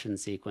whatever action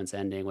sequence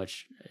ending,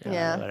 which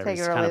Yeah, whatever, take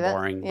is it or kind of leave it.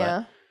 boring.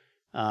 Yeah.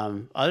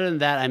 But other than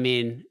that, I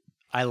mean,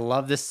 I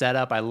love the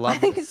setup. I love. I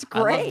think it's I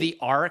love great. the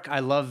arc. I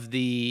love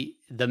the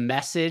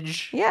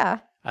message. Yeah.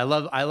 I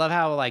love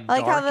how like I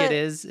like how dark it the-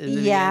 is in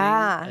the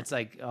Yeah. beginning. It's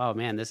like, oh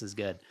man, this is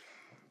good.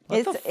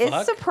 What the It's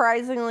fuck?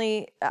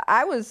 surprisingly,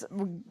 I was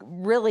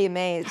really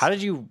amazed. How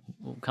did you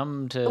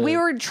come to? we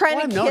were trying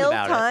Well, I've to known kill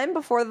about it. time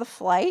before the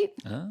flight,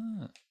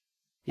 Oh.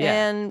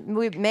 Yeah. and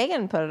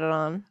Megan put it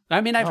on.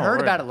 I mean, I've Oh, heard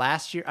word. about it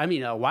last year. I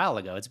mean, a while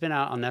ago. It's been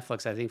out on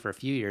Netflix, I think, for a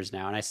few years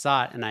now. And I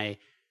saw it and I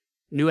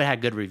knew it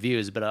had good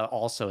reviews, but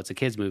also it's a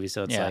kid's movie.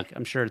 So it's Yeah. like,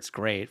 I'm sure it's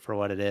great for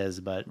what it is.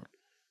 But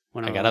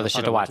when I got other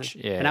shit to watch.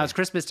 Yeah, And now yeah. it's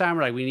Christmas time.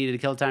 We're like, we needed to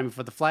kill time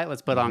before the flight.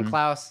 Let's put on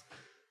Klaus.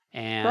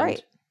 And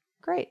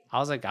Great. I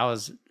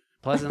was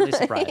pleasantly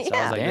surprised. So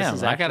I was like, Damn, this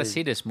is I gotta actually-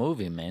 see this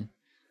movie, man.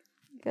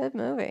 Good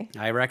movie.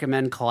 I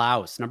recommend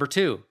Klaus. Number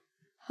 2,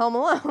 Home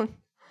Alone.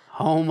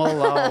 Home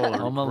Alone.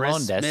 Home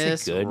Alone, that's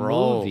Christmas a good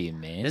Roll. movie,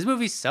 man. This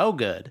movie's so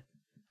good.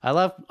 I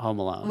love Home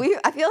Alone.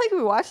 I feel like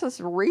we watched this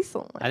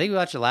recently. I think we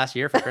watched it last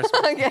year for Christmas.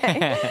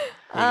 Okay.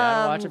 You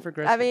gotta watch it for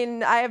Christmas. I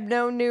mean, I have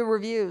no new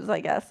reviews. I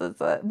guess it's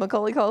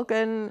Macaulay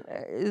Culkin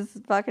is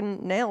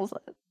fucking nails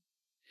it.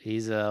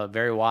 He's a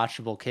very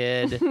watchable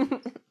kid.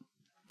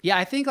 Yeah,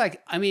 I think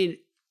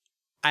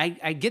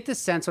I get this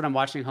sense when I'm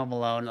watching Home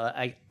Alone,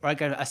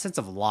 a sense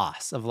of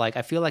loss of like,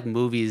 I feel like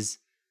movies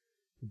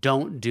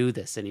don't do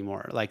this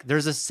anymore. Like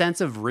there's a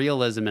sense of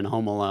realism in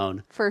Home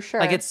Alone. For sure.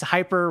 Like it's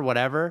hyper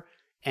whatever.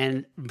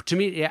 And to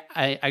me, yeah,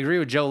 I agree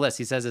with Joe List.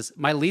 He says this,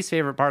 my least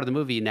favorite part of the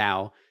movie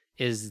now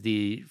is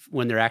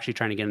when they're actually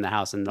trying to get in the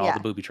house and all Yeah. the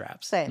booby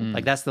traps. Same.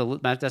 Like that's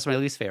my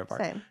least favorite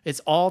part. Same.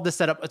 It's all the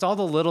setup. It's all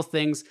the little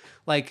things.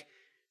 Like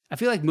I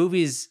feel like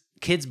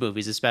kids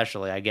movies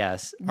especially, I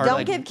guess, are Don't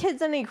like, give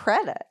kids any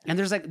credit. and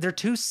there's like they're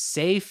too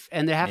safe,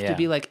 and they have Yeah. to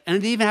be like,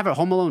 and they even have a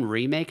Home Alone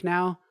remake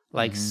now,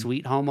 like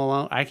Sweet Home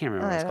Alone. I can't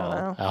remember what I it's don't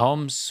called. know. A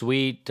Home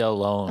Sweet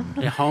Alone.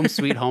 Yeah, Home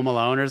Sweet Home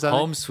Alone or something.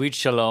 Home Sweet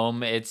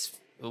Shalom. It's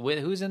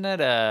who's in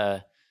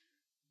that?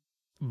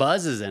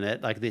 Buzz is in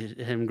it, like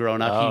him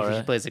growing up. Oh, he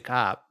really? plays a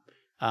cop.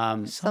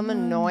 Some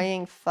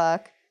annoying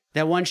fuck.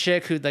 That one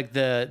chick who like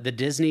the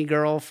Disney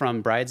girl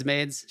from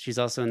Bridesmaids. She's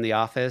also in The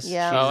Office.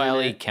 Yeah. She's Oh, in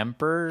Ellie it.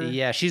 Kemper.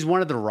 Yeah, she's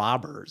one of the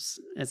robbers.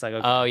 It's like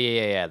okay. Oh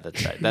yeah.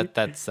 That's right.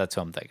 That's what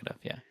I'm thinking of.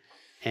 Yeah.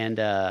 And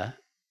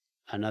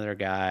another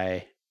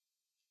guy.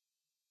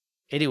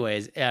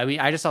 Anyways, I mean,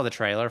 I just saw the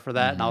trailer for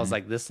that, and I was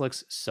like, "This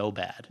looks so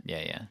bad."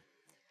 Yeah.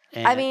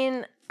 And I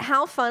mean,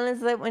 how fun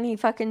is it when he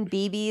fucking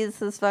BBs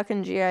his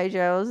fucking G.I.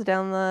 Joes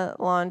down the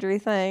laundry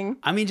thing?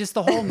 just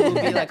the whole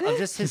movie, like, of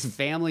just his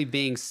family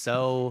being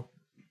so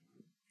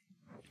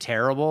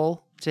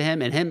terrible to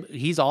him, and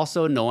he's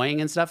also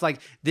annoying and stuff. Like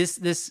this,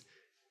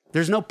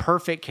 there's no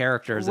perfect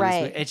characters. In this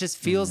Right. movie. It just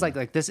feels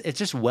like this. It's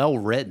just well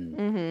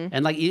written,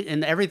 and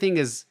and everything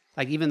is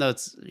like, even though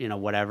it's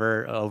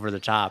whatever over the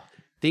top,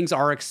 things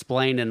are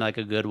explained in like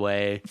a good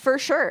way. For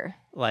sure.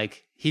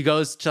 Like he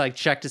goes to like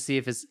check to see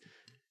if his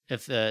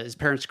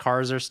parents'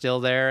 cars are still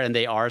there, and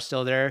they are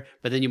still there.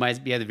 But then you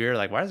might be at the viewer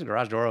like, why is the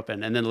garage door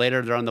open? And then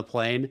later they're on the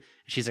plane.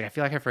 She's like, I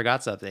feel like I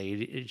forgot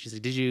something. She's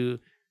like, did you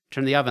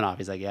turn the oven off?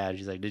 He's like, yeah. And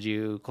she's like, did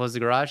you close the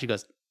garage? She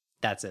goes,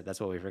 that's it. That's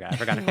what we forgot. I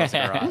forgot to close the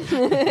garage.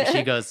 And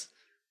she goes,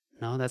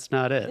 no, that's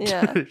not it.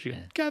 Yeah. She goes,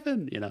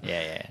 Kevin,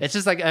 Yeah. It's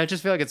just like, I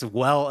just feel like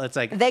it's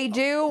like They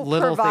do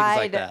little things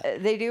like provide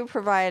that. they do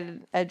provide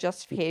a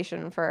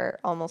justification for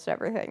almost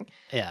everything.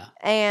 Yeah.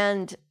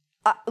 And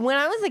when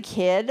I was a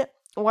kid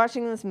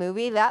watching this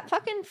movie, that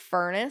fucking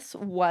furnace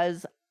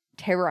was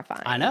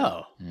terrifying. I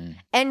know.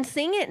 And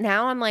seeing it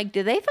now, I'm like,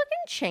 did they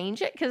fucking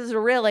change it? Because it's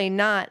really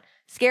not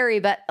scary,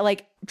 but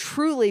like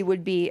truly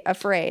would be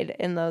afraid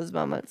in those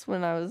moments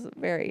when I was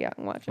very young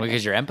watching.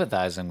 Because you're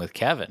empathizing with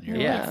Kevin. You're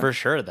Yeah. like, for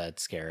sure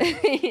that's scary.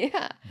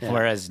 yeah.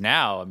 Whereas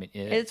now, I mean,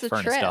 it's a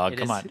Furnace trip. Dog. It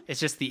Come is- on. It's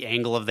just the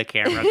angle of the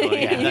camera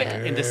going in, like,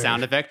 in the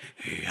sound effect.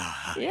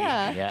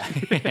 Yeah.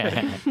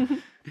 Yeah.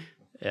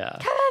 Yeah.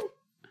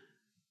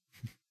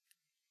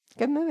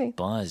 Good movie.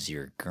 Buzz,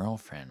 your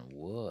girlfriend.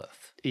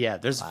 Woof. Yeah,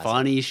 there's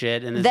funny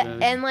shit in this That,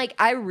 movie. and like,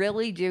 I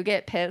really do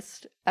get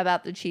pissed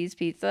about the cheese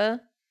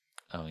pizza.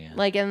 Oh yeah.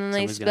 Like, and then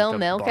they Someone's gonna have spill to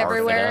milk barf it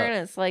everywhere, up.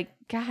 and it's like,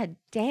 God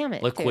damn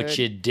it! Look what dude.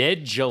 you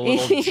did, you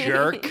little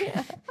jerk.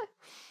 Yeah.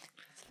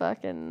 It's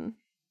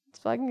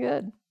fucking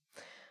good.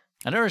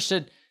 I never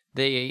understood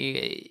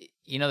they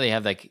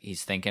have like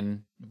he's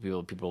thinking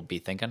people be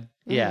thinking.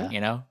 Yeah.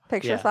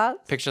 Picture Yeah.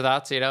 thoughts, Picture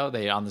thoughts, they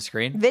on the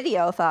screen.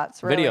 video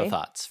thoughts, really. Video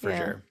thoughts for Yeah.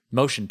 sure.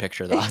 Motion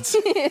picture thoughts.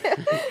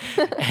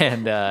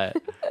 And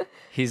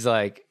he's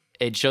like,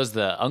 it shows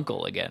the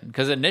uncle again.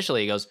 Because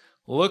initially he goes,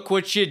 look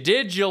what you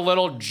did, you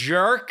little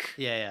jerk.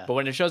 Yeah. But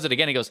when it shows it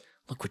again, he goes,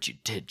 look what you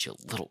did, you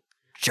little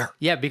jerk.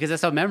 Yeah, because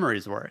that's how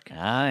memories work.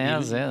 Ah,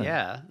 yeah.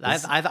 Yeah.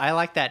 I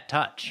like that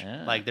touch.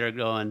 Yeah. Like they're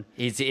going.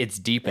 It's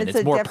deepened. It's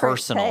It's a more different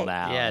personal take.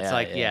 now.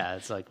 Yeah,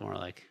 it's like more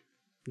like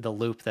the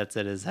loop that's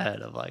in his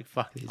head of like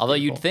fuck these Although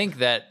people. you'd think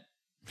that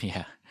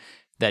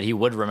he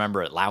would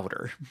remember it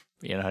louder.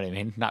 You know what I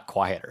mean? Not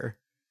quieter.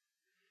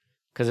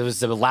 Because it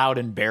was a loud,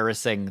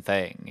 embarrassing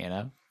thing, you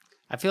know?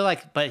 I feel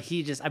like, but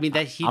he just, I mean,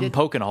 that he I'm did.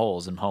 poking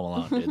holes in Home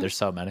Alone, dude. There's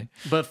so many.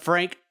 But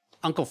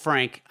Uncle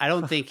Frank, I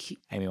don't think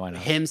Amy Winehouse.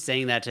 him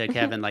saying that to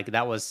Kevin, like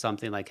that was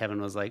something like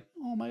Kevin was like,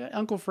 oh my God,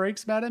 Uncle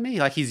Frank's mad at me.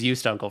 Like he's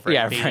used to Uncle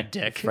Frank being a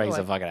dick. Frank's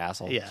Like, a fucking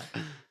asshole. yeah.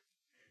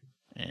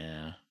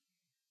 Yeah.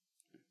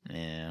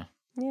 Yeah.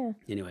 Yeah.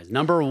 Anyways,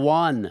 number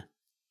 1.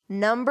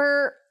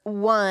 Number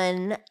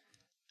 1,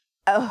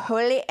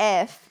 holy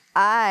F,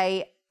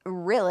 I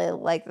really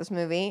like this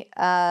movie.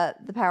 The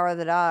Power of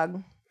the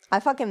Dog. I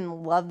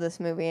fucking love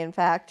this movie, in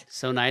fact.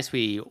 So nice.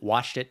 We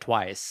watched it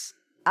twice.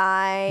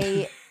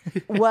 It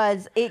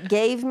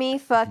gave me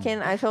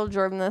fucking, I told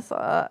Jordan this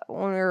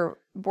when we were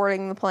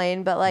boarding the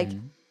plane, but like,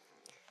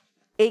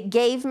 it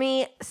gave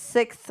me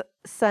Sixth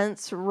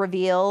Sense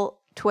reveal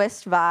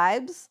twist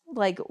vibes,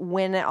 like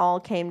when it all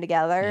came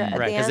together at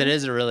Right. the Because end. it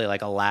is really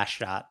like a last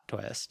shot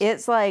twist.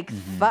 It's like,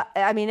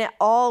 I mean, it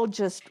all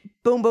just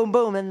boom, boom,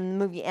 boom, and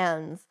the movie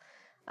ends.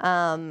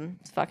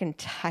 It's fucking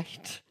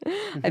tight.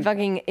 I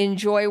fucking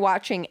enjoy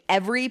watching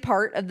every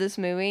part of this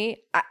movie.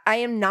 I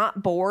am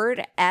not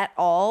bored at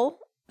all.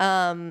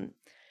 I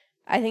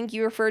think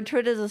you referred to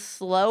it as a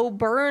slow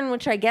burn,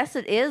 which I guess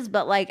it is,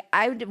 but like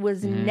I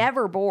was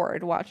never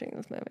bored watching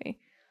this movie.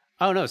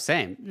 Oh no,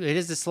 same. It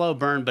is a slow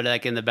burn, but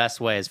like in the best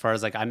way. As far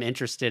as like I'm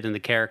interested in the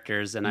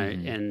characters and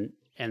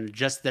and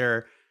just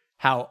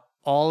how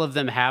all of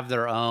them have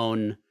their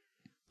own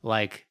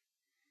like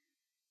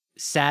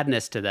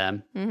sadness to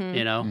them.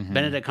 You know,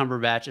 Benedict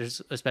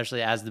Cumberbatch,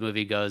 especially as the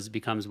movie goes,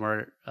 becomes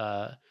more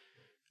a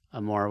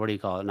more, what do you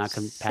call it? Not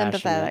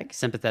compassionate,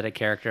 sympathetic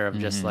character of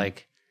just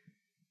like,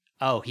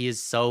 oh, he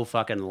is so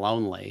fucking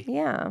lonely.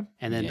 Yeah.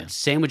 And then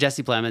same with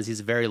Jesse Plemons. He's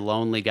a very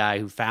lonely guy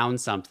who found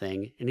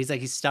something. And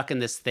he's stuck in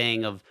this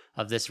thing of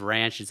this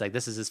ranch. It's like,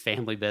 this is his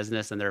family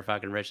business and they're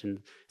fucking rich.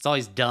 And it's all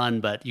he's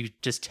done, but you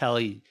just tell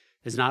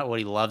it's not what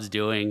he loves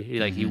doing.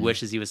 He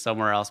wishes he was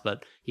somewhere else,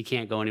 but he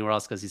can't go anywhere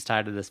else because he's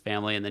tied to this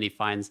family. And then he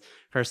finds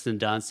Kirsten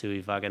Dunst, who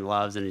he fucking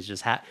loves. And he's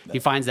just, he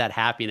finds that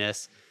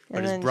happiness. But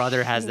And his then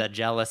brother has that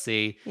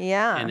jealousy.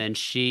 Yeah. And then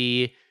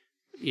she,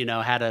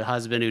 had a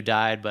husband who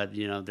died, but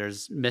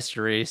there's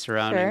mystery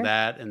surrounding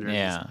that. And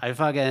there's I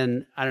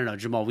don't know,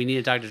 Jamal. We need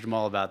to talk to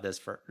Jamal about this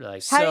for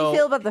like. How do you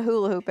feel about the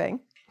hula hooping?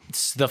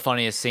 It's the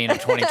funniest scene of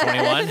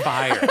 2021.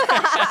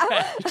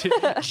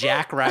 Fire.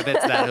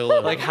 Jackrabbits that hula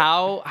hoop. Like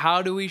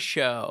how do we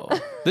show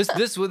this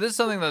is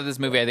something that this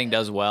movie I think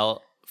does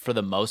well for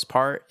the most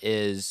part,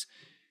 is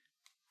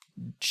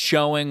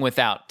showing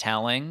without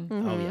telling.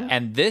 Oh yeah.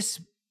 And this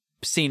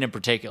scene in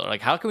particular,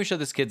 like how can we show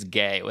this kid's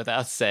gay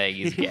without saying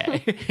he's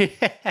gay?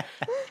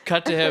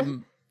 Cut to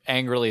him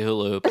angrily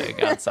hula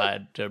hooping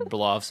outside to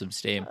blow off some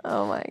steam.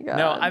 Oh my god.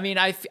 No, I mean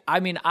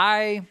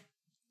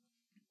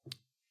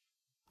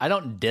I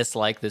don't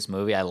dislike this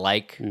movie. I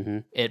like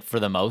it for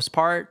the most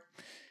part.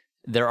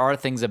 There are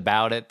things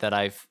about it that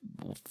I've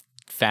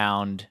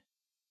found.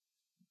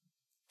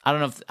 I don't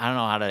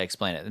know how to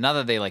explain it. Not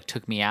that they like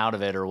took me out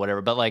of it or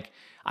whatever, but like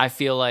I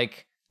feel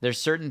like there's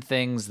certain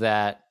things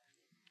that,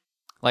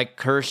 like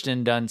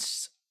Kirsten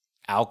Dunst's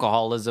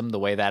alcoholism, the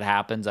way that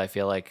happens, I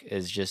feel like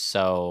is just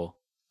so.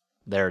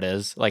 There it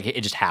is. Like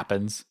it just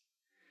happens.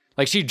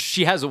 Like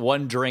she has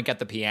one drink at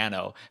the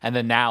piano, and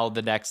then now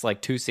the next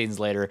like 2 scenes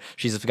later,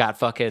 she's got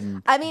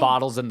fucking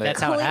bottles in the. That's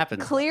how it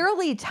happens.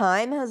 Clearly,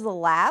 time has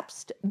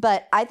elapsed,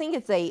 but I think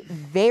it's a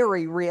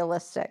very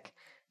realistic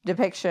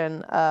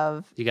depiction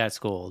of. You got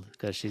schooled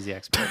because she's the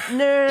expert.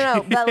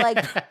 No. But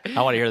like,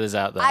 I want to hear this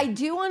out though. I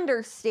do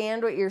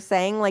understand what you're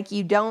saying. Like,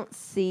 you don't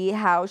see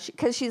how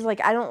because she's like,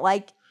 I don't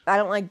like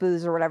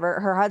booze or whatever.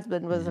 Her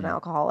husband was an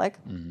alcoholic,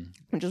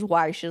 which is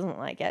why she doesn't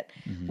like it.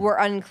 We're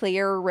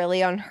unclear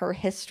really on her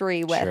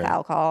history with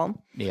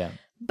alcohol. Yeah.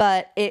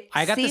 But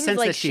I got the seems sense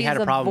like that she she's had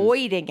a problem.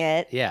 avoiding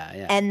it.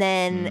 Yeah. And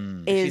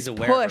then She's is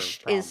aware of her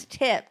pushed, problem. is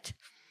tipped,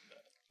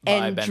 By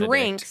and Benedict.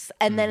 drinks,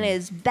 and then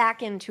is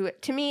back into it.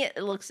 To me,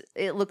 it looks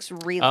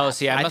relapse. Oh,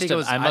 see, I I must think it have,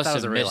 was- I I must thought it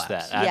was have a missed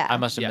relapse. that. Yeah. I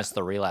must have Yeah. missed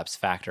the relapse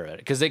factor of it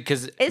because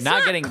It's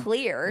not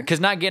clear. Because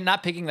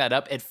not picking that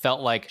up, it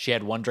felt like she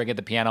had one drink at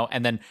the piano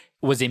and then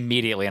was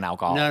immediately an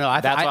alcoholic. No.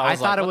 I That's why I was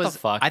thought like, it what was. the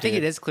fuck, I think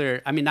dude? it is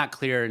clear. I mean, not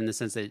clear in the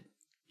sense that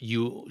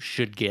you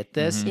should get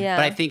this. Yeah.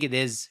 But I think it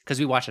is because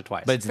we watched it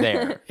twice. but it's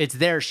there. It's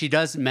there. She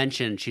does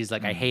mention she's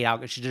like, I hate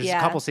alcohol. There's a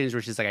couple scenes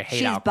where she's like, I hate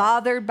She's alcohol.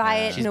 bothered by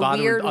it She's in a bothered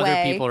weird when way.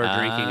 other people are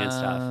drinking and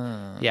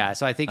stuff. Yeah,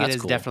 so I think it That's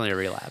is cool. definitely a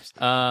relapse.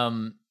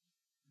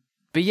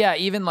 But yeah,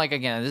 even like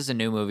again, this is a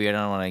new movie. I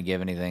don't want to give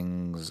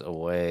anything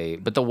away,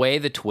 but the way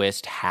the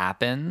twist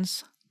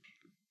happens,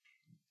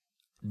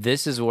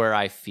 this is where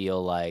I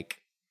feel like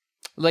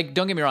like,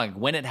 don't get me wrong. Like,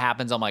 when it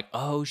happens, I'm like,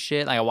 oh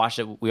shit. Like, I watched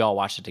it. We all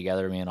watched it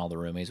together. Me and all the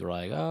roomies were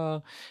like,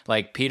 oh,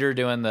 like Peter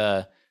doing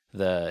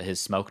his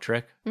smoke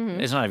trick.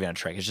 It's not even a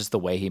trick. It's just the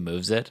way he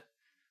moves it.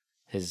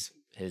 His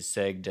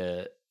sig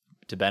to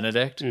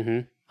Benedict.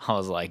 I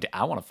was like,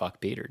 I want to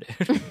fuck Peter,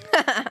 dude.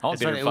 I want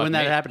Peter to fuck when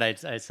that me. happened,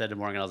 I said to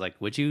Morgan, I was like,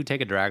 would you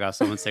take a drag off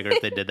someone's cigarette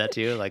if they did that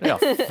to you? Like,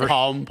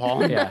 palm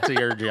Yeah. to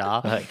your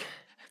jaw. Like,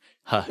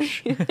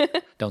 hush,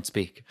 don't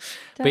speak.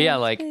 But yeah,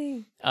 like,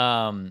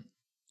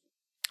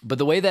 but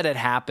the way that it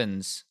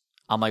happens,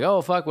 I'm like,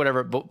 oh fuck,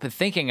 whatever. But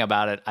thinking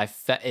about it,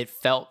 it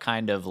felt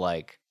kind of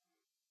like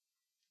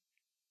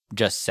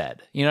just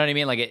said. You know what I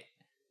mean? Like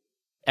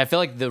I feel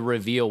like the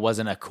reveal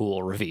wasn't a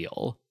cool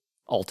reveal.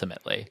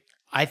 Ultimately,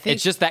 I think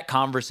it's just that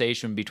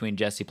conversation between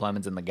Jesse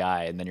Plemons and the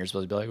guy, and then you're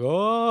supposed to be like,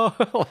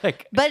 oh,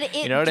 like. But it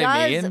you know what does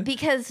I mean?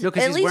 because no,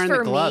 because at he's least wearing for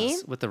the gloves me,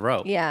 with the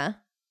rope. yeah,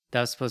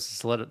 That was supposed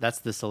to that's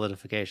the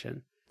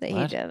solidification. that he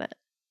What? did it.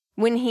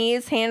 When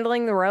he's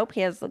handling the rope,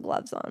 he has the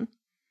gloves on.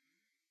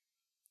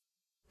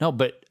 No,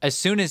 but as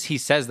soon as he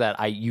says that,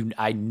 I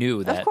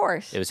knew that Of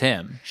course. it was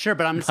him. Sure,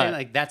 but I'm saying But-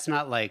 like that's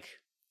not like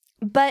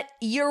But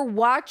you're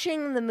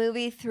watching the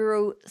movie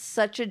through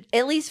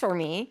at least for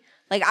me,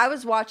 like I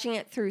was watching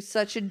it through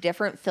such a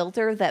different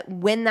filter that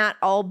when that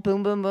all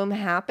boom, boom, boom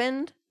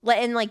happened,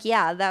 and like,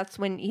 yeah, that's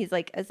when he's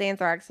like, it's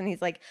anthrax, and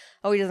he's like,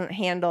 oh, he doesn't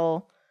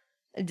handle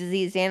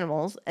diseased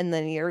animals. And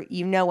then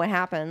you know what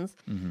happens.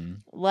 Mm-hmm.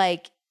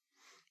 Like,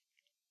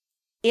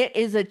 it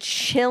is a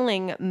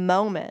chilling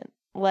moment.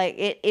 Like,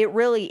 it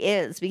really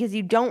is, because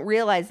you don't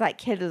realize that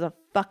kid is a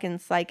fucking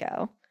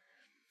psycho.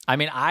 I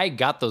mean, I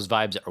got those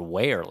vibes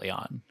way early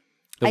on.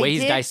 The way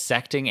he's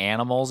dissecting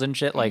animals and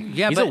shit, like,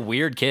 Yeah, he's a but-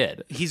 weird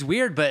kid. he's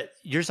weird, but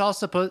you're all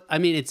supposed. I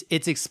mean,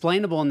 it's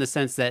explainable in the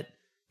sense that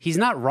he's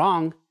not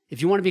wrong.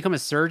 If you want to become a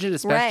surgeon,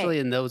 especially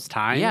in those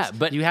times, Yeah,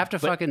 but you have to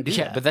fucking do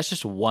that. But that's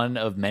just one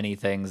of many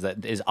things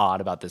that is odd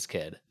about this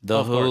kid. The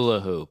Of course. hula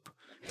hoop,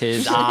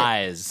 his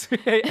eyes,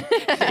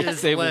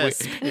 His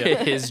lisp.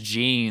 his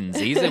jeans.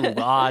 He's an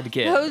odd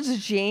kid. Those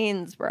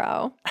jeans,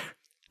 bro.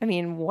 I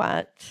mean,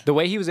 what? The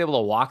way he was able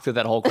to walk through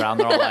that whole crowd,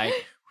 they're all like,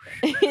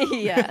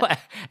 Yeah.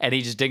 and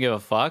he just didn't give a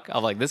fuck.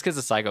 I'm like, this kid's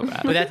a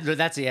psychopath. But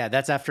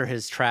that's after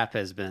his trap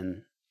has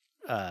been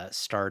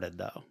started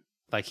though.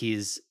 Like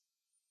he's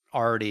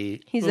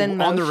already He's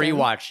in on the motion.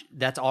 rewatch.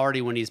 That's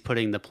already when he's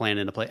putting the plan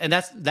into play, and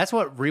that's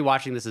what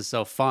rewatching this is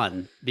so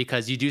fun,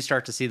 because you do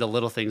start to see the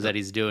little things that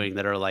he's doing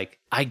that are like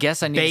I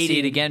guess I need to see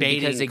it again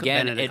baiting because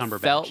again, Benedict it Cumberbatch.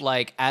 felt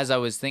like, as I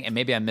was thinking, and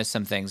maybe I missed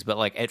some things, but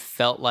like it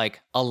felt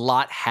like a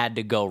lot had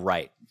to go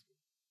right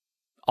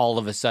all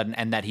of a sudden,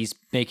 and that he's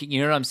making, you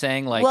know what I'm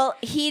saying? Like, Well,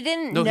 he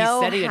didn't No, he's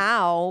know setting it-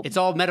 how. it's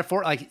all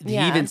metaphor. Like he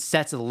Yeah. even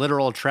sets a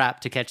literal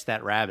trap to catch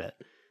that rabbit.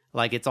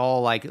 Like it's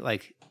all like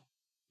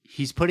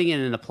he's putting it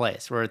in a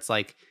place where it's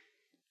like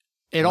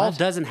it all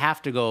doesn't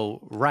have to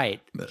go right.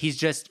 He's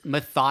just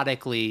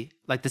methodically,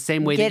 like the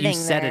same way that you Getting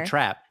set there. a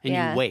trap and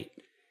Yeah. you wait.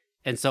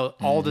 And so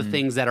all the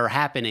things that are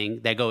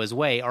happening that go his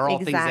way are all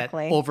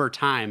Exactly. things that over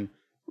time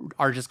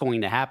are just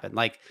going to happen.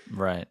 Like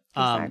right.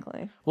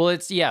 Exactly. Well,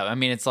 it's, yeah, I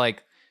mean, it's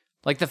like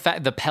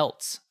the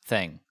pelts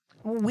thing.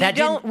 We that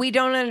don't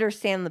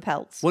understand the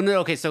pelts. well, no,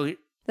 okay, so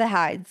The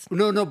hides.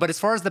 no, but as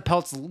far as the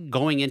pelts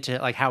going into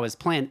like how his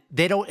plan,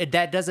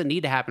 that doesn't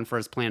need to happen for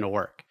his plan to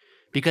work,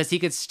 because he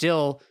could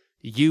still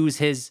use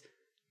his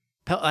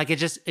pelt. Like it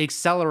just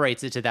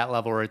accelerates it to that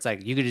level where it's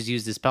like you could just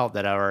use this pelt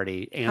that I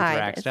already Hide.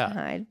 anthraxed It's up.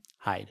 a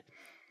hide.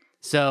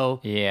 So,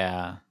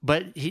 Yeah.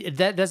 but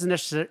that doesn't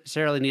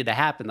necessarily need to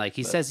happen. Like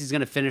he says he's going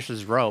to finish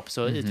his rope,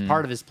 so it's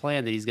part of his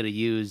plan that he's going to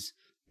use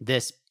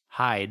this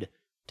hide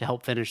to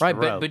help finish Right.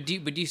 the rope. But do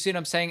you see what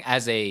I'm saying?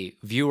 As a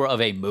viewer of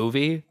a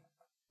movie,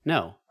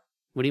 No,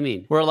 what do you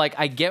mean? where like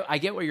I get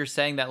what you're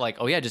saying, that like,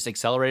 oh yeah, just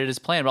accelerated his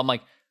plan, but I'm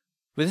like,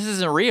 but this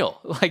isn't real.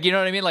 Like, you know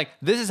what I mean? Like,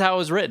 this is how it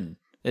was written.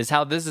 This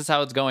is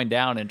how it's going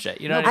down and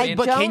shit. You know what I mean?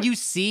 But can don't- you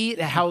see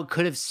how it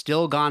could have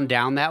still gone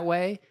down that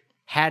way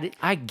had it?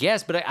 I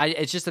guess, but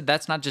it's just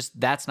that's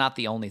not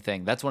the only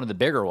thing. That's one of the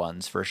bigger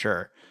ones for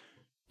sure.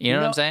 You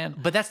know what I'm saying?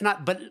 But that's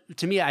not. But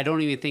to me, I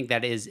don't even think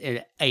that is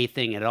a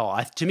thing at all.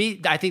 To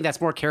me, I think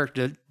that's more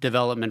character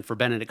development for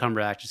Benedict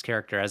Cumberbatch's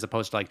character as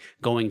opposed to like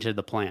going to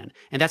the plan.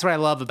 And that's what I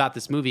love about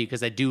this movie,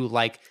 because I do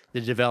like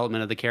the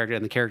development of the character,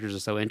 and the characters are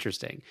so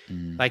interesting.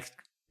 Like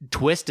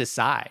twist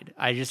aside,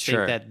 I just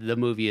Sure. think that the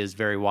movie is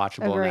very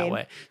watchable in that Agreed.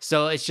 way.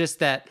 So it's just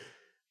that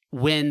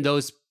when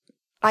those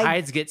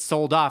hides get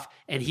sold off,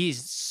 and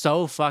he's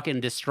so fucking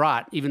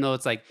distraught, even though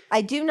it's like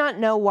I do not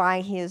know why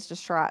he is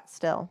distraught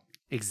still.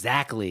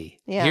 exactly.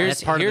 Yeah.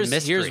 That's part of the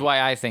mystery. Here's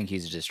why I think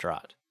he's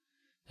distraught.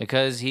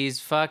 Because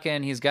he's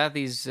got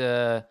these,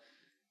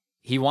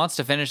 he wants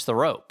to finish the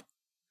rope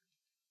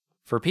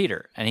for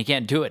Peter, and he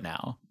can't do it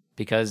now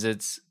because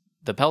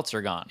the pelts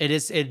are gone.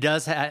 It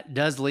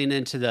does lean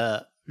into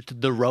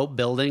the rope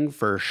building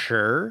for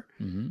sure.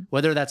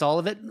 Whether that's all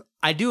of it,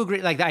 I do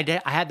agree. Like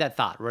I had that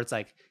thought where it's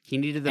like he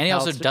needed the And he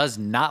also pelts. does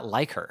not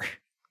like her.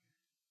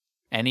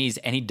 And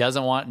he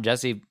doesn't want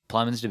Jesse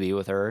Plemons to be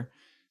with her.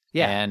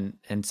 Yeah.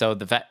 And so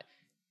the fact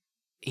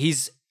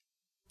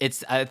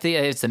I think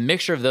it's a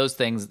mixture of those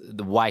things.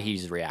 Why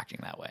he's reacting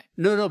that way.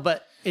 No,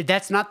 but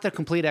that's not the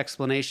complete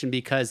explanation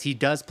because he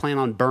does plan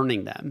on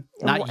burning them,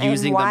 not And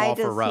using them all why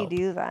for does rope. he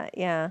do that?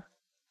 Yeah.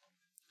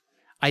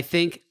 I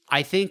think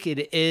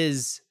it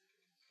is.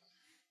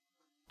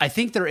 I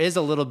think there is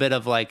a little bit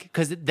of like,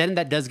 because then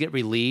that does get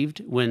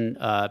relieved when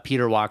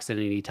Peter walks in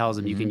and he tells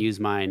him, "You can use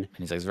mine." And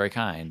he's like, "It's very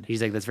kind."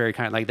 He's like, "That's very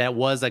kind." Like that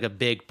was like a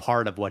big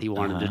part of what he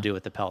wanted to do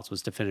with the pelts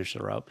was to finish the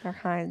rope. They're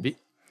hides.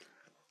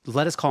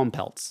 Let us call them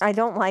pelts. I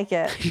don't like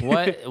it.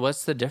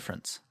 What's the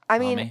difference? I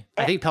mean, homie?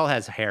 I think pelt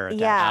has hair.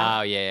 Attached. Yeah.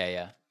 Oh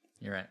yeah.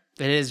 You're right.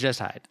 It is just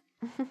hide.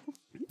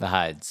 The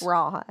hides,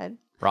 rawhide.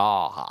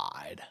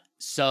 rawhide,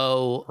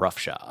 So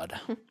roughshod.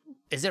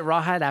 is it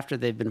rawhide after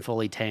they've been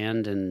fully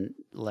tanned and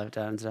left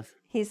out and stuff?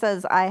 He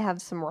says, "I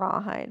have some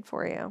rawhide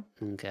for you."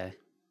 Okay,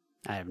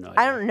 I have no idea.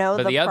 I don't know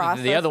But the the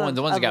process other ones,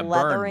 the ones that of got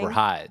burned leathering. were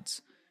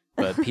hides.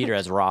 But Peter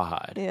has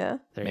rawhide. Yeah,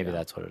 There you Maybe go.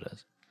 that's what it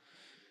is.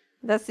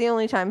 that's the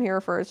only time he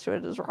refers to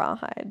it as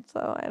rawhide. So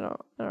I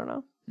don't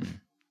know.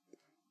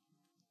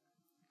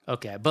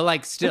 Okay, but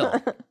like still,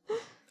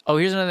 Oh,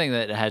 here's another thing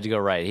that had to go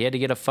right. He had to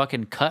get a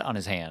fucking cut on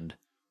his hand.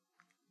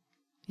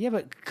 yeah,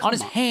 but On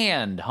his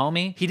hand,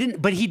 homie. he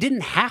didn't. But he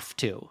didn't have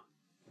to.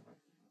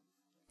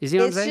 You see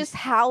what I'm It's saying? just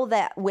how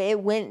that way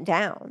it went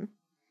down.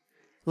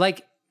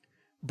 Like,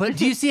 but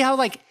do you see how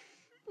like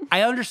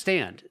I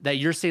understand that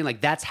you're saying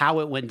like that's how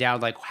it went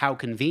down, like how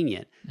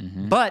convenient.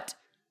 But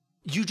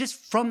you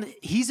just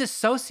he's a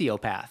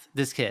sociopath.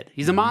 This kid,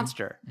 he's a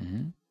monster.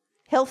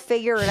 He'll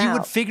figure it He out.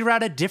 would figure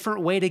out a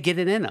different way to get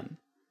it in him.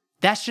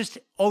 That's just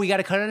we got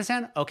to cut it in his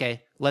hand.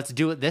 Okay, let's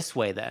do it this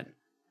way then.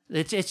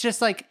 It's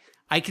just like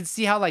I can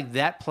see how like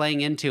that playing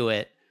into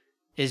it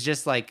is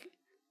just like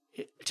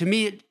to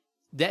me.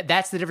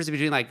 That's the difference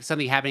between like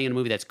something happening in a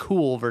movie that's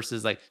cool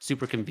versus like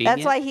super convenient.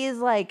 That's why he's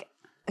like,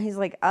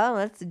 oh,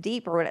 that's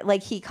deep or whatever.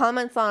 Like he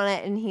comments on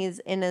it and he's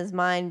in his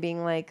mind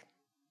being like,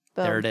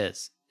 boom. There it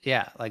is.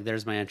 Yeah, like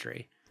there's my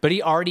entry. But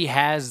he already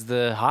has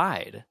the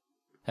hide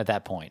at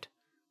that point.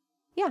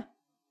 Yeah.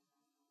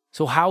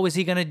 So how is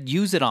he going to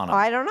use it on him?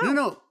 I don't know.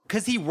 No,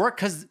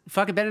 because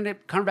fucking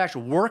Benedict Cumberbatch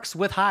works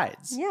with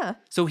hides. Yeah.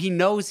 So he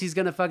knows he's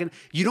gonna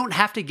you don't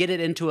have to get it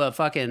into a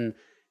fucking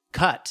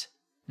cut.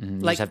 You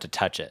like- just have to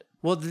touch it.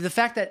 Well, the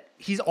fact that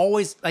he's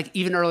always like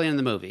even early in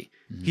the movie,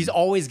 he's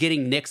always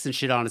getting nicks and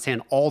shit on his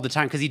hand all the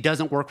time because he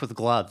doesn't work with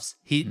gloves.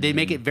 They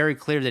make it very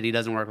clear that he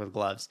doesn't work with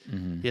gloves.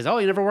 He goes, "Oh,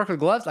 you never work with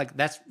gloves?" Like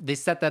they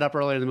set that up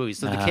earlier in the movie,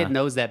 so the kid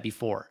knows that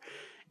before.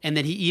 And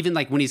then he even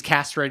like when he's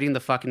castrating the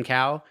fucking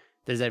cow,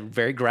 there's that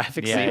very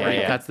graphic Yeah, scene yeah, where he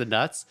yeah. cuts the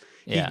nuts.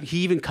 Yeah. He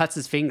even cuts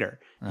his finger.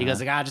 He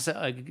goes like,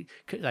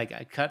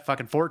 I cut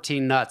fucking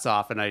 14 nuts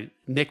off and I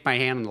nicked my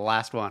hand on the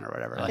last one or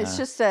whatever. Like, It's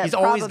just a he's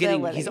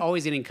probability.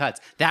 always getting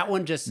cuts. That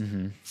one just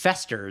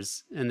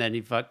festers and then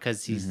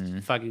because he's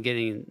fucking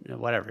getting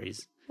whatever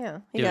he's. Yeah.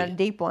 He got a Dude.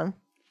 deep one.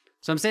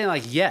 So I'm saying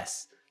like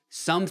yes,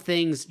 some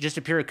things just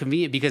appear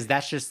convenient because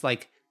that's just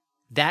like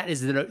that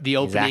is the He's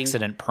opening.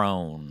 accident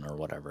prone or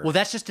whatever. Well,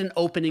 that's just an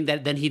opening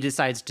that then he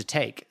decides to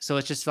take. So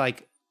it's just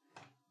like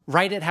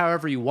write it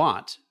however you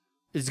want.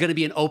 It's going to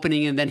be an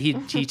opening, and then he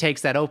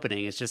takes that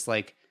opening. It's just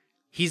like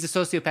he's a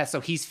sociopath,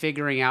 so he's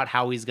figuring out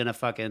how he's going to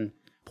fucking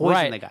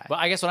poison the guy. But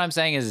I guess what I'm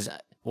saying is,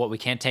 we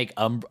can't take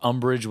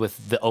umbrage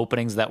with the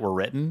openings that were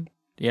written.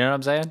 You know what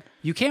I'm saying?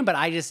 You can, but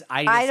I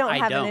don't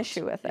have an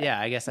issue with it. Yeah,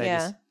 I guess I Yeah.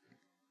 just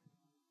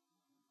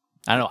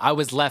I don't know. I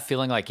was left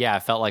feeling like, I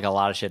felt like a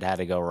lot of shit had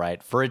to go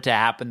right for it to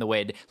happen the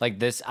way it, like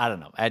this. I don't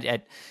know.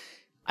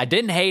 I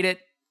didn't hate it,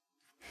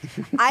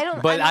 I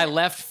don't. but I mean,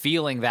 left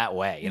feeling that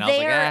way. You know, I was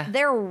like,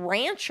 they're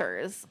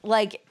ranchers.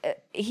 Like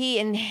he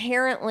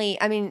inherently.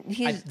 I mean, the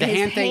his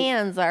hand thing-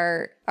 hands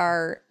are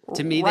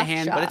To me, the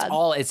hand- but it's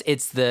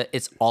roughshod.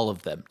 it's all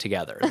of them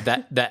together.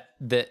 That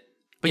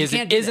But you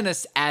can't do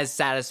isn't as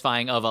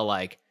satisfying of a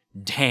like,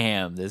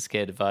 damn, this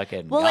kid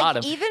fucking Well, got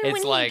like him. even It's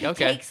when like, he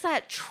okay, takes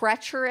that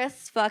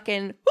treacherous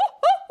fucking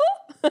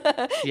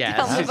yeah, down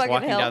as the he's fucking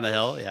walking hill. down the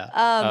hill. Yeah,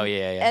 oh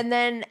yeah. And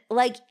then,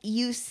 like,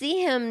 you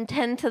see him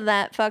tend to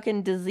that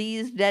fucking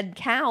diseased dead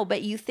cow,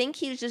 but you think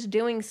he's just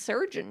doing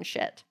surgeon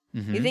shit.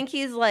 You think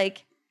he's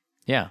like,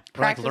 Yeah. like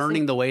practicing-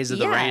 learning the ways of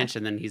the Yeah. ranch,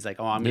 and then he's like,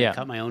 "Oh, I'm gonna Yeah.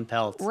 cut my own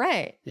pelts."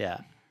 right, Yeah,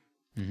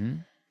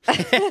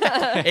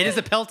 it is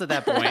a pelt at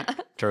that point.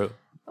 True.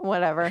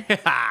 whatever.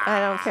 I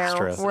don't care.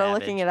 true. We're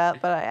looking it up,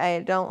 but I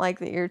don't like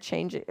that you're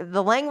changing.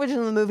 The language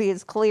in the movie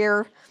is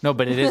clear. No,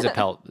 but it is a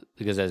pelt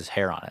because it has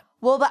hair on it.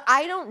 Well, but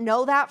I don't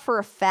know that for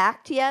a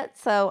fact yet,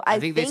 so I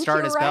think they start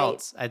you're as right.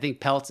 pelts. I think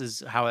pelts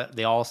is how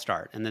they all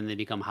start, and then they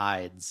become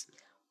hides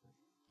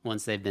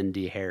once they've been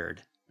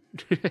de-haired.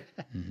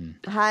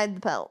 Hide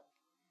the pelt.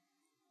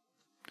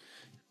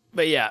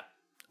 But yeah,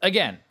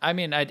 again, I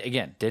mean, I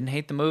didn't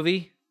hate the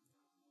movie,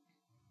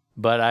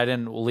 but I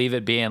didn't leave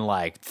it being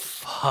like,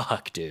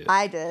 fuck, dude.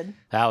 I did.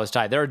 That was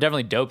tight. There are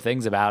definitely dope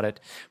things about it.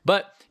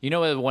 But you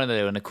know what? One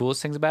of the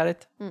coolest things about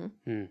it?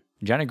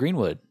 Johnny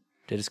Greenwood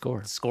did a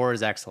score. Score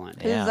is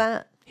excellent. Who's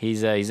that?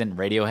 He's in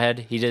Radiohead.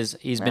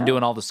 He's been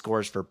doing all the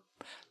scores for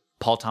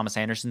Paul Thomas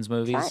Anderson's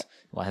movies. Right.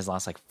 Well, his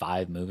last like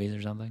 5 movies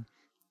or something.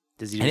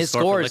 Does he And do his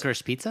score for scores-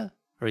 Licorice Pizza?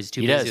 Or is he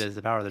too He busy does. with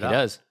The Power of the He Dog?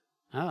 does.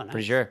 Oh, nice.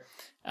 Pretty sure.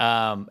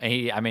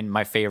 And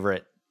my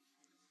favorite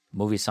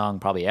movie song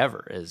probably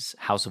ever is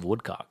House of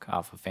Woodcock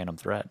off of Phantom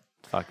Thread.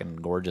 Fucking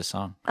gorgeous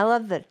song. I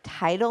love the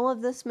title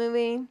of this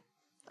movie.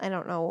 I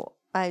don't know.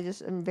 I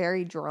just am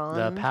very drawn.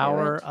 The to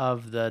Power it.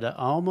 of the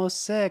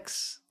Almost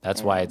 6.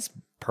 That's why it's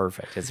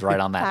perfect. It's right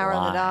on that Power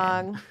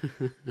line. of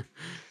the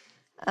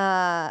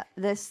Dog.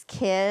 This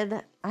kid,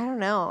 I don't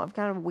know. I've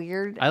got a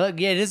weird Yeah,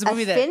 it is a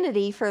movie that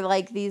affinity for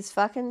like these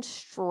fucking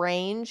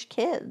strange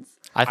kids.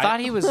 I thought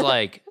he was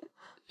like,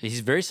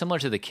 he's very similar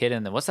to the kid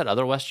in what's that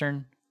other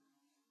Western?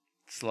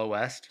 Slow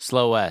West.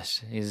 Slow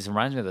West. He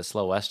reminds me of the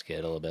Slow West kid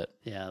a little bit.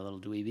 Yeah, a little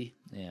dweeby.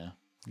 Yeah.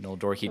 An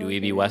old dorky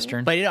dweeby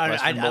Western. But I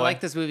Western boy.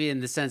 like this movie in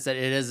the sense that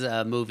it is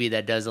a movie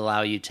that does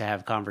allow you to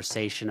have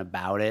conversation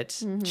about it.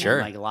 Mm-hmm. Sure.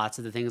 And, like lots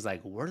of the things,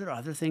 like were there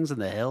other things in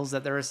the hills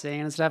that they were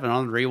saying and stuff? And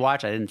on the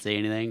rewatch, I didn't see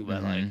anything,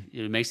 but like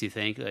it makes you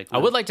think. Like I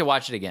would like to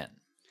watch it again.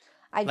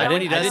 I Like, don't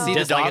when he does know. see the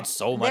dislike dog- it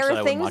so much There that I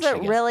are wouldn't things watch it that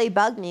again. really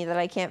bug me that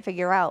I can't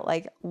figure out.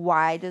 Like,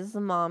 why does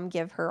the mom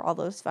give her all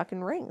those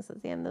fucking rings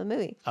at the end of the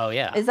movie? Oh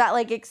yeah, Is that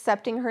like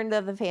accepting her into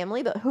the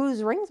family? But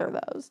whose rings are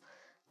those?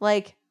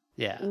 Like,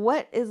 yeah.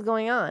 what is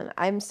going on?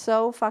 I'm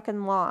so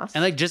fucking lost.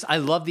 And like just I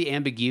love the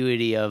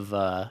ambiguity of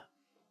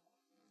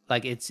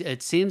like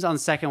it seems on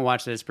second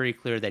watch that it's pretty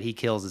clear that he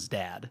kills his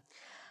dad.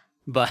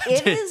 But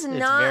it is it's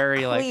not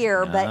very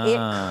clear, but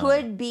Ah. it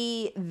could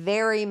be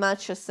very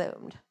much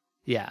assumed.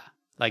 yeah.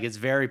 Like it's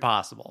very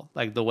possible.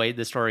 Like the way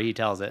the story he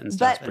tells it and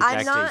stuff. But I'm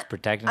He's not.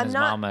 protecting I'm his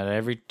not- mom at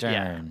every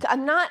turn.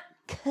 I'm not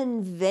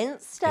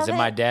convinced of Because it.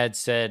 my dad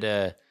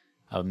said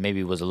maybe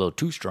it was a little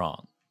too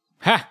strong.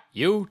 Ha!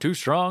 You too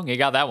strong? He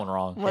got that one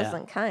wrong.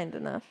 Wasn't kind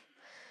enough.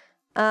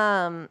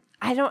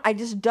 I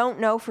just don't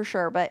know for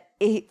sure, but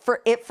it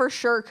for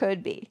sure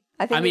could be.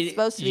 I think it's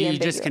supposed to be you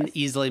ambiguous. just can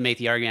easily make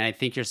the argument. I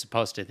think you're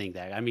supposed to think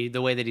that. I mean,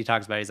 the way that he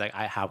talks about it, he's like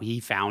how he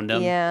found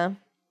him. Yeah.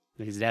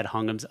 His dad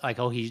hung him. Like,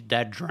 his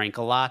dad drank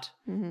a lot.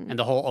 Mm-hmm. And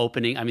the whole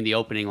opening, I mean, the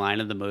opening line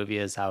of the movie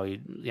is how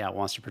he,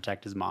 wants to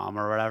protect his mom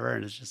or whatever.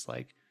 And it's just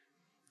like,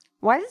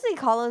 Why does he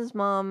call his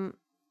mom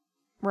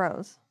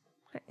Rose?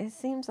 It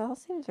all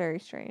seems very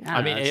strange.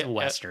 I mean, it's it-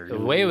 Western. The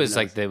way it was Who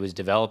like knows? that was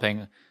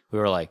developing, we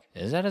were like,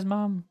 is that his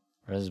mom?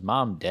 Or is his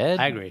mom dead?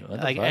 I agree. What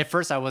the Like, fuck? at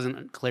first, I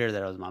wasn't clear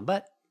that it was mom,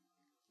 but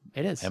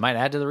it is. It might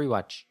add to the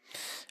rewatch.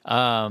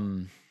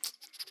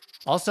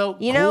 Also,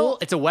 You know-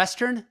 it's a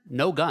Western,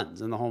 no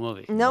guns in the whole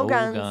movie. No, No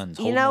guns. guns,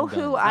 You hold know no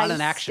who guns. I Not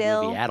an action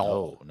still movie at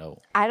all. Oh,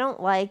 no. I don't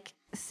like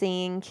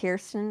seeing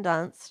Kirsten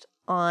Dunst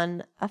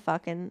on a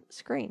fucking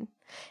screen.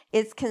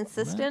 It's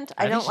consistent.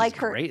 I, think don't she's like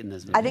her. great in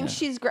this movie. I think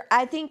she's great.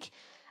 I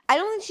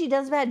don't think she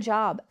does a bad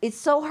job. It's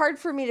so hard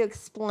for me to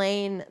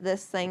explain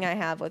this thing I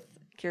have with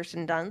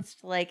Kirsten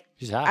Dunst. Like,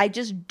 She's hot. I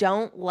just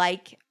don't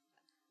like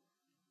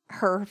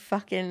her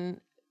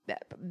fucking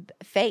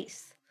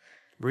face.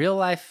 Real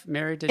life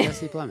married to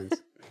Jesse Plemons.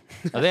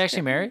 Are they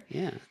actually married?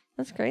 Yeah.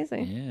 That's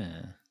crazy.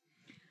 Yeah.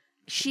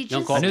 She Don't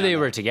just call I knew me they on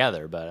were that.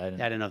 together, but I didn't.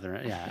 Yeah, I didn't know if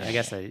they're. Yeah, I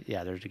guess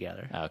they're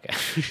together. Okay.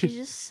 she's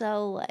just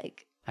so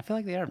like I feel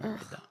like they are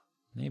married though.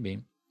 Maybe.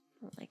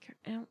 I don't like her.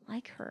 I don't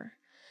like her.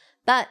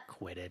 But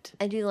Quit it.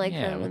 I do like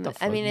Yeah, her. In what the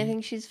the I mean, I fuck?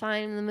 think she's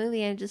fine in the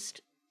movie. I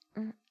just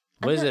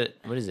What is it?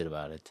 What is it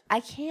about it? I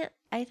can't.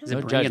 I don't. Is it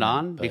No Bring judgment, It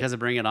On? but- Because of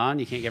Bring It On,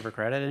 you can't give her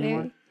credit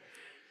anymore? Maybe.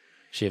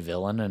 She a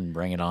villain and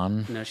Bring It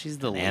On? No, she's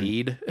the Man.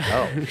 lead.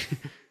 Oh.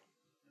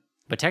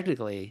 But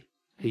technically,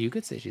 you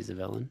could say she's a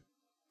villain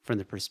from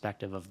the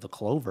perspective of the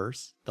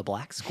Clovers, the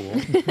black school.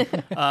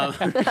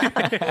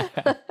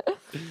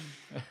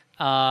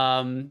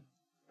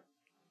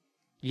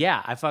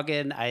 Yeah,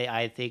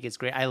 I think it's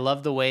great. I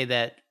love the way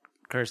that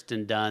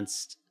Kirsten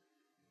Dunst,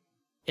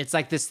 it's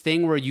like this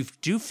thing where you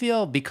do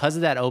feel, because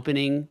of that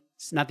opening,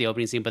 not the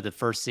opening scene, but the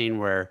first scene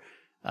where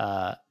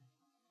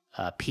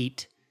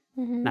Pete,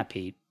 not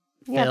Pete,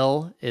 Yeah.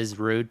 Phil is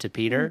rude to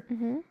Peter,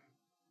 Mm-hmm.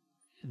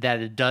 that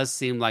it does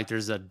seem like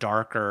there's a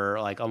darker,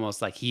 like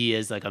almost like he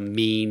is like a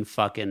mean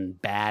fucking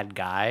bad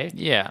guy.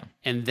 Yeah.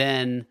 And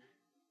then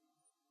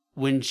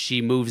when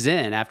she moves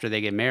in after they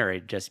get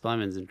married, Jesse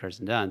Plemons and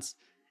Kirsten Dunst,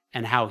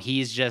 and how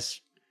he's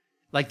just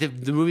like the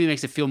movie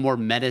makes it feel more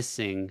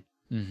menacing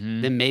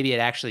Mm-hmm. than maybe it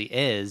actually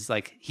is.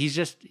 Like he's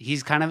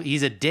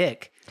a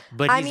dick,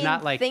 but I he's mean,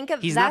 not like think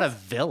of- he's not a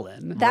that's-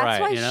 villain. That's Right,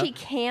 why you know? she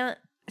can't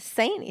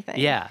say anything.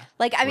 Yeah.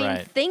 Like, I mean,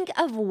 Right. think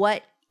of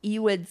what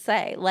you would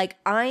say. Like,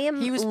 I am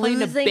He was playing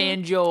losing, the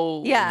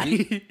banjo. Yeah.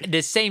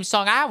 The same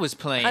song I was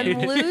playing.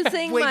 I'm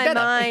losing Wake my that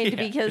up. mind Yeah.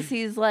 because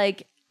he's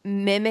like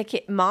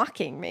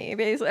mocking me,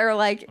 basically, or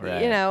like,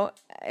 Right. you know,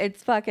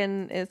 it's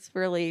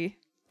really,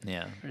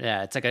 Yeah.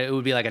 Yeah, it's like it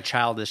would be like a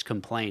childish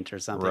complaint or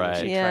something. Right.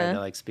 She Yeah. tried to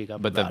like speak up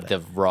But about the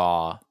it.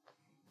 raw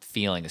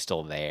feeling is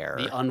still there.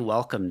 The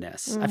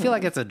unwelcomeness. I feel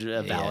like it's a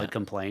valid Yeah.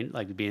 complaint,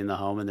 like being in the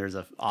home and there's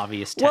a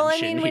obvious tension well, I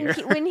mean,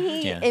 here. when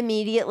he Yeah.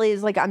 immediately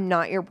is like, I'm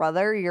not your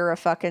brother, you're a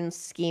fucking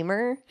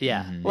schemer.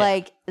 yeah. Mhm.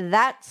 Like,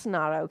 that's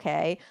not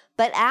okay.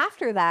 But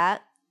after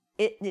that,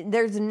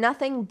 there's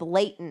nothing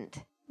blatant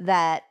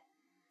that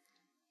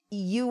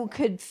you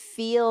could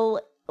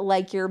feel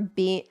like you're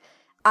being.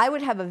 I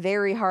would have a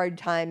very hard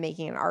time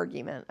making an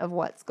argument of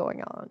what's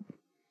going on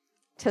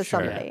to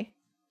Sure. somebody.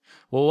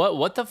 Well,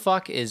 what the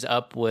fuck is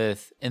up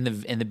with in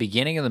the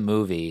beginning of the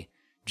movie?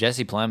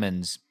 Jesse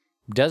Plemons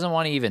doesn't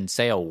want to even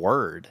say a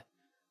word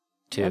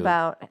to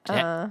About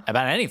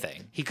about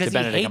anything Because to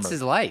he Benedict hates Cumberbatch.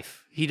 his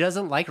life. He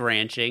doesn't like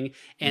ranching,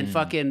 and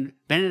fucking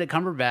Benedict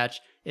Cumberbatch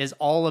is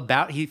all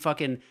about. He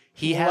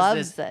has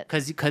Loves this it.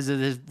 because of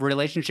his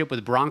relationship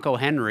with Bronco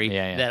Henry.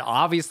 Yeah, yeah. That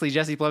obviously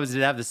Jesse Plemons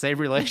did have the same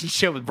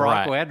relationship with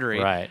Bronco Right, Henry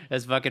right.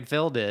 as fucking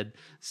Phil did.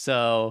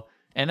 So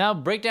And now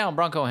break down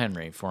Bronco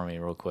Henry for me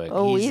real quick.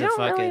 oh, he's we a don't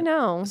really fucking-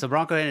 know. so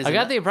Bronco Henry is I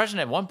got the impression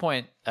at one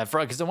point,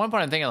 because at one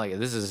point I'm thinking like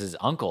this is his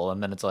uncle,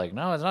 and then it's like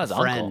no, it's not his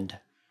uncle. friend.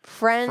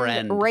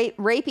 Friend.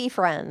 Rapey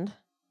friend.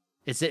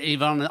 It's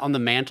even on the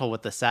mantle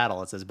with the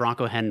saddle. It says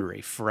Bronco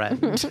Henry,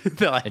 friend.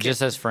 Like, It just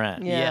says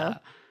friend. Yeah.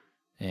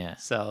 Yeah.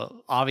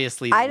 So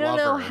obviously, I don't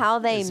know lover how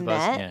they is supposed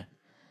met. Yeah.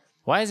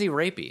 Why is he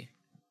rapey?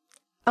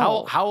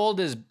 Oh. How old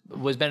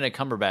was Benedict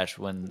Cumberbatch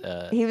when?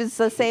 He was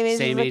the same age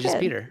Same as the age as kid.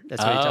 Peter.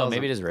 That's what he tells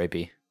maybe him. it is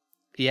rapey.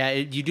 Yeah,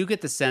 you do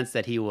get the sense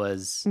that he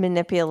was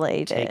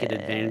Manipulated. taken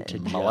advantage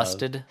of.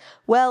 Molested.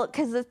 Well,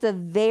 because it's a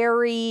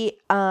very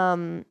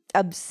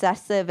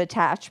obsessive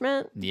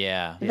attachment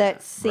Yeah.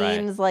 that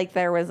seems like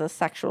there was a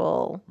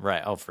sexual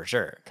Right. Oh, for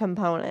sure.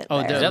 component. Oh,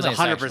 there. there was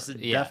Definitely 100%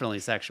 sexual. Yeah. definitely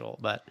sexual,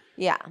 but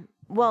Yeah.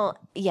 Well,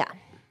 yeah.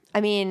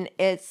 I mean,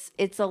 it's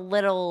a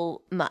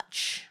little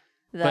much.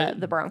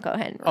 The Bronco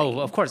Henry. oh,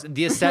 of course,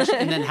 the obsession,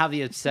 and then how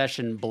the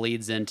obsession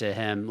bleeds into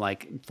him,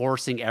 like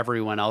forcing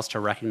everyone else to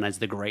recognize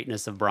the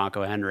greatness of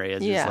Bronco Henry.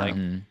 It's Yeah. just like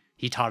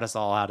he taught us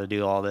all how to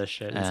do all this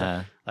shit, and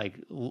so, like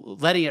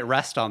letting it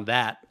rest on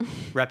that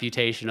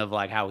reputation of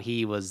like how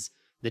he was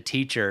the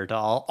teacher to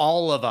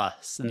all of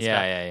us, and Yeah,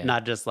 stuff, yeah, yeah.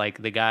 not just like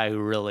the guy who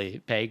really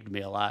pegged me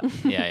a lot,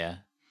 Yeah.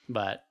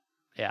 but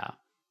yeah.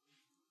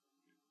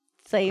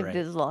 saved Great.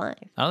 his life.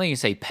 I don't think you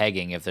say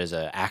pegging if there's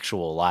an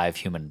actual live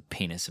human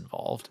penis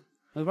involved.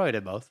 We probably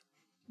did both.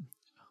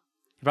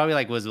 He probably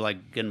like was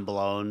like getting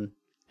blown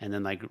and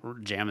then like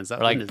jamming Or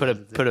something. like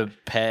put a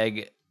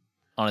peg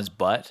on his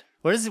butt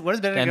what is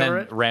Benedict and then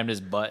Cumberbatch? rammed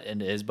his butt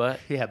into his butt.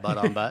 Yeah, butt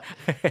on butt.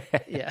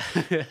 Yeah.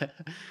 I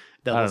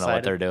don't know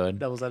what they're doing.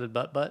 Double-sided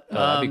butt. Oh,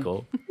 that'd be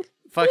cool.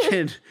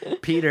 Fucking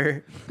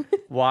Peter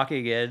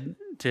walking in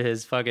to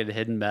his fucking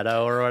hidden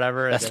meadow or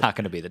whatever. and That's then- not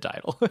going to be the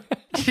title.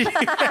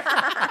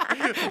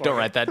 Don't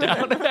write that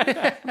down.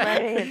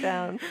 Writing it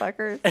down,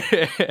 fuckers.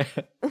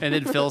 And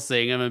then Phil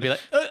seeing him and be like,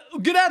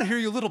 "Get out of here,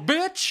 you little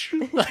bitch!"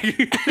 Like,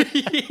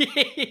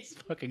 he's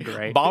fucking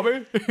great.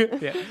 Bobby.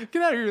 Yeah.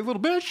 Get out of here, you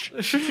little bitch.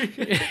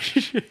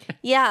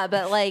 Yeah,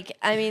 but like,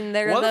 I mean,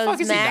 there are Why those the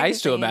fuck is he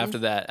nice to him magazines- after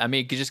that? I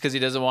mean, just because he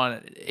doesn't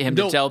want him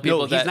to tell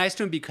people that. he's nice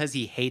to him because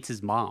he hates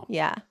his mom.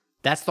 Yeah.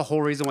 That's the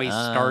whole reason why he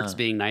starts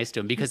being nice to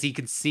him, because he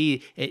can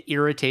see it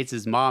irritates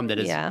his mom that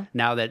is Yeah.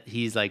 now that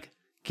he's like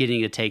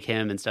getting to take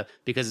him and stuff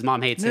because his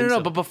mom hates him. No,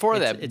 so but before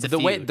it's- that, it's a the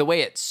feud.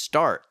 way it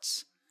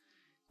starts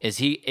is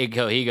he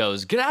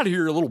goes, "Get out of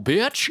here, you little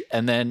bitch,"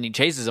 and then he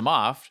chases him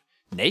off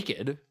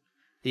naked.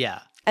 Yeah,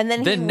 And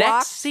then The he next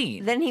walks,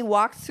 scene. Then he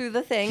walks through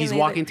the thing. he's and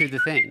walking through the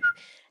thing,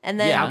 and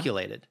then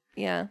calculated,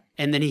 yeah.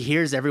 and then he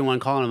hears everyone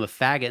calling him a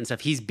faggot and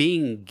stuff. He's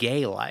being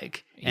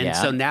gay-like, and Yeah.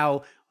 so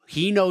now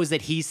he knows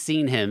that he's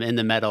seen him in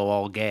the meadow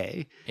all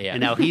gay, Yeah.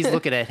 and now he's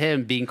looking at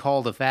him being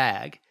called a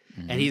fag,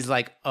 and he's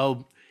like,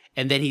 oh,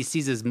 and then he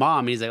sees his mom,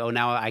 and he's like, oh,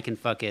 now I can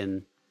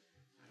fucking.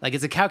 Like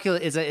it's a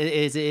calculate.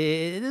 There's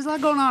a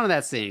lot going on in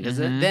that scene. 'Cause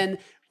then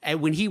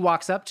when he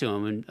walks up to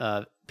him,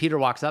 and Peter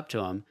walks up to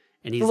him,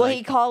 and he's Well, like,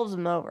 he calls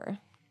him over.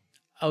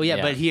 "Oh yeah,"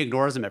 Yeah. but he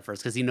ignores him at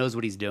first because he knows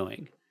what he's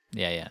doing.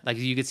 Yeah. Like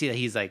you can see that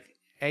he's like,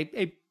 "Hey,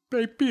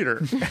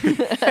 Peter,"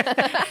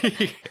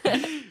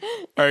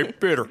 Hey,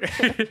 Peter.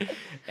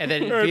 and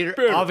then Peter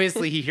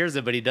obviously he hears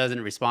it, but he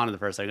doesn't respond to the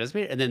first time. He goes,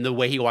 "Peter," and then the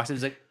way he walks in,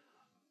 he's like,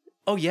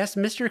 "Oh yes,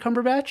 Mr.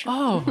 Cumberbatch."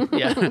 Oh,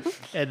 Yeah,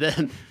 and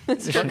then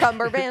Mr.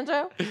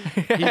 Cumberbanjo.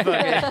 he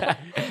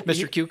fucking,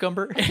 Mr.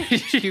 Cucumber,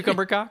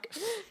 cucumber cock.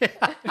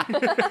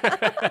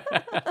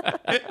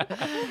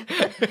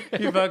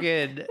 he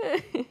fucking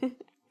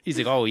he's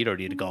like, oh, you don't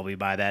need to call me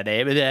by that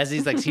name. And then as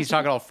he's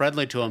talking all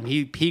friendly to him,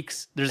 he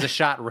peeks. There's a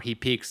shot where he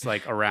peeks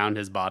like around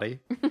his body,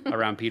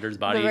 around Peter's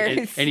body, very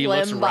and he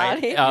looks slim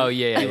right. body. Oh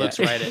yeah, He looks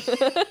right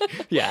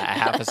at Yeah, a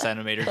half a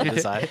centimeter to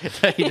the side.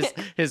 he just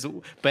his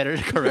better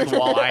correct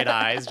wall-eyed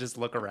eyes just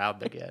look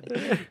around again.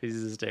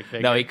 He's a stick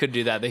figure. No, he could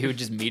do that. He would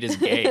just meet his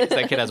gaze.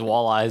 That kid has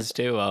wall eyes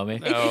too,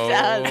 homie. He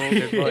does.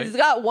 good point. He's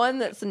got one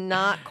that's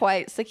not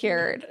quite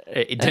secured.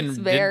 It didn't.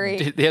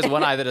 very- He has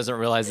one eye that doesn't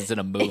realize it's in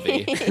a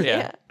movie.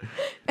 Yeah,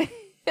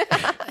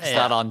 it's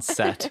not on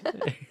set.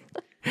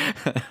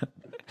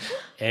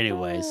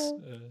 Anyways,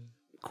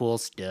 cool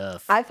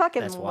stuff. I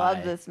fucking That's love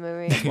why. this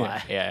movie.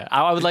 Why? Yeah,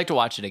 I would like to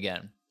watch it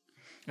again,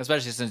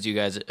 especially since you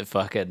guys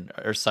fucking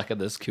are sucking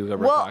this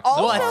cucumber Well, cock.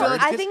 also, I feel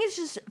like I this- think it's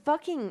just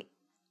fucking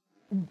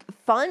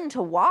fun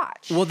to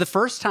watch. Well, the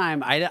first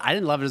time I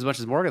didn't love it as much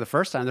as Morgan. The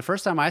first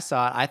time I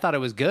saw it, I thought it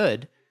was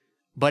good,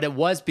 but it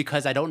was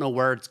because I don't know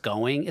where it's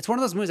going. It's one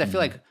of those movies I feel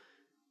like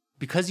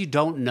because you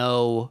don't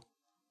know.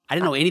 I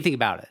didn't know anything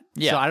about it.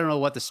 Yeah. So I don't know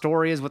what the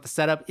story is, what the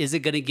setup is. It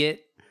going to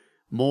get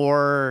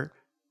more?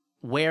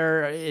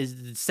 Where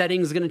is the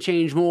settings going to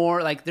change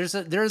more? Like there's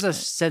a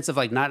sense of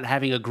like not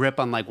having a grip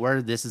on like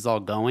where this is all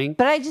going.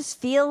 But I just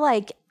feel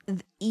like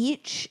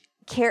each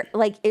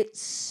like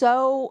it's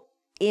so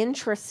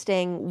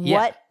interesting Yeah.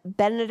 what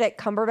Benedict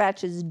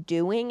Cumberbatch is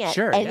doing at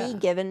Sure, any yeah.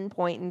 given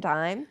point in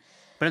time.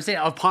 But I'm saying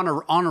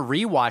on a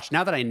rewatch,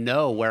 now that I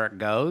know where it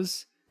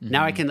goes,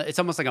 now I can. It's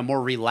almost like a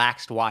more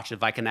relaxed watch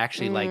if I can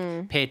actually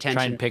like pay attention.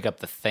 Try and pick up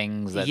the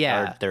things that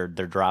Yeah. they're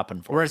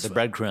dropping for. Whereas- the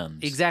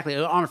breadcrumbs. Exactly.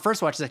 On a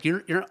first watch, it's like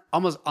you're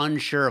almost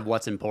unsure of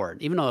what's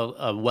important, even though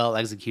a well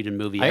executed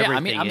movie, Oh, yeah, I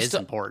everything mean, is still-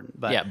 important.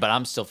 But yeah, but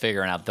I'm still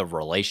figuring out the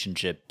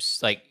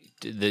relationships, like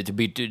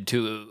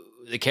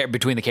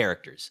between the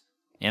characters.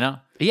 You know,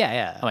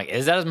 yeah. I'm like,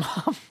 is that his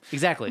mom?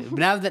 Exactly.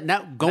 Now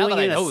going that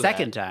I in a know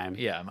second that, time,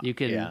 Yeah, you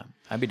can Yeah,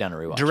 I'd be down to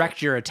rewatch.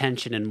 direct your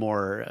attention and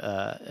more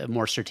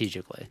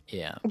strategically. It.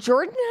 Yeah.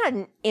 Jordan had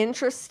an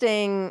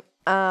interesting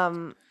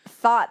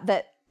thought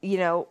that, you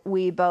know,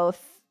 we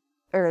both,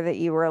 or that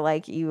you were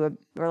like,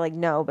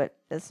 no, but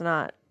it's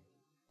not.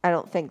 I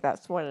don't think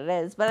that's what it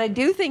is. But I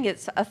do think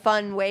it's a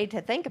fun way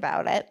to think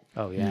about it.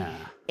 Oh yeah.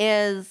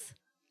 Is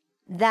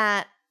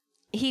that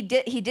he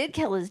did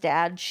kill his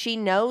dad. She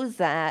knows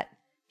that.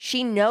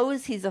 She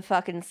knows he's a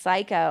fucking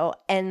psycho.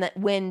 And that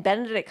when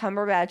Benedict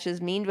Cumberbatch is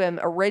mean to him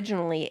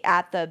originally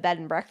at the bed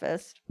and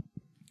breakfast,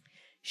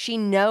 she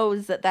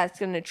knows that that's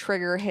going to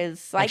trigger his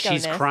psychoness. Like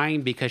she's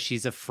crying because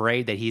she's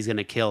afraid that he's going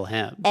to kill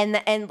him. And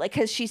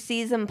because she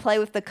sees him play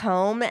with the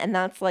comb, and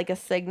that's like a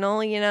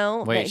signal, you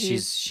know. Wait, that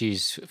he's-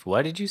 she's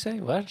what did you say?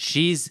 What?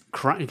 She's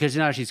crying because you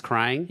know how she's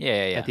crying.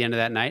 Yeah. At the end of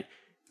that night,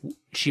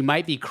 she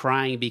might be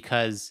crying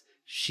because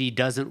she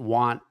doesn't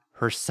want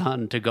her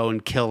son to go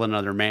and kill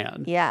another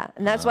man. Yeah,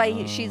 and that's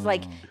why she's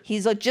like,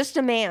 he's just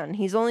a man.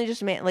 He's only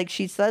just a man. Like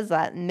she says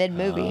that in mid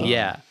movie.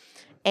 Yeah.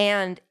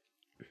 And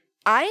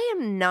I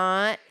am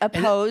not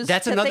opposed to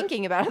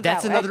thinking about it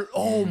That's that way. another.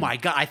 Oh my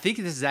god! I think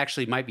this is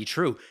actually might be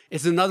true.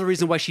 It's another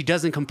reason why she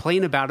doesn't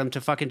complain about him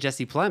to fucking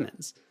Jesse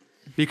Plemons,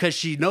 because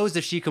she knows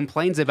if she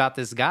complains about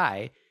this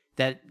guy,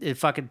 that it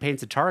fucking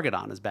paints a target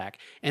on his back.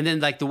 And then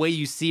like the way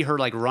you see her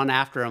like run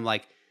after him,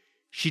 like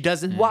she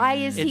doesn't. Why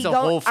is It's he a going?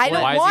 whole I flip.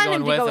 don't Why is he want going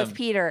him to with go him? with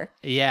Peter.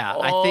 Yeah,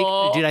 I Oh.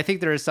 think, dude, I think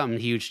there is something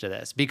huge to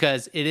this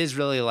because it is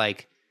really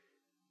like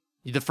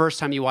the first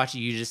time you watch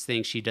it, you just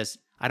think she does.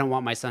 I don't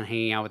want my son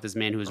hanging out with this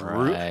man who's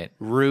Right.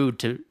 rude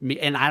to me,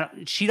 and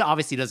she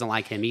obviously doesn't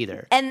like him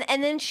either. And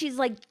then she's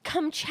like,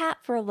 "Come chat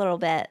for a little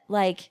bit."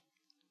 Like,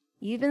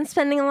 you've been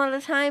spending a lot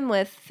of time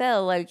with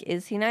Phil. Like,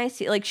 is he nice?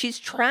 to you? Like, she's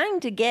trying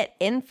to get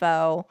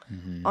info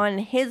on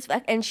his,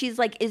 and she's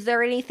like, "Is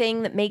there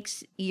anything that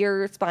makes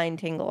your spine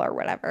tingle or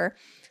whatever?"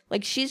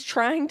 Like, she's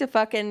trying to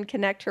fucking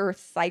connect her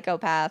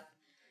psychopath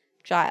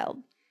child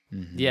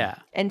Yeah,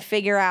 and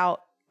figure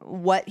out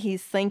what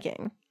he's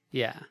thinking.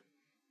 yeah.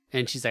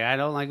 And she's like, I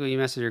don't like when you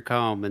mess with your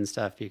comb and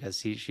stuff because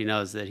she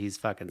knows that he's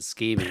fucking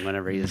scheming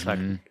whenever he's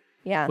fucking.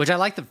 Yeah. Which I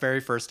like the very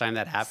first time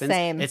that happens.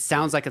 Same. It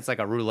sounds like it's like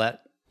a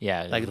roulette,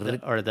 Yeah. like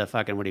or the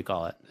fucking what do you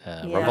call it?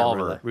 Yeah.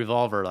 Revolver.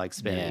 Revolver, like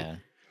spinning.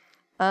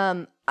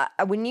 Yeah.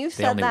 When you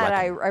said only that,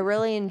 I weapon.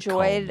 really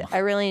enjoyed. Comb. I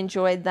really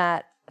enjoyed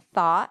that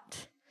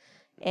thought,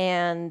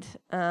 and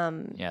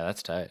Yeah,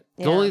 that's tight.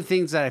 The only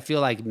things that I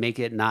feel like make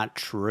it not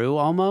true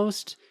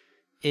almost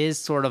is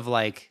sort of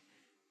like,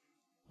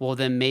 well,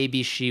 then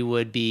maybe she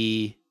would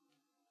be,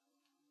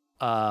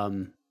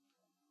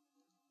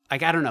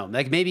 like, I don't know,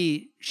 like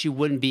maybe she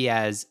wouldn't be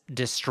as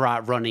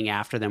distraught running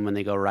after them when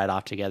they go right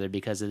off together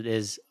because it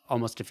is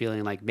almost a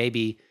feeling like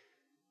maybe,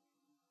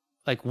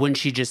 like, wouldn't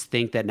she just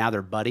think that now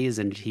they're buddies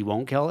and he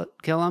won't kill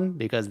him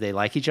because they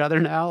like each other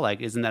now?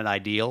 Like, isn't that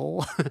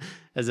ideal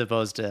as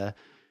opposed to,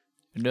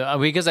 No,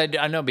 because I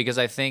know because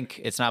I think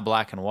it's not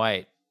black and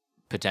white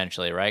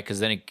potentially, right? Because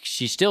then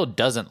she still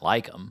doesn't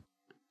like him.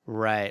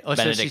 right? Oh,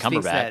 Benedict so she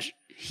thinks that Cumberbatch.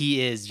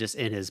 he is just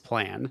in his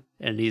plan,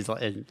 and he's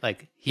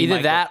like he Either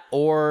might- that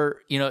or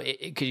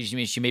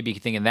because she may be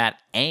thinking that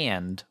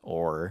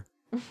or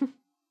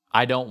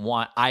I don't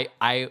want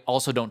I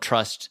also don't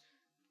trust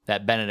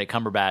that Benedict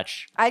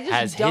Cumberbatch I just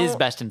has his don't-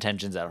 best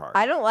intentions at heart.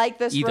 I don't like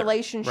this Either.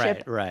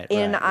 relationship Right,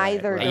 in right,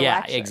 either right. direction.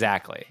 yeah,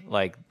 exactly.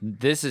 Like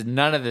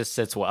none of this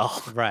sits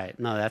well. Right.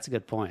 No, that's a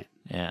good point.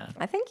 Yeah,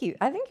 I think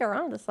you're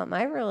onto something.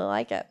 I really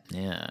like it.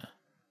 yeah,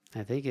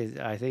 I think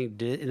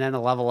and then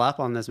a level up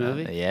on this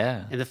movie,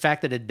 yeah. and the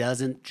fact that it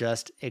doesn't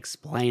just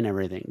explain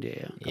everything to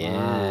you. Come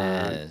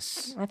on.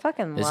 Yes. I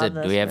fucking They love said,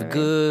 this. do we have a movie.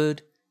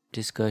 good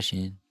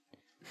discussion?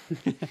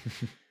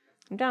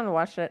 I'm down to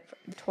watch it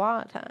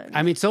twa times.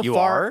 I mean, so You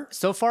far, are?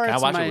 Can I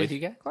it's watch my it with you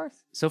guys? of course,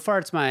 so far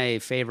it's my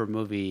favorite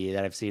movie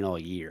that I've seen all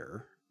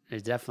year.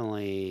 It's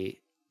definitely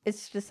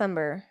it's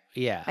December.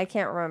 yeah. I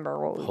can't remember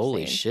what we've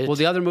Holy seen. shit! Well,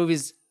 the other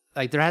movies,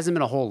 like there hasn't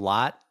been a whole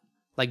lot.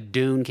 Like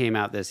Dune came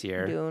out this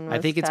year. Dune I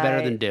was think it's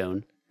better than tight.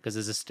 Dune because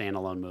it's a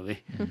standalone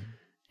movie.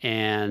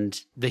 And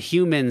The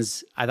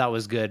Humans I thought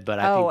was good, but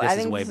I think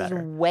this is way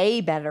better.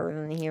 way better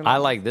than the human. I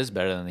like this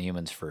better than the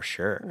humans for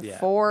sure. Yeah.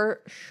 for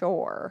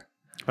sure.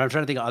 But I'm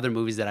trying to think of other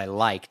movies that I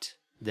liked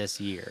this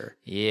year.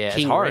 Yeah,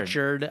 King it's hard.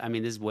 Richard. I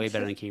mean, this is way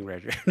better than King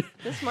Richard.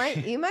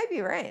 You might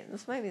be right.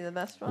 This might be the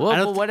best one.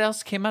 Well, what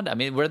else came out? I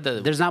mean,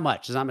 There's not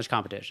much. There's not much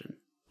competition.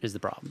 Is the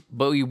problem?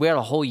 but we had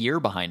a whole year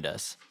behind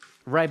us.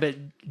 Right, but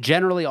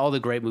generally all the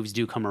great movies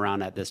do come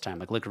around at this time.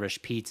 Like Licorice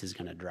Pizza is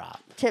going to drop.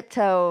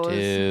 Tiptoes.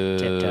 Dude,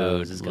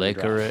 Tiptoes is gonna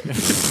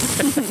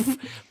licorice.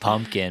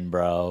 Pumpkin,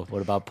 bro.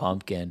 What about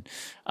Pumpkin?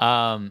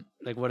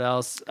 Like what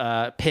else?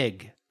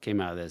 Pig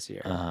came out this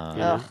year. Uh-huh. You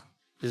know?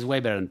 This is way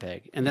better than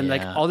Pig. And then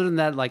like Yeah. other than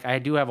that, like I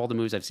do have all the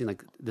movies I've seen,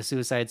 like The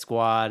Suicide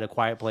Squad, A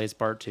Quiet Place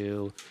Part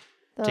 2,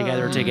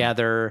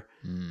 Together,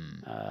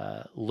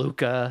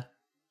 Luca,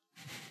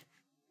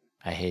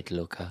 I hate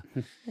Luca.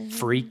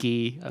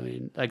 Freaky. I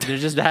mean, like there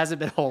just hasn't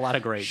been a whole lot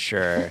of great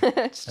Sure.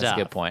 That's a stuff.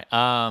 good point.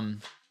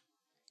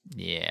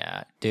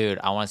 Yeah. Dude,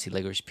 I want to see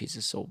Licorice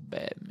Pizza so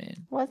bad,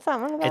 man. What's that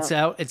one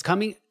about? It's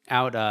coming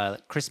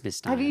out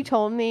Christmas time. Have you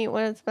told me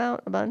what it's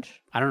about a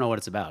bunch? I don't know what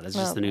it's about. It's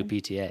just the new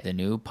PTA. The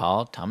new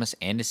Paul Thomas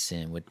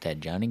Anderson with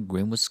that Johnny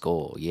Greenwood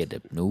score. Yeah,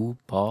 the new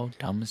Paul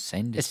Thomas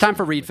Anderson. It's time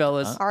for read,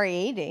 fellas.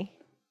 R80.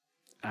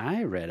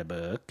 I read a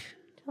book.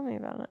 Tell me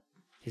about it.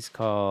 It's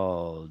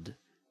called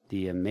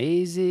The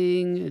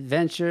Amazing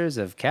Adventures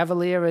of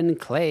Cavalier and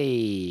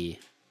Clay.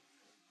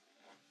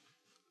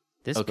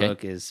 This Okay.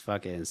 book is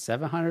fucking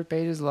 700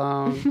 pages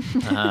long,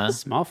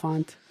 small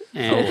font.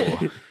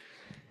 And,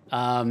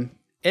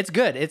 it's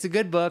good. It's a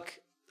good book.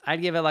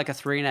 I'd give it like a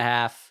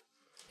 3.5.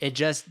 It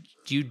just,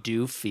 you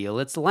do feel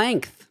its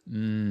length.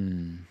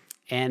 And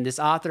this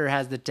author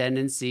has the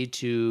tendency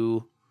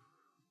to,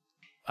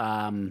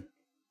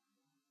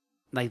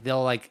 like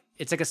they'll like,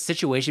 it's like a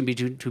situation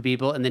between two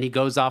people, and then he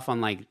goes off on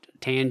like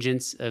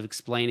tangents of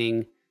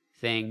explaining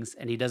things,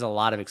 and he does a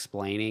lot of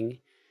explaining,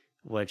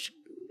 which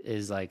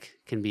is like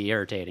can be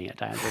irritating at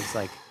times. It's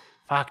like,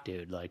 fuck,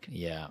 dude, like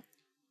Yeah.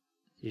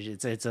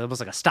 it's almost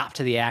like a stop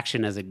to the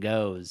action as it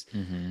goes.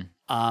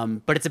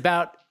 But it's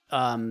about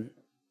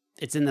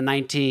it's in the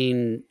late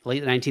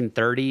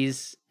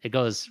 1930s. It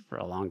goes for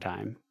a long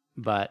time,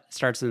 but it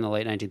starts in the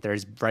late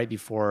 1930s, right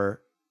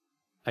before,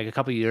 like a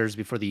couple of years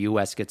before the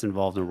U.S. gets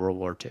involved in World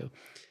War II.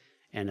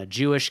 And a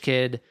Jewish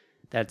kid,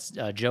 that's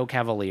Joe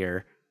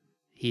Cavalier,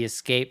 he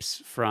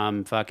escapes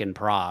from fucking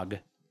Prague,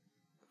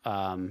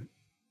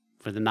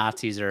 where the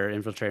Nazis are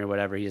infiltrating or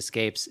whatever. He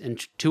escapes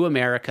to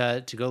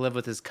America to go live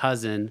with his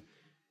cousin,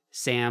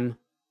 Sam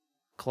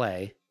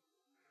Clay.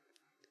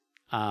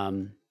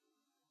 And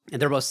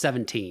they're both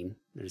 17.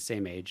 They're the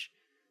same age.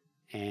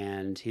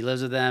 And he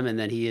lives with them, and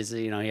then he is,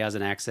 he has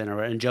an accent or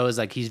whatever. And Joe is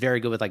like, he's very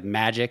good with like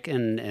magic,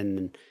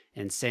 and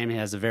Sam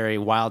has a very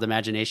wild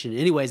imagination.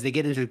 Anyways, they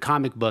get into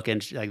comic book,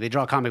 and like they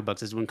draw comic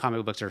books. This is when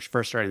comic books are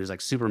first starting. There's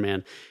like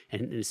Superman,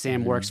 and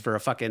Sam works for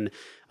a fucking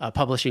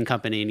publishing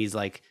company, and he's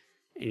like,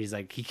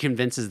 he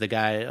convinces the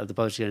guy of the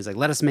publishing, he's like,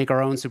 let us make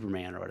our own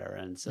Superman or whatever.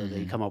 And so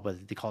they come up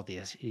with, they call it the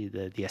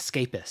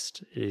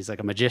Escapist. He's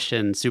like a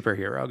magician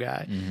superhero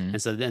guy.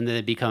 And so then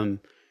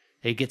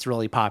it gets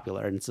really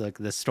popular. And it's like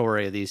the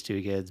story of these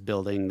two kids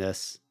building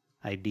this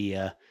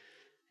idea,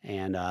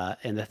 and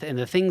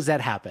the things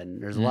that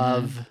happen. There's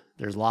love,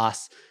 there's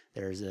loss,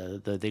 there's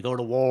they go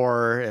to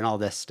war and all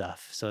this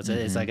stuff. So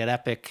it's like an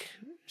epic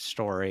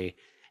story,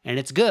 and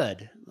it's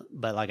good,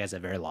 but like I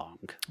said, very long.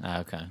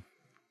 Okay.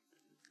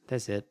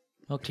 That's it.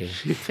 Okay.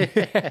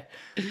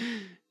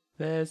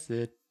 That's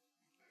it.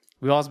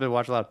 We've also been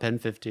watching a lot of Pen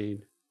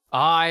 15. Oh,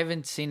 I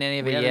haven't seen any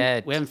of it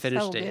yet. We haven't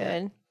finished So it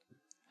yet. good.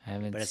 I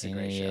haven't But it's a seen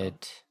great it show.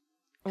 yet.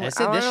 And I I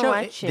said this wanna show,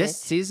 watch this it.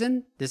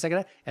 season, this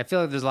second, I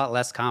feel like there's a lot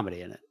less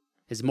comedy in it.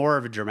 It's more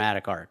of a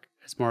dramatic arc.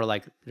 It's more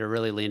like they're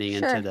really leaning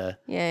Sure. into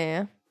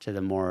Yeah.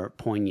 the more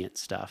poignant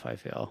stuff. I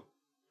feel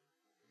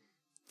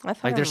I like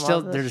fucking there's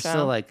love this still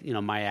show. like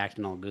Maya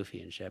acting all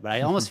goofy and shit. But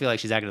I almost feel like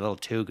she's acting a little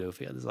too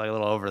goofy. It's like a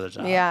little over the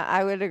top. Yeah,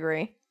 I would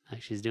agree.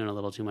 Like she's doing a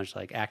little too much,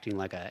 like acting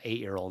like a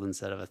 8-year-old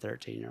instead of a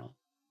 13-year-old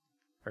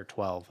or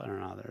 12. I don't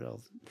know.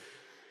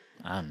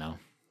 I don't know.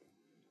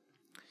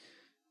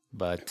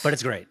 But But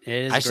it's great. It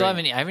is. I still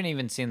great. haven't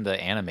even seen the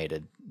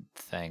animated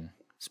thing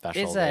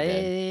special. It's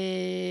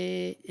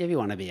they did. if you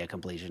want to be a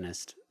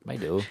completionist, I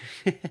do.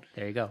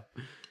 there you go.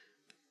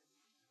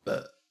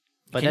 But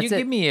But can you that's it.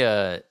 give me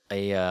a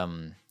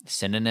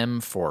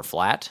synonym for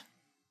flat?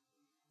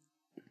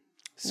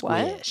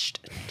 What? Squished.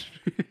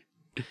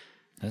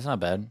 That's not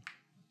bad.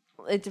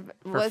 What's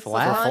flat? the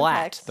Flat.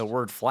 context? The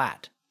word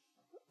flat.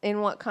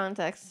 In what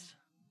context?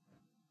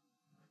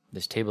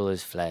 This table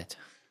is flat.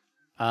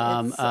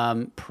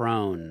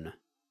 Prone, Not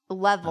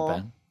Level.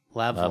 bad.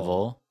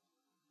 level,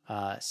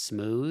 Level.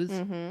 smooth.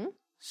 Mm-hmm.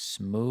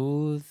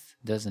 Smooth.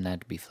 Doesn't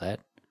have to be flat.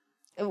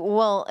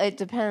 Well, it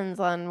depends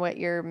on what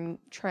you're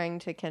trying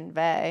to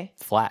convey.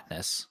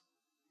 Flatness.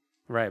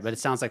 Right, but it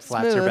sounds like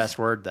flat's your Smooth. best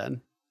word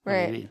then. What do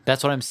you Right. mean?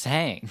 That's what I'm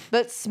saying.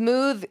 But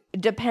smooth,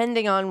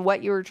 depending on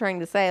what you were trying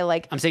to say,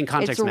 like I'm saying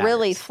context it's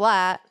really matters.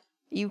 flat.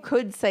 You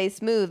could say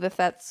smooth if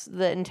that's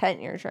the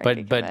intent you're trying to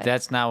convey. But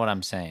that's not what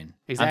I'm saying.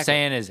 Exactly. I'm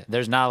saying is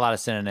there's not a lot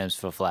of synonyms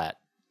for flat.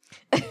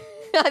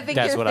 I think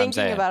That's you're what I'm thinking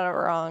saying. about it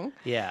wrong.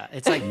 Yeah,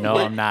 it's like No,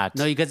 I'm not.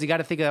 No, because you got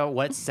to think about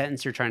what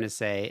sentence you're trying to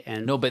say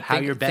and No, but how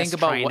think- you're best think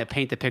about trying what- to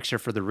paint the picture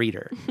for the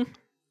reader.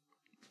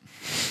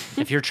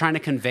 If you're trying to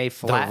convey The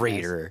flatness,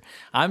 reader.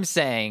 I'm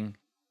saying,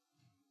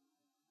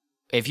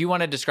 if you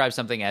want to describe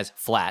something as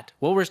flat,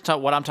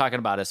 what I'm talking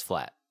about is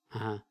flat.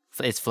 Uh-huh.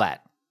 It's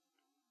flat.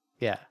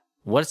 Yeah.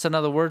 What's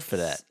another word for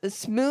that?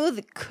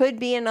 Smooth could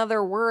be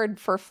another word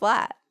for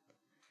flat.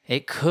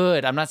 It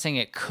could. I'm not saying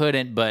it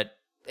couldn't, but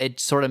it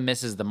sort of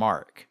misses the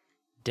mark.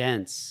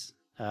 Dense.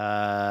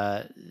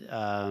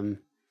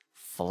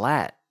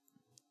 Flat.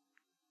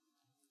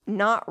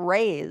 Not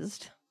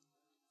raised.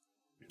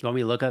 You want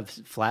me to look up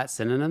flat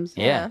synonyms?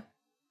 Yeah.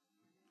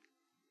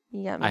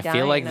 You got me I feel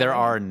dying like there now.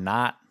 are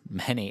not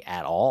many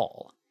at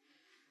all,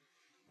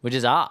 which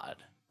is odd.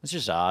 It's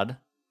just odd.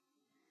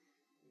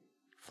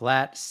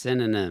 Flat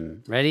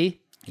synonym.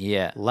 Ready?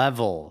 Yeah.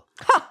 Level.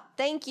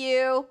 Thank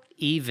you.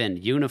 Even.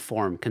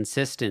 Uniform.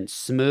 Consistent.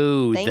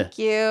 Smooth. Thank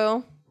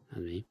you.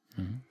 That's me.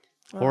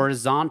 Mm-hmm.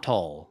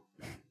 Horizontal.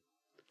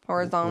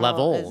 Horizontal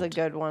Leveled. is a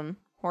good one.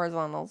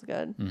 Horizontal's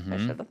good. Mm-hmm. I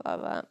should have thought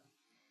of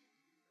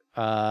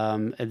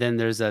that. And then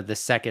there's the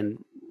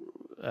second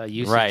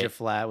usage Right. of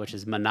flat, which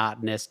is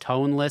monotonous,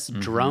 toneless,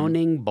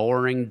 droning,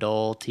 boring,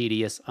 dull,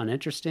 tedious,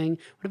 uninteresting.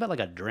 What about like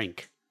a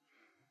drink?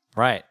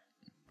 Right.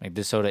 Like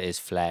this soda is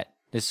flat.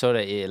 This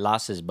soda, it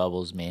lost its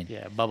bubbles, man.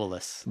 Yeah,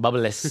 bubbleless.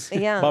 Bubbleless.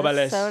 Yeah,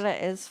 Bubbleless. the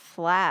soda is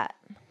flat.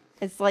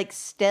 It's like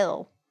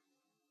still.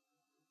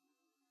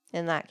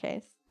 In that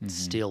case,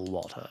 Still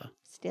water.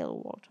 still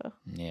water.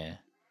 Yeah.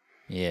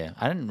 Yeah.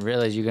 I didn't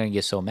realize you were going to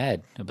get so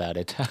mad about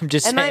it. I'm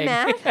just Am I saying.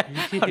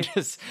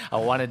 mad? I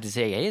wanted to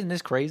say, hey, isn't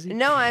this crazy?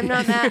 No, I'm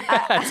not mad.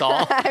 That's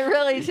all. I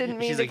really didn't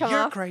mean She's to like, come you're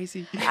off.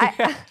 crazy.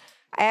 I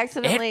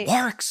accidentally. It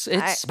works.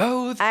 It's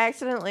smooth. I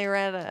accidentally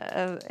read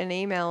an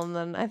email, and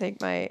then I think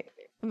my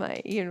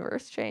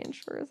universe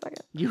changed for a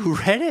second. You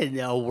read it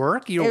at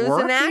work? You're It was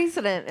working? an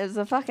accident. It was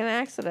a fucking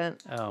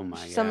accident. Oh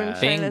my Someone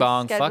god. Bing trying to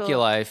bong, fuck schedule your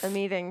life. A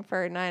meeting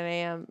for 9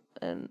 a.m.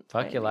 and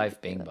Fuck your life,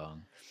 bing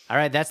bong. All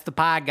right, that's the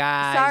pod,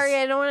 guys. Sorry,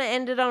 I don't want to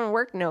end it on a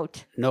work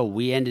note. No,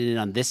 we ended it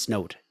on this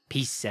note.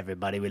 Peace,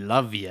 everybody. We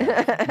love you.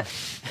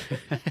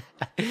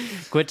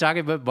 Quit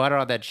talking about butter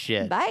on that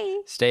shit.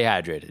 Bye. Stay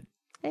hydrated.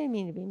 I didn't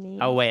mean to be mean.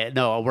 Oh, wait.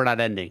 No, we're not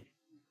ending.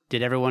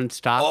 Did everyone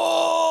stop?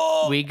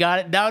 Oh! We got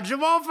it. Now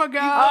Jamal forgot. You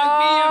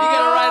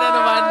got it right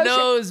under my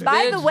nose,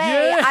 By bitch. the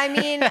way, I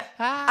mean,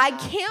 I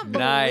can't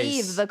Nice.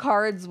 believe the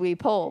cards we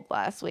pulled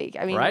last week.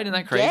 I mean, Right? Isn't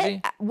that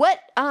crazy? What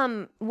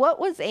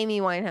was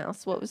Amy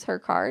Winehouse? What was her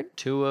card?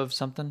 2 of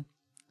something.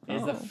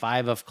 It's the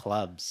 5 of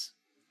clubs.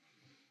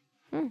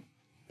 Hmm.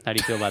 How do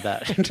you feel about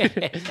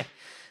that?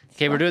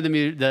 Okay, we're doing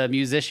the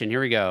musician.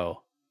 Here we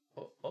go.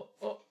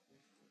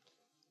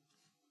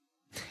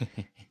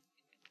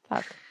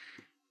 Fuck.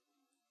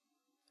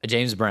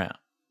 James Brown.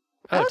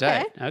 Oh,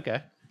 Okay. tight.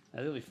 Okay.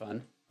 That'll be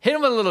fun. Hit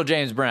him with a little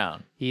James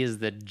Brown. He is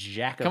the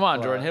jack of Come on,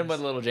 clubs. Jordan. Hit him with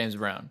a little James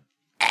Brown.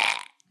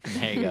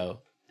 There you go.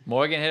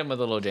 Morgan, hit him with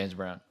a little James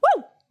Brown.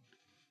 Woo!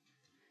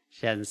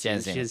 She hasn't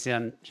seen, She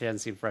hasn't she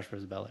hasn't seen Fresh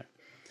Prince of Bel-Air.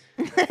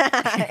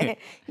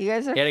 You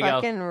guys are Here you go.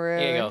 fucking rude.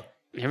 Here you go.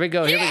 Here we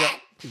go. Here we go.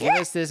 Give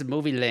us this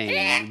movie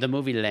lane. The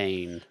movie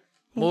lane. You guys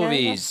are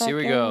Movies. Here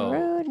we fucking go.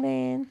 Rude,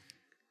 man.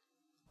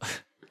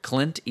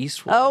 Clint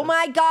Eastwood. Oh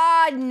my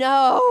God,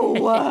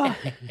 no!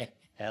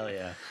 Hell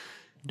yeah.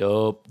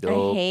 Dope,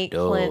 dope, I hate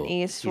dope. Clint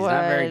He's Eastwood.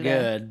 not very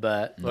good,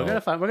 but we're No.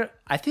 gonna find.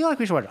 I feel like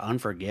we should watch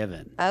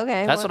Unforgiven.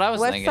 Okay, That's what I was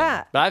what's thinking.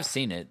 that? But I've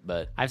seen it,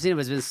 but I've seen it,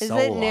 but it's been so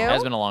it long. new? it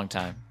has been a long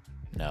time.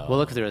 No. We'll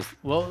look through it.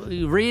 Well,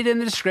 you read in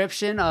the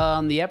description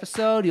on the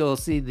episode. You'll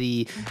see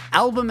the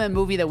album and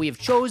movie that we have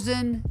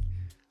chosen.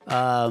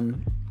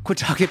 Quit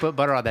talking, put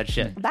butter on that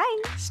shit. Bye.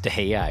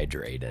 Stay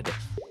hydrated.